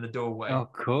standing in the doorway. Oh,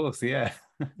 of course, yeah.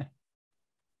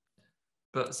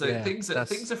 But so things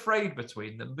are frayed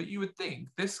between them, but you would think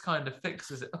this kind of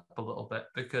fixes it up a little bit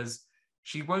because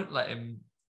she won't let him.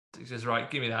 She says, right,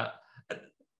 give me that.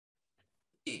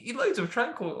 He loads up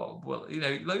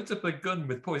loads up a gun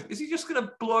with poison. Is he just going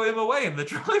to blow him away in the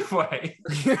driveway?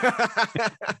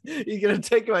 You're going to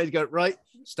take him out. He's going, right,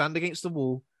 stand against the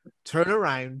wall, turn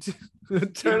around,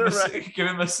 give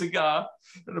him a cigar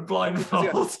and a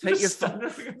blindfold. Take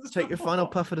your final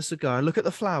puff of the cigar. Look at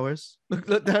the flowers.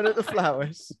 Look down at the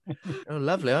flowers. Oh,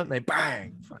 lovely, aren't they?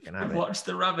 Bang! Fucking have it. Watch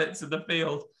the rabbits in the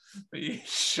field. But you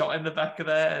shot in the back of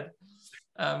their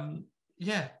head.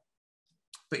 Yeah.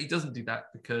 But he doesn't do that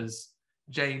because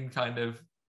Jane kind of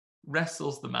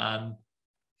wrestles the man.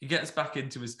 He gets back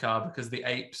into his car because the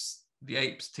apes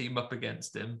team up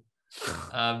against him.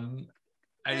 And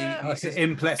he says,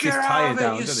 Imp lets his tire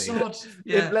down, doesn't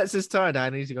he? Imp lets his tire down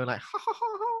and he's going like, ha ha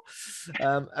ha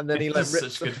ha. And then he like rips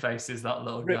such good faces, that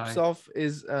little guy. Rips off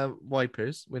his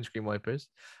windscreen wipers.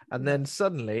 And then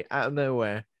suddenly, out of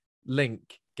nowhere,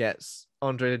 Link gets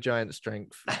Andre the Giant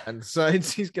strength and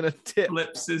decides he's going to tip.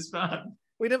 Flips his van.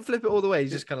 We didn't flip it all the way.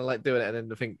 He's just kind of like doing it. And then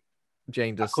I think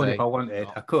Jane does say, if I wanted.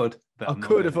 I could. But I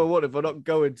could if I wanted, but I'm not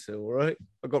going to, all right?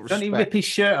 I've got respect. Don't he rip his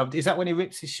shirt off? Is that when he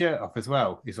rips his shirt off as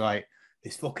well? He's like,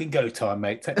 it's fucking go time,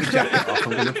 mate. Take the jacket off.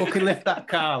 I'm going to fucking lift that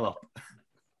car up.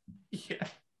 Yeah.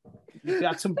 If you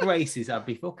had some braces, I'd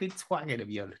be fucking twanging of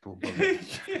you, little brother.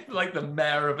 Like the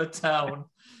mayor of a town.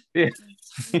 Yeah.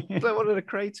 Like one of the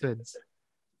Cray twins.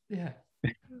 Yeah.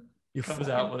 He comes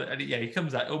out with it. And he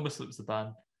comes out, almost slips the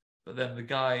ban. But then the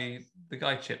guy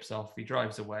chips off. He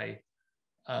drives away,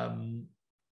 and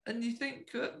you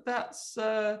think that's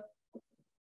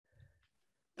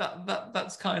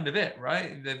kind of it,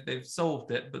 right? They've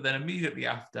solved it. But then immediately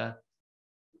after,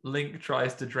 Link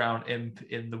tries to drown Imp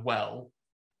in the well.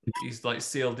 He's like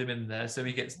sealed him in there, so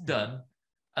he gets done.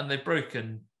 And they've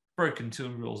broken two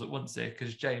rules at once here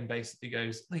because Jane basically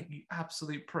goes, Link, you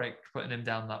absolute prick, putting him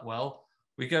down that well.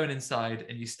 We're going inside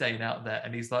and you're staying out there.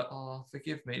 And he's like, oh,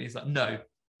 forgive me. And he's like, no.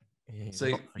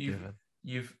 So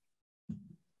you've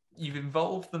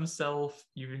involved yourself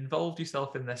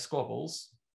in their squabbles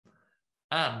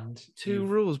and two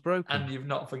rules broken. And you've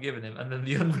not forgiven him. And then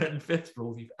the unwritten fifth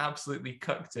rule, you've absolutely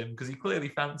cucked him because he clearly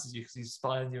fancies you because he's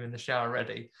spying you in the shower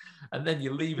already. And then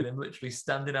you're leaving him literally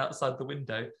standing outside the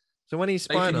window. So when he's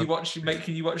spying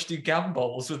making you watch do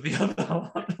gambols with the other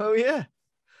one. Oh yeah.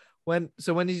 When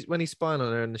he's spying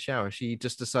on her in the shower, she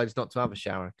just decides not to have a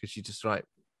shower because she's just like,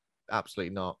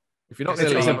 absolutely not. If you're not going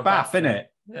to leave, it's a bath, isn't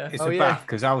it? Yeah. It's a bath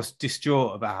because I was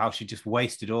distraught about how she just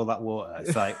wasted all that water.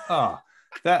 It's like,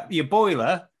 that your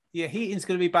boiler, your heating's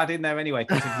going to be bad in there anyway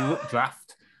because of your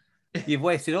updraft. You've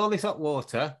wasted all this hot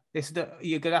water.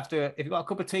 You're going to have to, if you've got a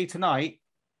cup of tea tonight,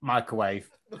 microwave.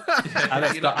 And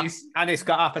it's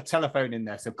got half a telephone in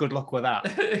there, so good luck with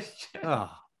that.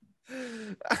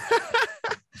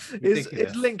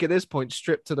 Is Link at this point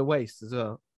stripped to the waist as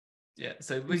well? Yeah,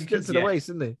 so Link's stripped to the waist,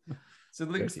 isn't he? So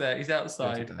Link's there, he's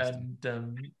outside,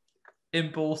 and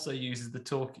Imp also uses the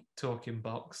talking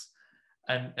box,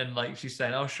 and like she's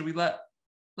saying, oh, should we let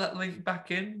Link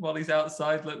back in while he's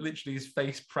outside, like literally his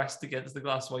face pressed against the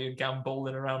glass while you're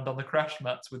gambolling around on the crash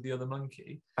mats with the other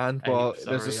monkey. And while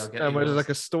there's like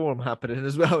a storm happening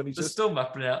as well, and he's just storm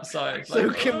happening outside,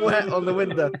 soaking wet on the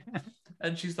window.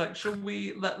 And she's like, should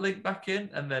we let Link back in?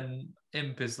 And then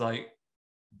Imp is like,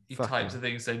 he types a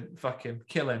thing saying, fuck him,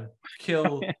 kill him,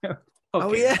 kill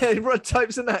Oh yeah, Rod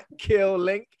types in that kill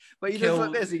Link, but he does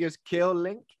like this. He goes kill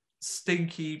Link,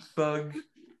 stinky bug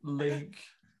Link,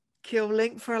 kill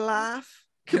Link for a laugh.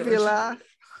 Could be a laugh.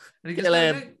 And he goes,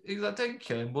 no, he's like, don't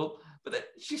kill him. Well, but then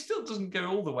she still doesn't go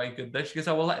all the way good though. She goes,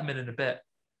 oh, we'll let him in a bit.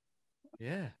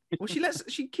 Yeah. Well,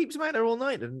 she keeps him out there all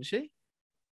night, doesn't she?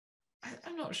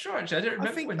 I'm not sure actually. I don't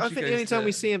remember. I think the only time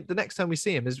we see him, the next time we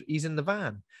see him, is he's in the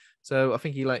van. So I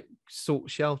think he like sought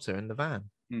shelter in the van.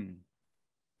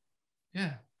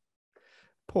 Yeah.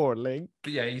 Poor Link.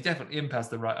 But yeah, Imp has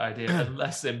the right idea,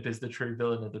 unless Imp is the true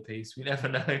villain of the piece. We never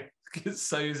know, because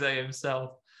Soze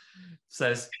himself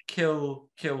says, kill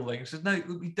Link. She says, no,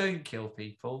 we don't kill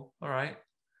people. All right.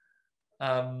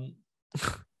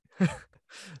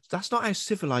 That's not how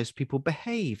civilized people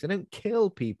behave. They don't kill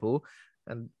people.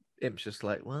 And Imp's just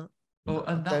like, well,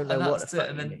 and that's it.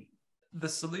 And then the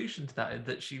solution to that is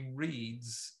that she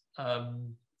reads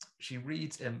Imp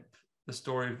the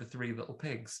story of the three little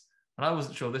pigs. And I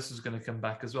wasn't sure this was going to come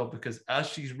back as well, because as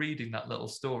she's reading that little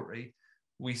story,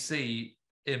 we see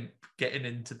Imp getting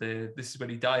into this is when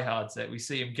he diehards it. We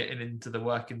see him getting into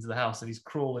the house, and he's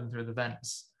crawling through the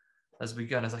vents as we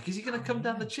go. And I was like, is he going to come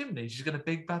down the chimney? She's going to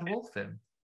big bad wolf him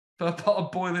for a pot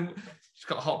of boiling. She's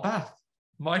got a hot bath,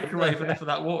 microwave enough of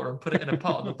that water and put it in a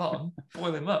pot at the bottom,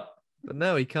 boil him up. But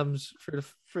no, he comes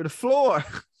through the floor.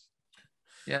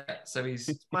 Yeah, so he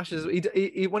smashes.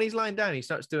 He when he's lying down, he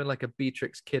starts doing like a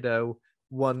Beatrix Kiddo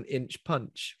 1-inch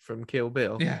punch from Kill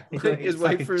Bill. Yeah, his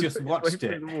way through. Just watched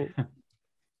it.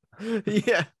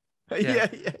 Yeah.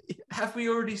 Have we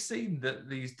already seen that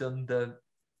he's done the?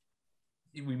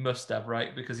 We must have,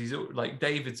 right? Because he's like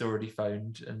David's already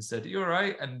phoned and said, "You're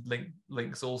right," and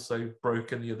Link's also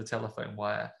broken the other telephone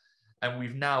wire, and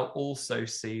we've now also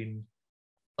seen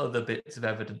other bits of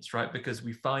evidence, right? Because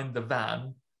we find the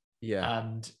van. Yeah.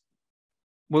 And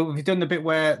we've done the bit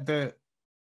where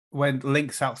when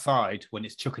Link's outside, when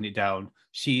it's chucking it down,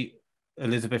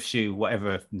 Elizabeth Shue,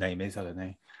 whatever her name is, I don't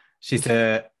know. She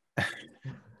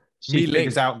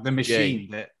figures out the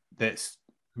machine that's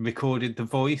recorded the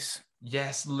voice.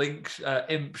 Yes,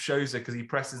 Imp shows her because he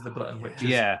presses the button, which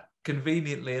is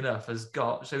conveniently enough has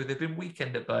got. So they've been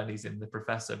Weekend at Bernie's in The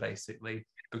Professor, basically,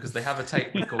 because they have a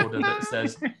tape recorder that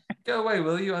says, "Go away,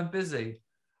 will you? I'm busy."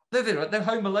 They're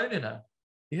Home Alone in her.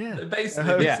 Yeah.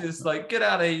 Basically, it's like, get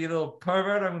out of here, you little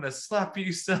pervert. I'm going to slap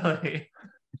you silly.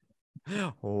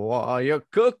 What are you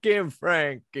cooking,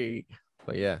 Frankie?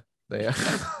 But yeah,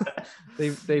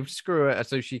 they've screwed it.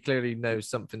 So she clearly knows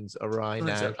something's awry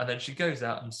now. And then she goes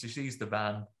out and she sees the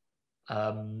van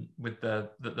with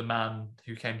the man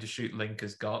who came to shoot Link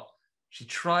has got. She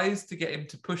tries to get him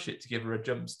to push it to give her a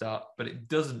jump start, but it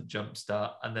doesn't jump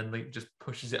start. And then Link just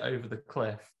pushes it over the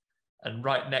cliff. And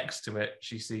right next to it,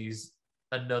 she sees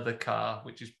another car,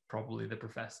 which is probably the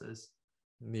Professor's.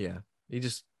 Yeah.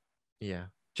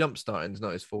 Jump starting's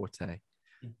not his forte.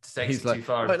 He's like, too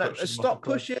far. Stop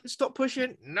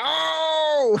pushing.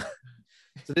 No!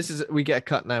 So we get a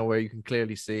cut now where you can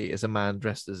clearly see it's a man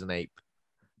dressed as an ape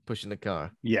pushing the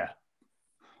car. Yeah.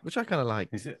 Which I kind of like.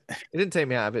 It didn't take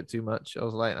me out of it too much. I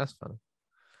was like, that's funny.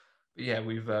 But yeah,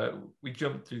 we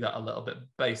jumped through that a little bit.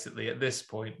 Basically, at this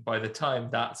point, by the time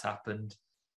that's happened,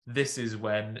 this is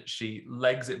when she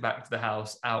legs it back to the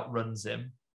house, outruns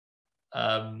him.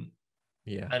 And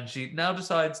she now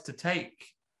decides to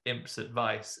take Imp's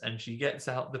advice, and she gets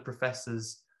out the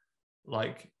Professor's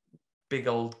like big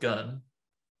old gun.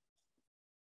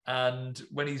 And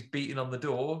when he's beating on the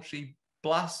door, she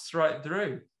blasts right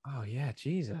through. Oh yeah,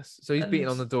 Jesus! So he's beating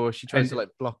on the door. She tries to like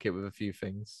block it with a few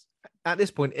things. At this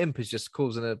point, Imp is just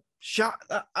causing a shut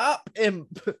up,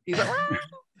 Imp. He's like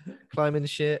climbing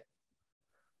shit.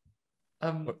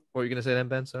 What were you going to say then,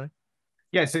 Ben? Sorry.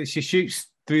 Yeah, so she shoots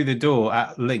through the door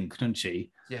at Link, doesn't she?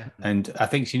 Yeah. And I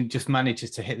think she just manages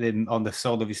to hit him on the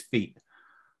sole of his feet.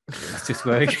 That's just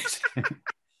where it gets. You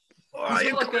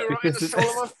got me right in the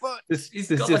sole of my foot. He's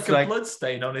got like a blood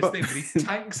stain on his thing, but he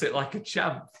tanks it like a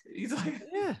champ. He's like,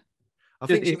 yeah. I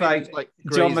think she's like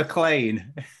John McClane.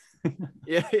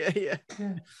 Yeah.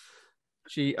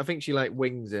 I think she like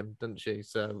wings him, doesn't she?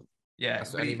 So yeah,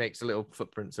 and he makes a little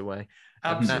footprints away.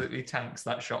 Absolutely tanks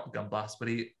that shotgun blast, but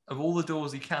of all the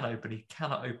doors he can open, he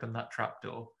cannot open that trap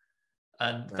door.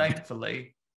 And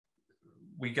thankfully,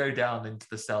 we go down into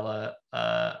the cellar,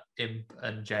 Imp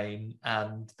and Jane,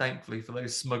 and thankfully for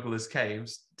those smugglers'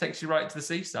 caves, it takes you right to the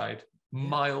seaside,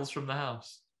 miles from the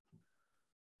house.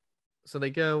 So they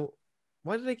go.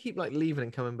 Why do they keep like leaving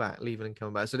and coming back?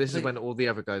 So this is when all the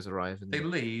other guys arrive. They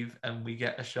leave, and we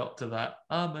get a shot to that.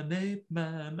 I'm an ape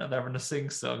man, and they're having a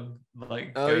sing-song,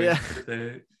 like going into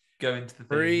the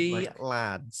Three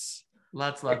lads.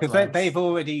 Lads. Because they've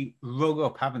already rung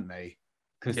up, haven't they?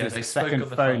 Because there's a second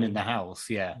phone in the house.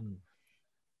 Yeah.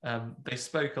 They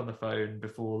spoke on the phone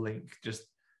before Link just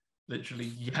literally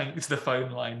yanked the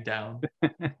phone line down.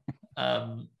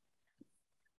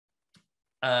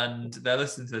 And they're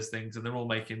listening to those things and they're all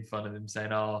making fun of him,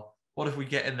 saying, "Oh, what if we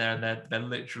get in there and they're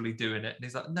literally doing it?" And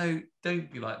he's like, "No,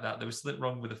 don't be like that. There was something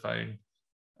wrong with the phone.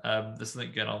 There's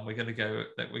something going on. We're going to go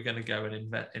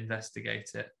and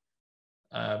investigate it."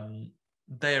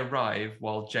 They arrive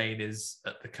while Jane is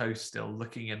at the coast still,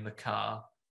 looking in the car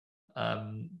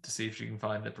to see if she can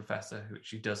find the professor, which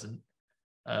she doesn't.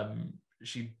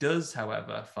 She does,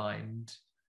 however, find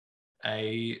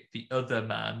the other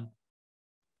man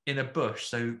in a bush.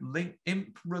 So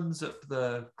Imp runs up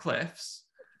the cliffs.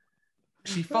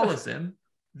 She follows him.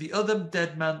 The other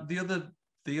dead man, the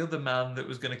other man that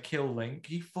was going to kill Link,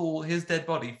 his dead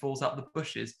body falls out the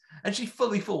bushes, and she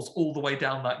fully falls all the way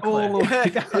down that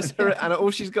cliff. And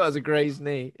all she's got is a grazed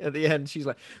knee. At the end, she's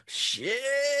like,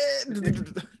 "Shit!"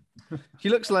 She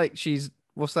looks like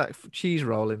what's that cheese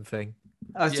rolling thing?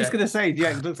 I was just going to say,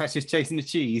 yeah, it looks like she's chasing the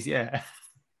cheese. Yeah,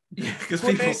 because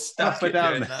people stuff her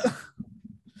down.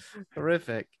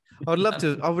 Horrific. I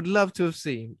would love to have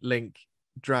seen Link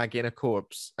drag in a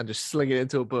corpse and just sling it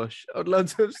into a bush. I'd love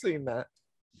to have seen that.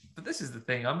 But this is the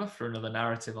thing. I'm up for another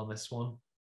narrative on this one.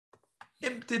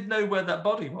 Imp did know where that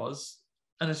body was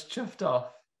and has chuffed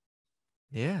off.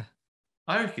 Yeah.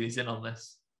 I reckon he's in on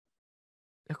this.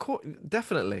 Of course,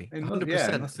 definitely. 100%.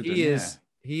 Yeah,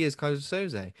 he is Kaiser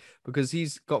Soze because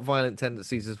he's got violent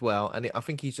tendencies as well. And I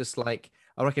think he's just like,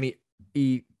 I reckon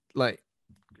he like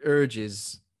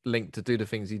urges Link to do the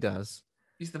things he does.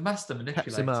 He's the master manipulator.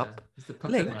 Peps him up. He's the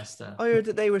puppet master. I heard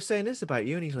that they were saying this about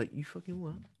you, and he's like, "You fucking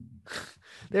what?"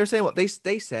 They were saying what? They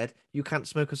said you can't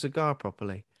smoke a cigar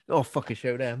properly. Oh, fucking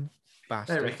show them,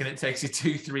 bastard. I reckon it takes you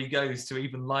 2-3 goes to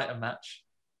even light a match.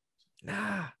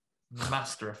 Nah.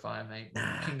 Master of fire, mate.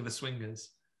 Nah. King of the swingers.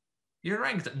 You're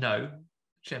orangutan? No,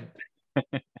 chimp.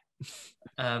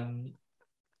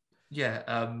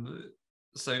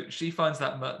 So she finds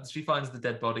the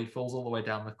dead body, falls all the way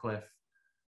down the cliff.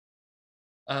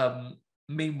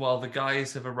 Meanwhile, the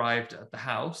guys have arrived at the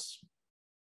house.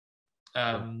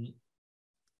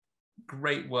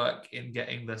 Great work in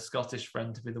getting the Scottish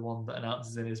friend to be the one that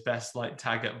announces in his best like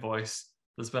Taggart voice,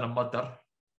 "There's been a murder."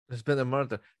 There's been a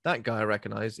murder. That guy I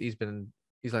recognise. He's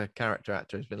like a character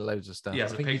actor. He's been in loads of stuff. Yeah,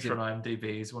 the patron on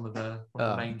IMDb. He's one of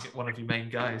your main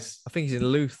guys. I think he's in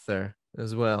Luther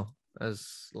as well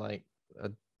as like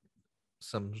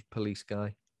some police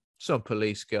guy.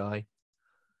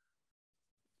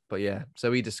 But yeah,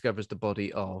 so he discovers the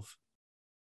body of.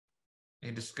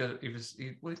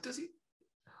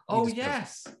 Oh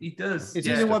yes, he does. Is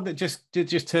he the one that just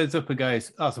turns up and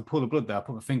goes, "Oh, it's a pool of blood there. I'll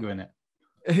put my finger in it."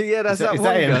 Yeah, that's that one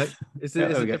guy. It's a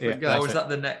different guy. Oh, is that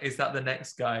the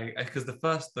next guy? Because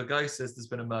the guy says there's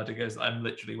been a murder. Goes, "I'm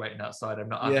literally waiting outside. I'm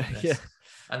not having this." Yeah.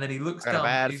 And then he looks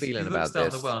down. He looks down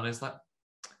the well and is like,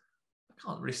 "I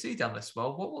can't really see down this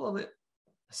well. What will a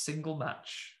single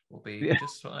match will be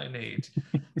just what I need."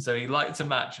 So he lights a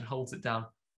match and holds it down.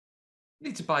 I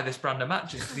need to buy this brand of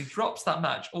matches. And he drops that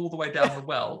match all the way down the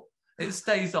well. It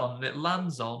stays on and it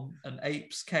lands on an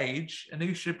ape's cage. And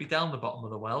who should be down the bottom of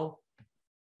the well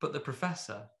but the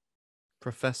professor?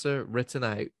 Professor written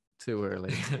out too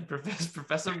early.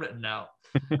 Professor written out.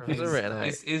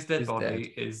 His dead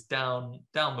body is down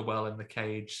the well in the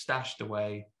cage, stashed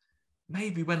away.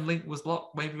 Maybe when Imp was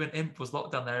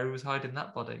locked down there, he was hiding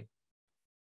that body.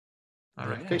 I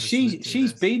reckon. But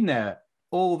she's been there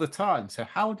all the time. So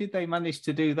how did they manage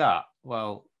to do that?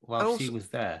 Well, while she was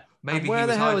there. Maybe he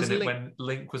was hiding it when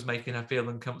Link was making her feel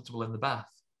uncomfortable in the bath.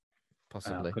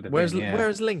 Possibly. Where's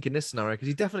Link in this scenario? Because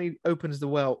he definitely opens the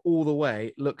well all the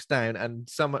way, looks down, and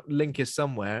Link is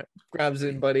somewhere, grabs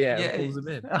him by the hair and pulls him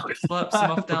in. Slaps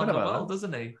him off down the well,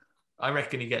 doesn't he? I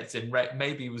reckon he gets in.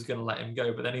 Maybe he was going to let him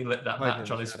go, but then he lit that match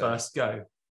on his first go.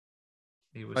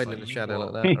 He was hiding in the shadow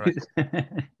like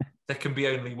that. There can be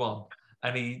only one.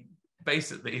 And he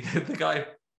basically, the guy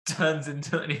turns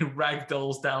into and he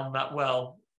ragdolls down that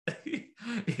well. he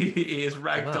is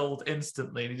ragdolled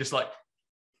instantly, and he just like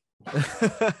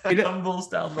he tumbles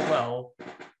down the well.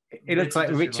 It looks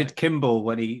like Richard Kimball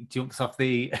when he jumps off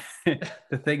the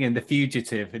thing in The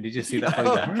Fugitive, and you just see that.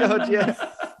 Oh God, yeah.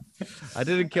 I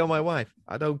didn't kill my wife.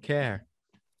 I don't care.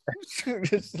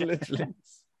 Just literally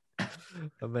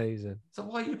amazing. So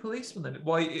why are you a policeman then?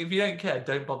 Why, if you don't care,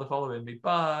 don't bother following me.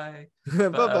 Bye.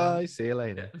 Bye. See you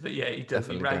later. But yeah, he does.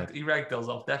 He ragdolls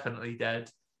off. Definitely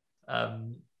dead.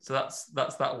 So that's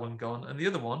that one gone, and the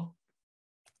other one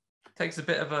takes a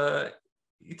bit of a.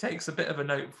 he takes a bit of a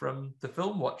note from the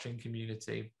film watching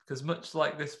community, because much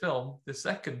like this film, the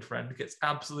second friend gets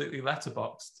absolutely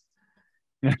letterboxed.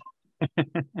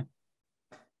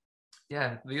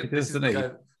 Yeah, this is the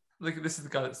guy. Look, this is the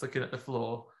guy that's looking at the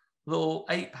floor. Little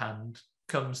ape hand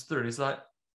comes through. He's like,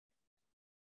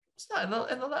 "What's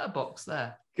that in the letterbox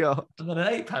there?" God. And then an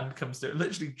ape hand comes through. It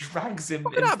literally drags him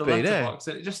into the letterbox,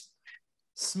 and it just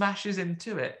smashes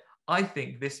into it. I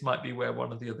think this might be where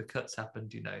one of the other cuts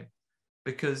happened.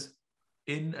 Because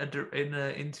in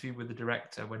an interview with the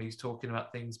director, when he's talking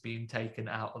about things being taken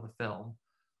out of the film,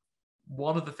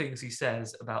 one of the things he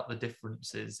says about the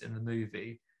differences in the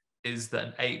movie is that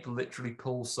an ape literally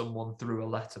pulls someone through a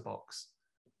letterbox.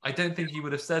 I don't think he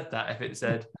would have said that if it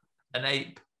said an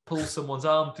ape pulls someone's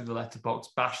arm through the letterbox,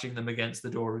 bashing them against the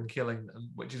door and killing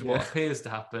them, which is what appears to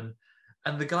happen.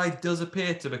 And the guy does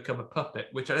appear to become a puppet,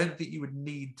 which I don't think you would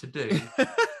need to do.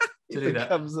 To do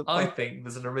that. I think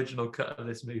there's an original cut of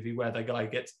this movie where the guy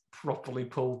gets properly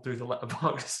pulled through the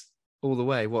letterbox. All the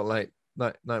way? What, like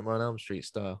Nightmare on Elm Street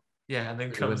style? Yeah, and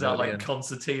then comes out like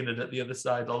Constantine and at the other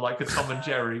side, or like a Tom and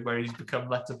Jerry where he's become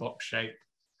letterbox shape.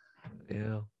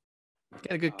 Yeah.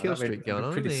 Get a good kill streak going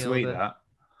on. Pretty sweet, that.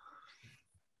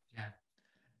 Yeah.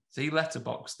 So he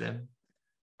letterboxed him,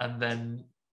 and then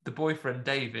the boyfriend,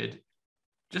 David,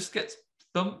 just gets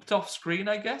thumped off screen,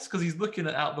 I guess, because he's looking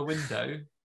out the window,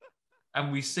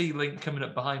 and we see Link coming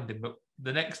up behind him. But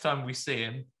the next time we see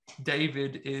him,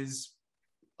 David is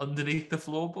underneath the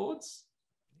floorboards.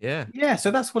 Yeah,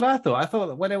 so that's what I thought. I thought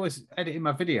that when I was editing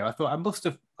my video, I thought I must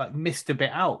have missed a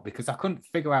bit out because I couldn't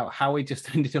figure out how he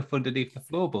just ended up underneath the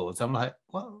floorboards. I'm like,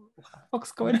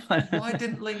 what's going on? Why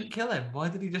didn't Link kill him? Why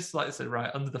did he just say,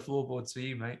 right, under the floorboards for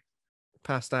you, mate?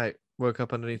 Passed out, woke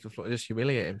up underneath the floor, just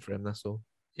humiliating for him, that's all.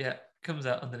 Yeah, comes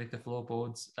out underneath the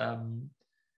floorboards.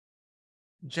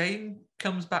 Jane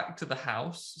comes back to the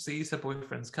house, sees her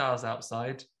boyfriend's car's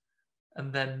outside,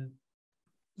 and then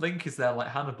Link is there like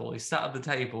Hannibal. He's sat at the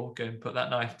table, going, put that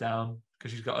knife down,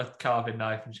 because she's got a carving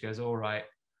knife, and she goes, all right.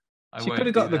 She could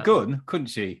have got the gun, couldn't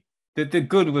she? The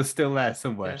gun was still there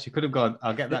somewhere. Yeah. She could have gone,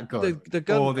 I'll get that gun, the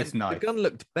gun or this knife. The gun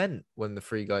looked bent when the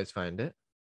three guys found it.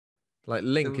 Like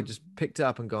Link had just picked it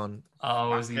up and gone,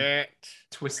 as he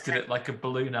twisted it like a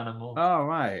balloon animal. Oh,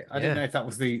 right. I didn't know if that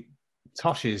was the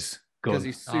Tosh's gun. Because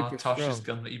he's super Tosh's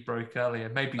strong. gun that you broke earlier.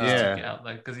 Maybe he just took it out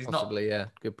though, because he's possibly, not. Yeah,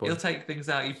 good point. He'll take things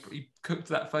out. He cooked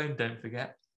that phone, don't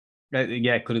forget.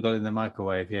 Yeah, could have got in the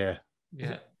microwave. Yeah.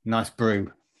 Nice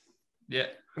brew. Yeah.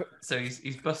 So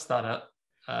he's bust that up.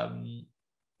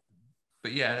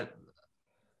 But yeah,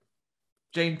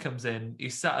 Jane comes in.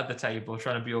 He's sat at the table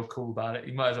trying to be all cool about it.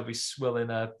 He might as well be swilling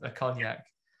a cognac,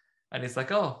 and he's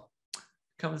like, "Oh,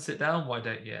 come and sit down. Why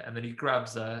don't you?" And then he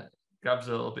grabs her a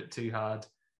little bit too hard.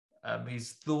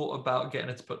 He's thought about getting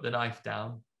her to put the knife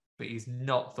down, but he's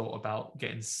not thought about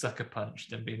getting sucker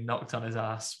punched and being knocked on his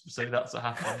ass. So that's what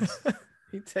happens.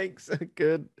 He takes a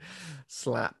good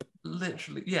slap.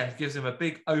 Literally, yeah, gives him a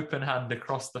big open hand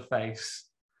across the face.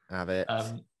 Have it.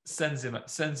 Sends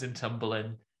him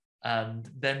tumbling, and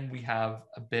then we have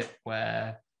a bit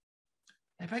where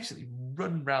they basically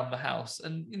run around the house.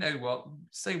 And you know what?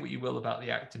 Say what you will about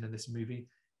the acting in this movie,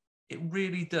 it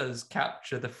really does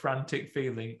capture the frantic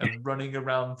feeling of running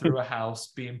around through a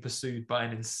house being pursued by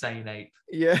an insane ape.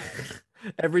 Yeah.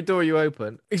 Every door you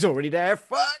open, he's already there.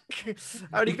 Fuck! He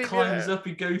climbs up,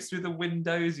 he goes through the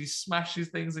windows, he smashes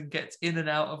things and gets in and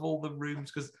out of all the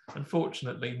rooms, because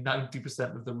unfortunately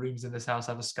 90% of the rooms in this house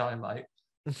have a skylight.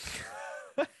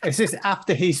 Is this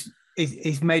after he's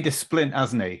made a splint,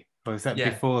 hasn't he? Or is that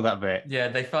before that bit? Yeah,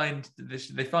 they find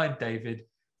David.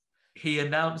 He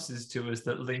announces to us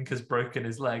that Link has broken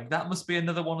his leg. That must be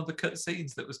another one of the cut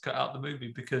scenes that was cut out of the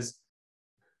movie, because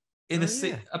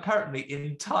apparently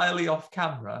entirely off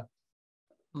camera,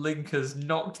 Link has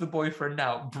knocked the boyfriend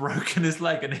out, broken his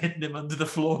leg, and hidden him under the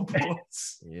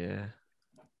floorboards. Yeah.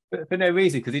 But for no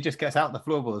reason, because he just gets out the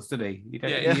floorboards, doesn't he? You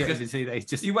don't see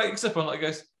that. He wakes up and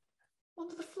goes,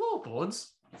 under the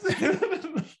floorboards?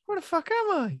 Where the fuck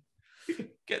am I?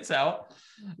 Gets out.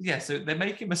 Yeah, so they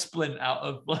make him a splint out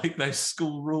of like those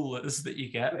school rulers that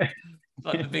you get,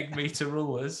 like the big meter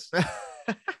rulers,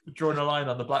 drawing a line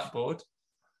on the blackboard.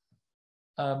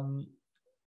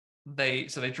 They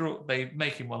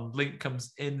make him one. Link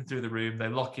comes in through the room. They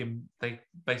lock him. They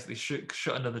basically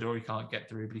shut another door he can't get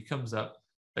through. But he comes up.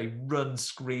 They run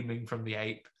screaming from the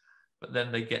ape. But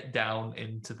then they get down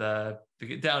into the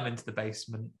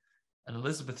basement. And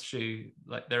Elizabeth Shue,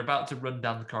 like they're about to run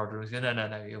down the corridor, and go,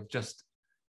 no,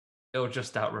 he'll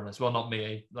just outrun us. Well, not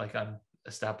me. Like I'm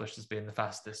established as being the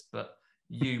fastest, but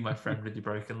you, my friend with your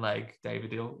broken leg,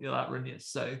 David, he'll outrun you.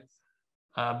 So,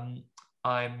 I'm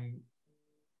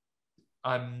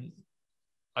I'm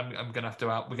gonna have to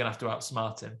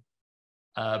outsmart him.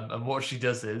 And what she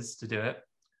does is, to do it,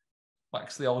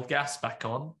 whacks the old gas back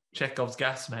on, Chekhov's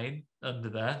gas main under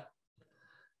there,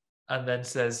 and then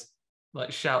says,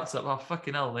 like, shouts up, "Oh,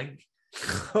 fucking hell, Link."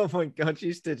 Oh my God,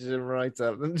 she stitches him right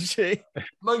up, doesn't she?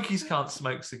 Monkeys can't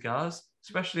smoke cigars,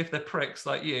 especially if they're pricks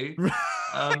like you.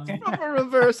 Proper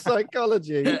reverse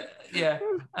psychology. Yeah.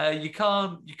 You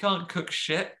can't cook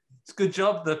shit. It's a good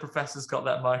job the professor's got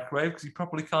that microwave, because you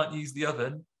probably can't use the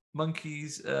oven.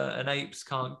 Monkeys and apes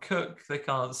can't cook. They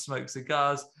can't smoke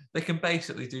cigars. They can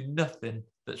basically do nothing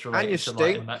that's related to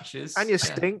lighting matches. And you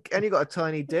stink. And you got a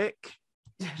tiny dick.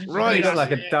 Right, you look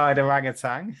like a dyed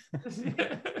orangutan.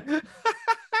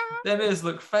 Them ears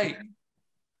look fake.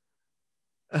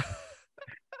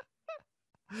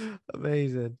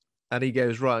 Amazing. And he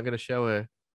goes, right, I'm going to show her.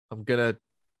 I'm going to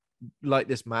light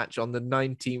this match on the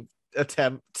 19th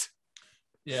attempt.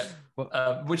 Yeah,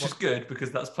 which is good,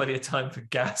 because that's plenty of time for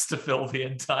gas to fill the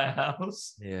entire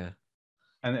house. Yeah.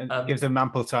 And it gives them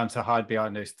ample time to hide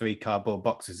behind those 3 cardboard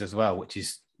boxes as well, which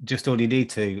is just all you need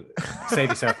to save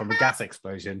yourself from a gas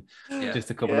explosion. Yeah.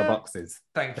 Just a couple of boxes.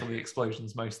 Thankfully,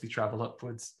 explosions mostly travel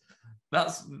upwards.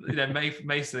 That's,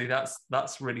 basically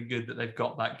that's really good that they've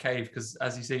got that cave, because,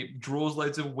 as you see, it draws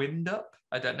loads of wind up.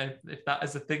 I don't know if that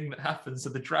is a thing that happens. So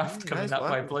the draft coming that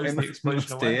way blows the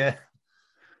explosion away. Yeah.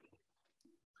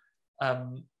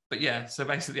 But yeah, so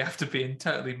basically, after being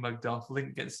totally mugged off,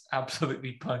 Link gets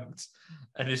absolutely punked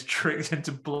and is tricked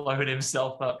into blowing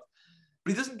himself up.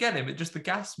 But he doesn't get him. It's just the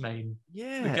gas main.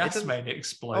 Yeah, the gas main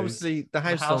explodes. Obviously, the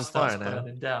house is on fire now,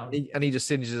 down. And he just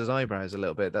singes his eyebrows a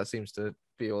little bit. That seems to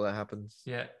be all that happens.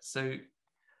 Yeah. So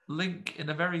Link, in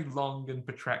a very long and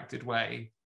protracted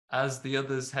way, as the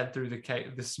others head through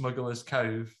the Smuggler's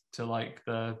Cove to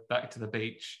back to the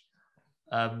beach,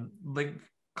 Link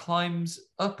climbs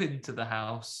up into the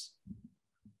house,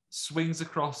 swings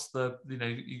across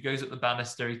he goes up the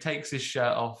banister, he takes his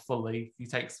shirt off fully, he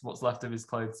takes what's left of his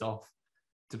clothes off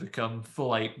to become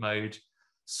full ape mode,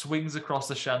 swings across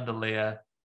the chandelier,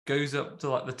 goes up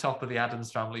to the top of the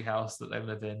Addams family house that they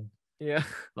live in. Yeah.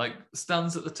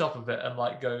 Stands at the top of it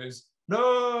and goes,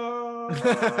 "No!"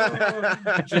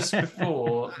 just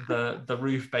before the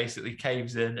roof basically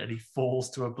caves in and he falls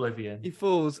to oblivion. He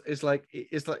falls. It's like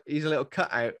he's a little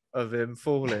cutout of him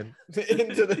falling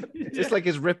into the. It's like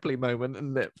his Ripley moment,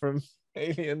 isn't it, from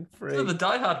Alien 3? It's the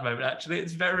Die Hard moment, actually.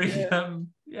 It's very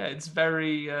it's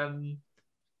very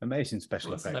amazing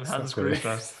special effects. Hans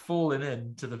Gruber falling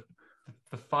into the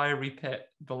fiery pit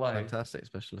below. Fantastic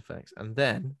special effects. And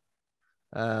then,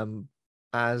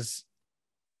 as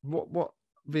what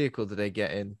vehicle did they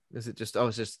get in? Is it just? Oh,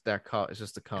 it's just their car. It's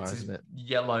just a car, isn't it?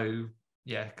 Yellow.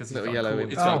 Yeah, because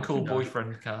it's got a cool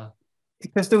boyfriend car.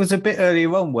 Because there was a bit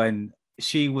earlier on when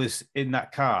she was in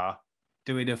that car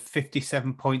doing a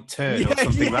 57-point turn or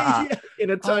something like that. In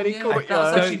a tiny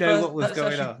courtyard. I don't know what was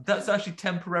going on. That's actually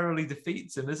temporarily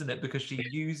defeats him, isn't it? Because she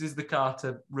uses the car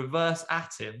to reverse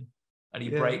at him and he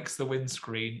breaks the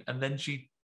windscreen, and then she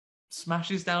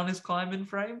smashes down his climbing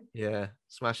frame. Yeah,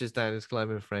 smashes down his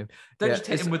climbing frame. Don't just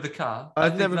hit him with the car. I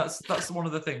think that's one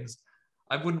of the things.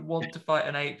 I wouldn't want to fight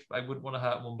an ape. I wouldn't want to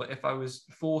hurt one. But if I was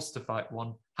forced to fight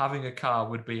one, having a car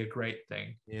would be a great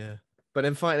thing. Yeah. But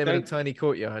then fighting him in a tiny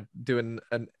courtyard, doing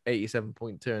an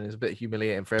 87-point turn is a bit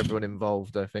humiliating for everyone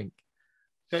involved, I think.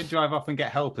 Don't drive off and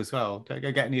get help as well. Don't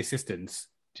go get any assistance.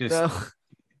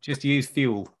 Just use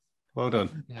fuel. Well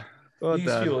done. Yeah.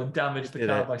 Use fuel and damage the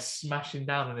car by smashing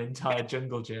down an entire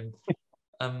jungle gym.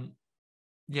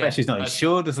 She's not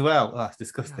insured as well. Oh, that's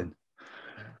disgusting.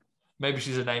 Maybe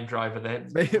she's a name driver then.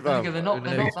 They're not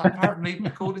that, apparently,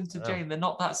 according to Jane, they're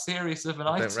not that serious of an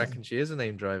item. I don't reckon she is a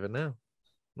name driver now.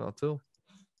 Not at all.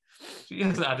 She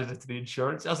hasn't added it to the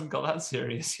insurance. It hasn't got that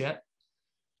serious yet.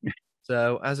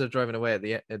 So as they're driving away at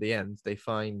the end, they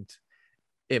find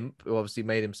Imp, who obviously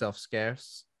made himself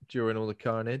scarce during all the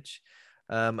carnage.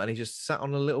 And he just sat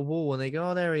on a little wall, and they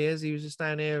go, "Oh, there he is. He was just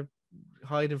down here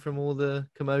hiding from all the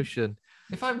commotion."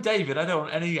 If I'm David, I don't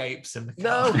want any apes in the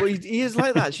car. No, but he is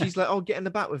like that. She's like, "Oh, get in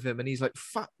the back with him," and he's like,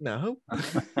 "Fuck no, I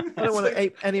don't want an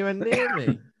ape anywhere near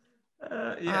me."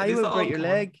 He won't break your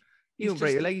leg. He won't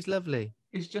break your leg. He's lovely.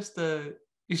 He's just a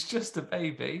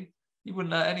baby. He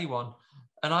wouldn't hurt anyone.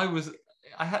 And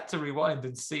I had to rewind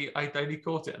and see. I only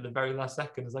caught it at the very last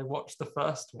second as I watched the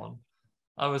first one.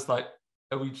 I was like,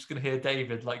 are we just going to hear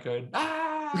David going,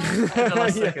 "Ah!" in the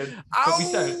last second? But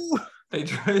we don't. They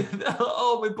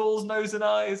my balls, nose and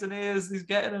eyes and ears. He's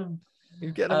getting them.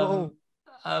 He's getting them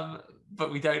all.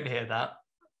 But we don't hear that.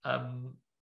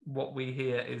 What we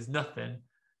hear is nothing.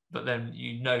 But then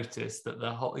you notice that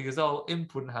he goes, "Oh,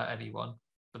 Imp wouldn't hurt anyone."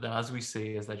 But then, as we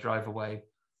see as they drive away,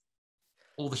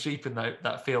 all the sheep in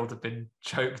that field have been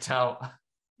choked out.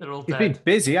 They're all dead. He's been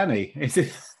busy, hasn't he?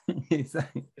 It's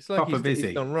like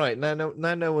he's gone, right, now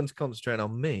no one's concentrating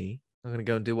on me. I'm going to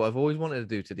go and do what I've always wanted to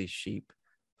do to these sheep.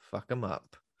 Fuck them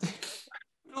up.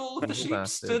 All of the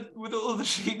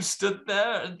sheep stood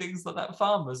there and things like that.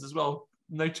 Farmers as well,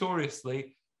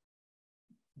 notoriously,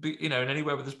 in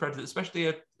anywhere where there's predators, especially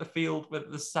a field where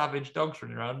there's savage dogs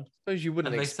running around. I suppose you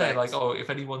wouldn't. And they expect... say like, oh, if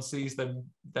anyone sees them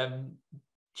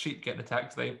sheep getting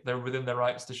attacked, they're within their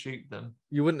rights to shoot them.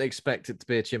 You wouldn't expect it to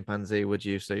be a chimpanzee, would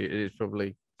you? So it is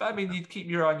probably. But I mean, you'd keep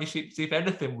your eye on your sheep to see if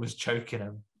anything was choking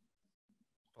them.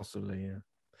 Possibly, yeah.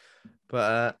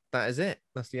 But that is it.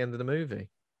 That's the end of the movie.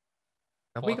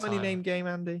 Have we got any name game,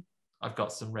 Andy? I've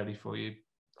got some ready for you,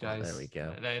 guys. There we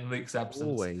go. In Luke's absence,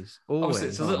 always.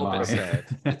 It's a little bit sad.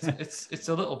 It's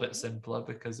a little bit simpler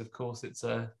because, of course, it's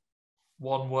a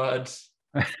one-word,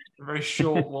 very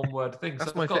short one-word thing.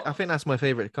 That's I think that's my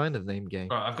favorite kind of name game.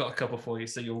 Right, I've got a couple for you,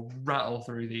 so you'll rattle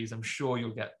through these. I'm sure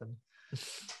you'll get them.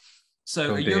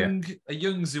 So a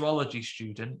young zoology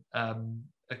student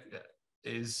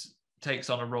takes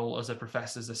on a role as a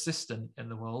professor's assistant in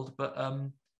the world, but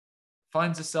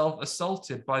finds herself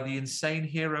assaulted by the insane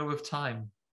hero of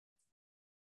time.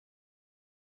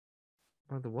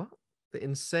 By the what? The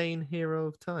insane hero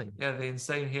of time? Yeah, the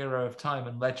insane hero of time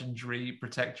and legendary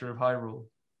protector of Hyrule.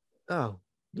 Oh,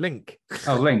 Link.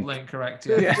 Oh, Link. Link, correct.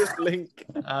 Yeah, just Link.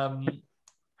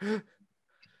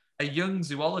 A young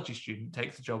zoology student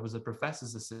takes a job as a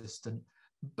professor's assistant,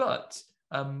 but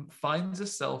finds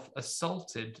herself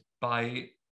assaulted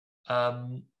by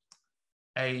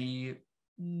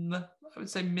I would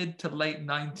say mid to late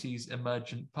 90s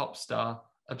emergent pop star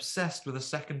obsessed with a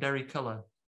secondary colour.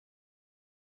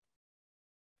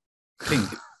 Pink.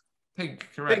 Pink,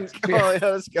 correct. Pink. Oh, yeah,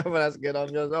 that's good. I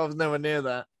was nowhere near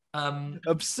that.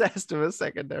 Obsessed with a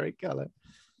secondary colour.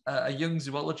 A young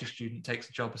zoology student takes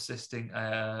a job assisting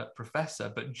a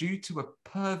professor, but due to a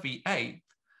pervy ape,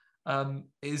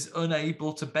 is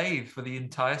unable to bathe for the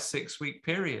entire 6-week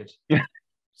period.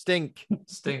 Stink,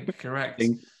 correct.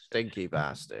 Stinky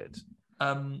bastard.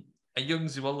 A young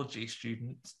zoology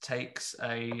student takes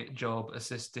a job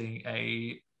assisting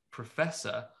a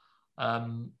professor,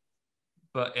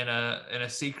 but in a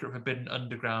secret forbidden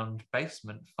underground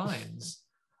basement finds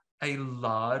a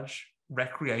large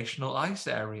recreational ice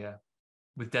area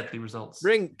with deadly results.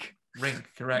 Rink,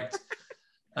 correct.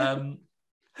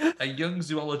 A young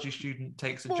zoology student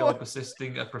takes a job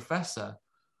assisting a professor,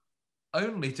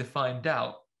 only to find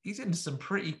out he's into some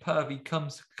pretty pervy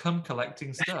cum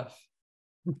collecting stuff.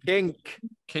 Kink,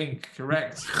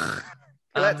 correct.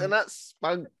 And that's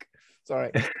spunk.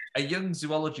 Sorry. A young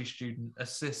zoology student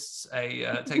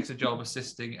takes a job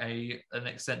assisting an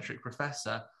eccentric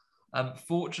professor.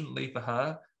 Fortunately for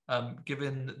her,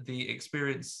 given the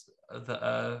experience that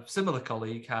a similar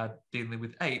colleague had dealing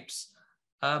with apes,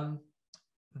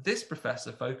 this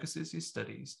professor focuses his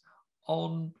studies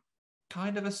on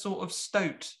kind of a sort of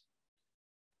stoat.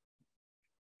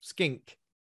 Skink.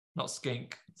 Not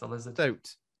skink, it's a lizard.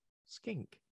 Stoat.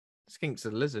 Skink. Skink's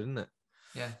a lizard, isn't it?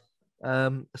 Yeah.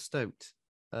 A stoat.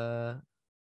 Or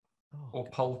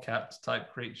polecat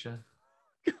type creature.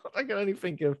 God, I can only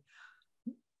think of.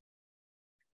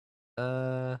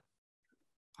 I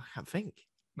can't think.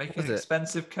 Making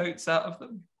expensive coats out of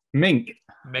them. Mink.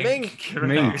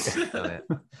 Correct. I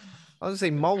was going to say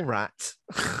mole rat.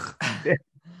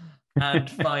 And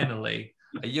finally,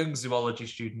 a young zoology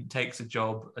student takes a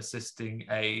job assisting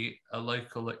a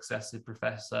local excessive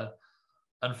professor.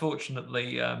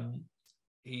 Unfortunately,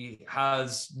 he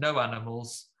has no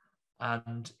animals,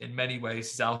 and in many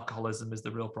ways, his alcoholism is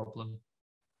the real problem.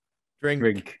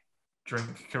 Drink,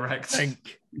 correct.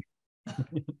 Drink. I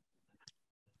don't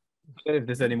know if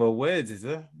there's any more words, is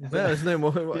there? No, there's no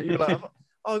more. You're like,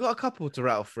 I've got a couple to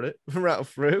rattle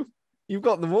through. You've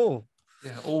got them all.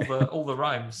 Yeah, all the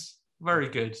rhymes. Very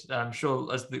good. I'm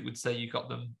sure, as Luke would say, you got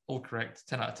them all correct.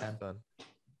 10 out of 10.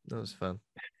 That was fun.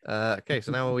 Okay,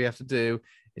 so now all we have to do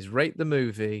is rate the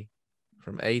movie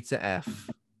from A to F.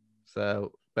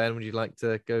 So, Ben, would you like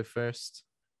to go first?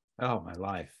 Oh, my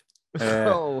life.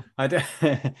 I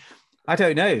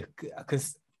don't know,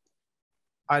 because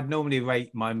I'd normally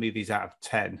rate my movies out of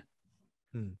 10.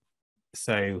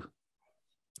 So,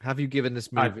 have you given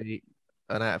this movie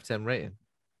an out of 10 rating?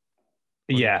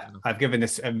 Yeah, I've given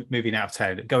this movie an out of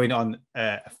 10, going on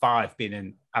 5 being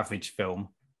an average film,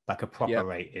 like a proper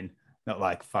rating, not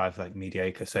like 5 like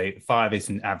mediocre. So 5 is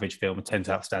an average film, 10's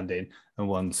outstanding, and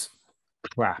 1's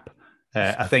crap.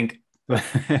 I think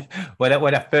when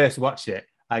I first watched it,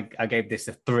 I gave this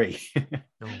a 3.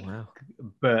 Oh wow!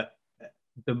 But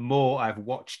the more I've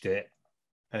watched it,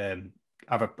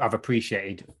 I've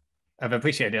appreciated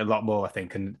it a lot more, I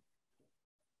think, and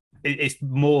it's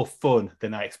more fun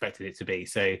than I expected it to be.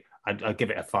 So I'd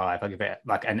give it a 5. I give it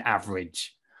like an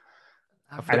average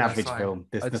film.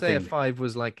 I'd say a 5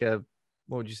 was like a,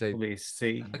 what would you say? Probably a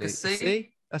C. Like a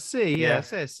C? A C, yeah. I'd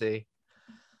say a C.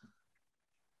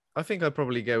 I think I'd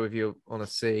probably go with you on a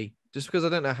C, just because I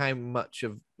don't know how much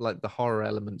of like the horror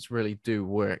elements really do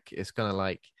work. It's kind of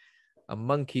like a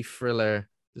monkey thriller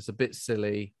that's a bit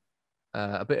silly,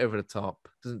 a bit over the top.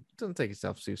 Doesn't take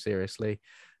itself too seriously.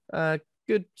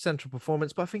 Good central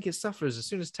performance, but I think it suffers as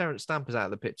soon as Terence Stamp is out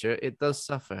of the picture. It does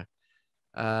suffer.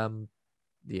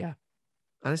 Yeah,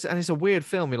 and it's a weird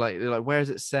film. You're like, where is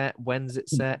it set? When's it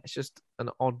set? It's just an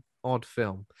odd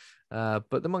film.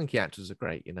 But the monkey actors are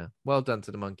great, well done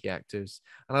to the monkey actors.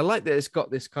 And I like that it's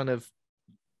got this kind of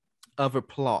other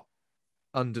plot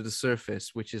under the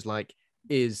surface, which is like,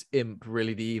 is Imp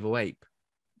really the evil ape?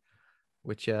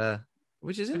 Which is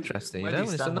interesting,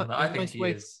 It's I think he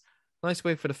is. Nice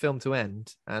way for the film to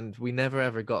end, and we never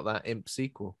ever got that Imp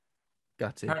sequel.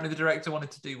 Gutted. Apparently the director wanted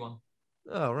to do one.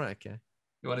 Oh, right, okay.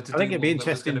 He wanted to. I think it'd be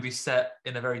interesting. Going to be set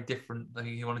in a very different. I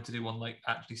think he wanted to do one like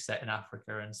actually set in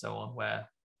Africa and so on, where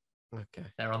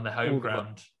they're on the home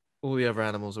ground. All the other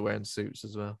animals are wearing suits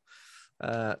as well.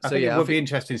 I think it would be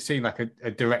interesting to see like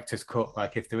a director's cut,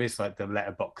 like if there is like the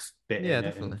letterbox bit in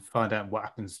it, and find out what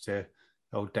happens to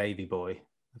old Davy boy.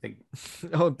 I think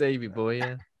old Davy boy,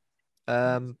 yeah.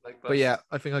 But yeah,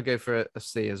 I think I'll go for a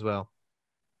C as well.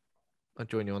 I'll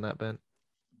join you on that, Ben.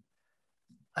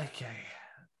 Okay.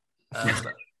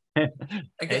 Again,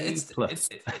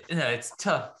 it's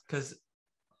tough because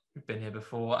we've been here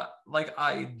before. Like,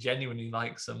 I genuinely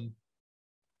like some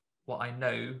what I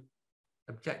know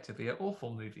objectively are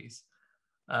awful movies.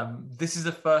 This is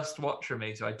a first watch for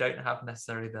me, so I don't have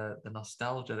necessarily the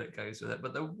nostalgia that goes with it,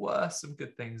 but there were some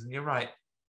good things, and you're right.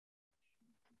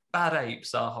 Bad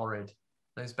apes are horrid.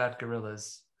 Those bad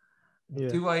gorillas. Yeah.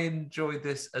 Do I enjoy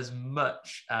this as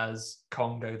much as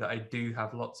Congo, that I do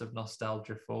have lots of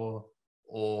nostalgia for,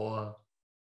 or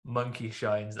Monkey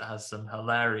Shines that has some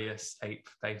hilarious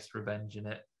ape-based revenge in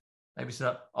it? Maybe it's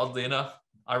not. Oddly enough,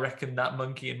 I reckon that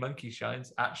monkey in Monkey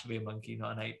Shines actually a monkey,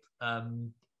 not an ape.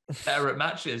 Better at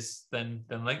matches than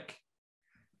Link.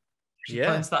 She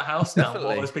plans that house now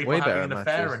while there's people having an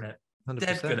affair in it. 100%,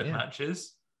 dead good at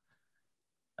matches.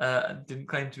 Didn't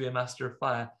claim to be a master of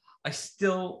fire. I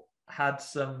still had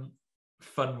some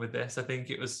fun with this. I think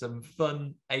it was some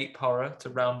fun ape horror to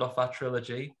round off our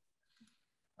trilogy.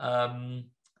 You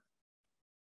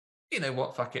know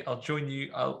what? Fuck it. I'll join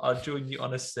you. I'll join you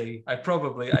on a C. I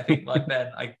think like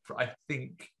Ben. I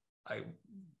think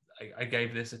I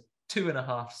gave this a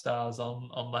 2.5 stars on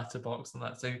Letterboxd and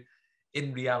that. So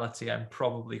in reality, I'm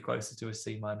probably closer to a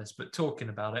C-. But talking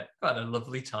about it, I had a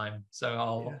lovely time. So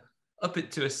I'll up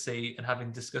it to a C, and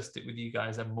having discussed it with you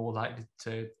guys, I'm more likely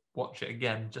to watch it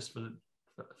again just for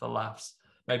laughs.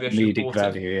 Maybe I should have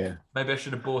bought it. Maybe I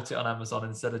should have bought it on Amazon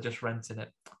instead of just renting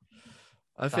it.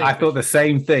 I thought the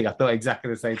same thing. I thought exactly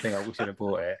the same thing. I wish I'd have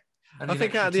bought it. I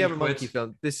think out of the other monkey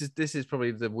film, this is probably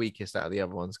the weakest out of the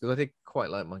other ones, because I think quite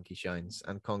like Monkey Shines,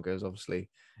 and Congo is obviously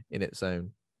in its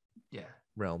own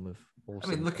realm of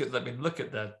awesome. I mean, look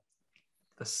at the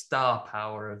star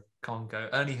power of Congo.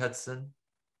 Ernie Hudson.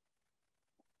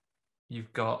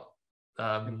 You've got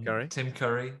Tim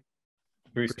Curry,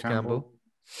 Bruce Campbell.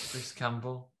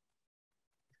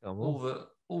 All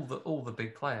the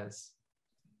big players.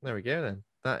 There we go. Then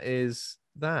that is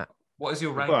that. What is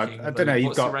your ranking? Well, I don't know.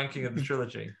 What's your ranking of the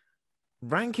trilogy?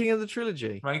 Ranking of the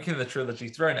trilogy.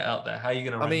 Throwing it out there. How are you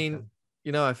going to rank them?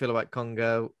 You know how I feel about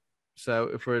Congo. So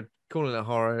if we're calling it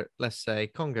horror, let's say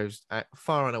Congo's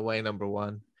far and away number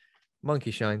 1.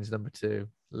 Monkey Shines number 2.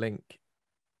 Link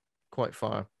quite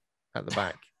far at the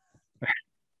back.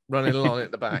 Running along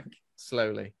at the back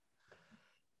slowly.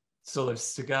 Still those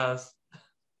cigars.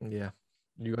 Yeah.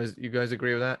 You guys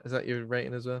agree with that? Is that your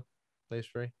rating as well? Those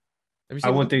 3? Have you seen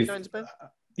I would do. Shines, Ben?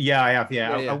 Yeah, I have.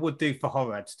 Yeah. I would do for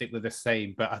horror. I'd stick with the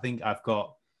same, but I think I've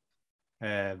got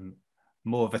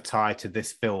more of a tie to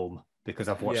this film because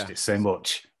I've watched it so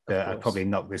much that I'd probably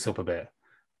knock this up a bit.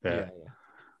 But...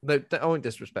 No, I won't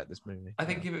disrespect this movie. I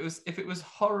think if it was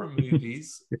horror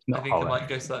movies, I think horror. I might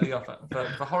go slightly off.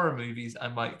 For horror movies, I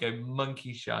might go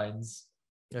Monkey Shines.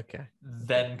 Okay.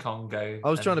 Then Congo. I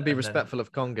was trying to be respectful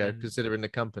of Congo, considering the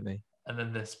company. And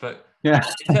then this, but in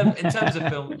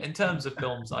terms of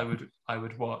films, I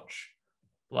would watch.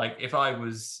 Like if I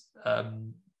was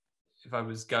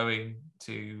going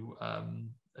to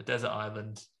a desert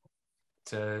island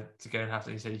to go and have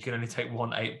to say you can only take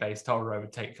one ape-based horror, I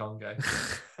would take Congo.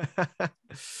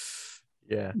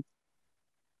 Yeah.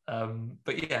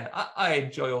 But yeah, I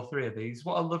enjoy all three of these.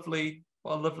 What a lovely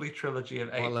trilogy of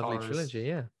 8 horrors. What a lovely trilogy,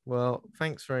 yeah. Well,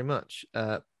 thanks very much,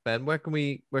 Ben. Where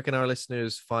can our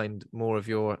listeners find more of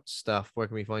your stuff? Where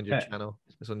can we find your channel?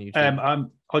 It's on YouTube.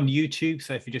 I'm on YouTube,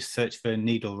 so if you just search for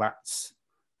Needle Rats,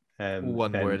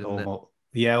 one word, isn't it?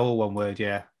 Yeah, all one word.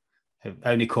 Yeah,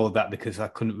 I only called that because I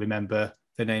couldn't remember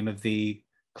the name of the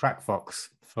crack fox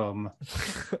from.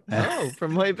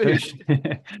 From My Bush.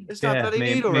 It's that bloody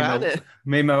needle rat, isn't it?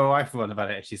 Me and my wife were on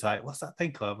about it. She's like, "What's that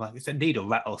thing called?" I'm like, "It's a needle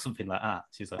rat or something like that."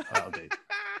 She's like, "That'll do."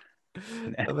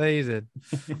 Amazing.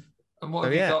 And what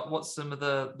have you got? What's some of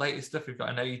the latest stuff you've got?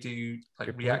 I know you do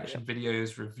like reaction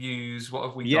videos, reviews. What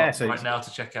have we got right now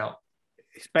to check out?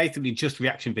 It's basically just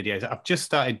reaction videos. I've just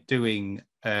started doing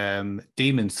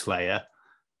Demon Slayer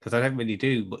because I don't really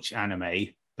do much anime,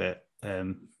 but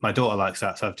my daughter likes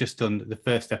that. So I've just done the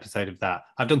first episode of that.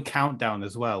 I've done Countdown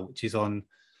as well, which is on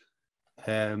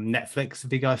Netflix.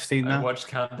 Have you guys seen that? I watched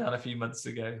Countdown a few months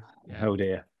ago. Yeah. Oh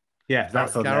dear. Yeah,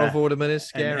 that's on Carol there. Vorderman is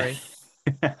scary.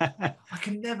 I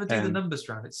can never do the numbers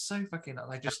round. It's so fucking.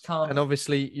 I just can't. And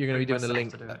obviously, you're going to be doing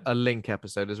a link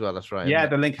episode as well. That's right. Yeah,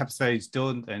 the link episode's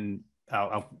done, and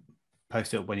I'll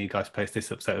post it up when you guys post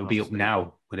this up, so it'll be up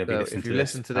now. Whenever you listen if you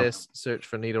listen to this, search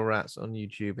for Needle Rats on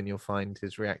YouTube, and you'll find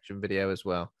his reaction video as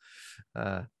well.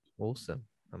 Awesome,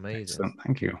 amazing. Excellent.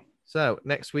 Thank you. So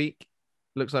next week,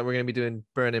 looks like we're going to be doing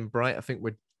Burning Bright. I think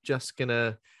we're just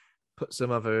gonna put some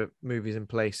other movies in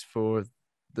place for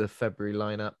the February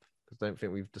lineup. I don't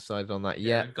think we've decided on that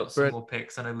yet. We've got some more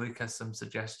picks. I know Luke has some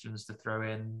suggestions to throw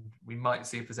in. We might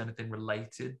see if there's anything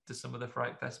related to some of the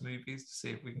Fright Fest movies to see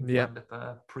if we can find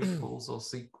up prequels or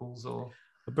sequels or.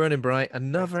 Burning Bright,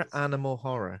 another animal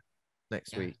horror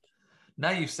next week.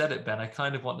 Now you've said it, Ben, I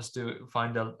kind of want us to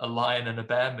find a lion and a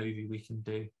bear movie we can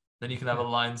do. Then you can have a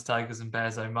Lions, Tigers and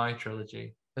Bears Oh My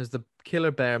trilogy. There's the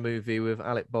Killer Bear movie with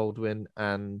Alec Baldwin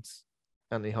and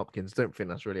Anthony Hopkins. Don't think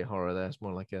that's really a horror there. It's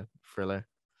more like a thriller.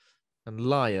 And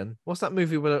Lion. What's that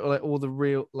movie where like all the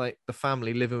real the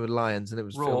family living with lions and it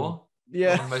was Raw? filmed?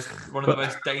 Yeah, one of the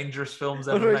most dangerous films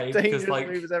ever made.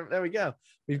 There we go.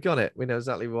 We've got it. We know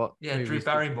exactly what. Yeah, Drew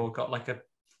Barrymore got like a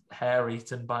hair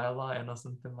eaten by a lion or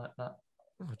something like that.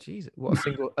 Oh Jesus! What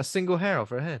a single hair off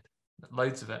her head?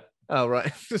 Loads of it. Oh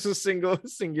right, just a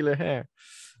singular hair.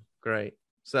 Great.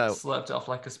 So slurped it off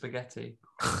like a spaghetti.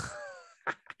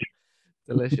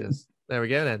 Delicious. There we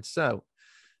go then. So.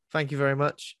 Thank you very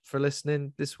much for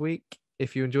listening this week.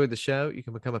 If you enjoyed the show, you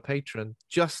can become a patron,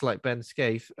 just like Ben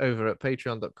Scaife, over at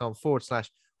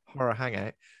patreon.com/horror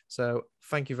hangout. So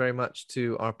thank you very much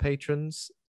to our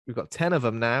patrons. We've got 10 of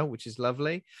them now, which is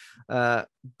lovely.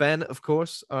 Ben, of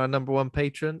course, our number one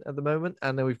patron at the moment.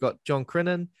 And then we've got John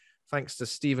Crinnan. Thanks to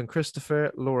Stephen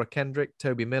Christopher, Laura Kendrick,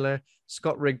 Toby Miller,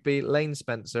 Scott Rigby, Lane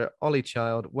Spencer, Ollie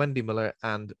Child, Wendy Miller,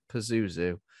 and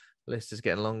Pazuzu. List is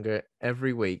getting longer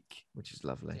every week, which is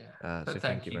lovely. Yeah. So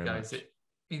thank you guys. Much. It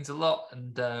means a lot,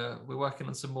 and we're working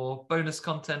on some more bonus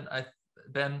content.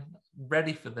 Ben,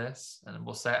 ready for this, and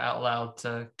we'll say it out loud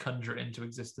to conjure it into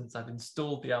existence. I've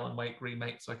installed the Alan Wake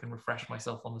remake so I can refresh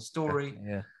myself on the story.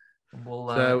 Yeah, and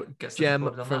we'll get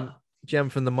Jem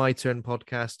from the My Turn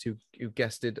podcast, who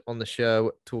guested on the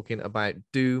show talking about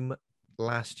Doom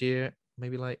last year,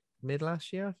 maybe like mid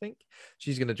last year, I think.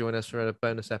 She's going to join us for a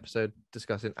bonus episode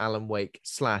discussing Alan Wake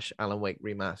 / Alan Wake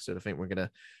Remastered. I think we're going to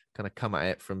kind of come at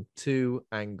it from two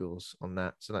angles on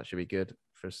that. So that should be good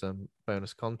for some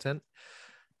bonus content.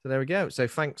 So there we go. So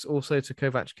thanks also to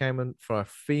Kovac Cowman for our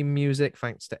theme music.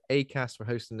 Thanks to Acast for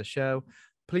hosting the show.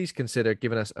 Please consider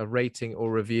giving us a rating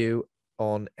or review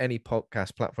on any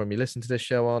podcast platform you listen to this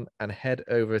show on, and head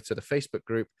over to the Facebook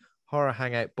group Horror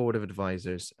Hangout Board of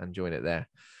Advisors and join it there.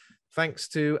 Thanks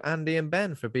to Andy and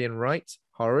Ben for being right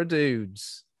horror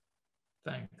dudes.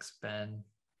 Thanks, Ben.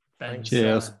 Ben,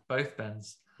 cheers. Both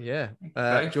Bens. Yeah.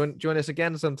 Join us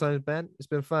again sometimes, Ben. It's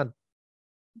been fun.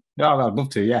 Yeah, I'd love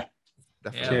to. Yeah.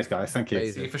 Definitely. Cheers, guys. Thank you.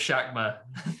 Amazing. See you for Shakma.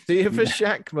 See you for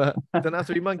Shakma. Don't have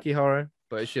to be monkey horror,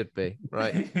 but it should be.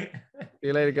 Right. See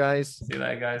you later, guys. See you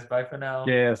later, guys. Bye for now.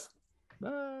 Cheers.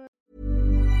 Bye.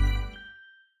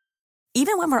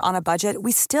 Even when we're on a budget,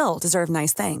 we still deserve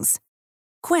nice things.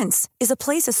 Quince is a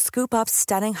place to scoop up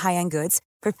stunning high-end goods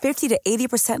for 50 to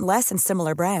 80% less than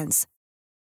similar brands.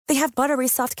 They have buttery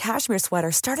soft cashmere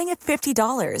sweaters starting at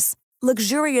 $50,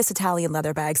 luxurious Italian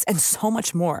leather bags, and so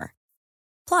much more.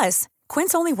 Plus,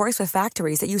 Quince only works with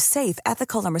factories that use safe,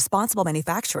 ethical, and responsible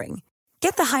manufacturing.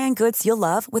 Get the high-end goods you'll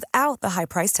love without the high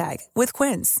price tag with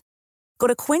Quince. Go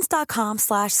to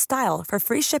quince.com/style for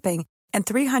free shipping and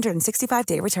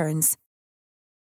 365-day returns.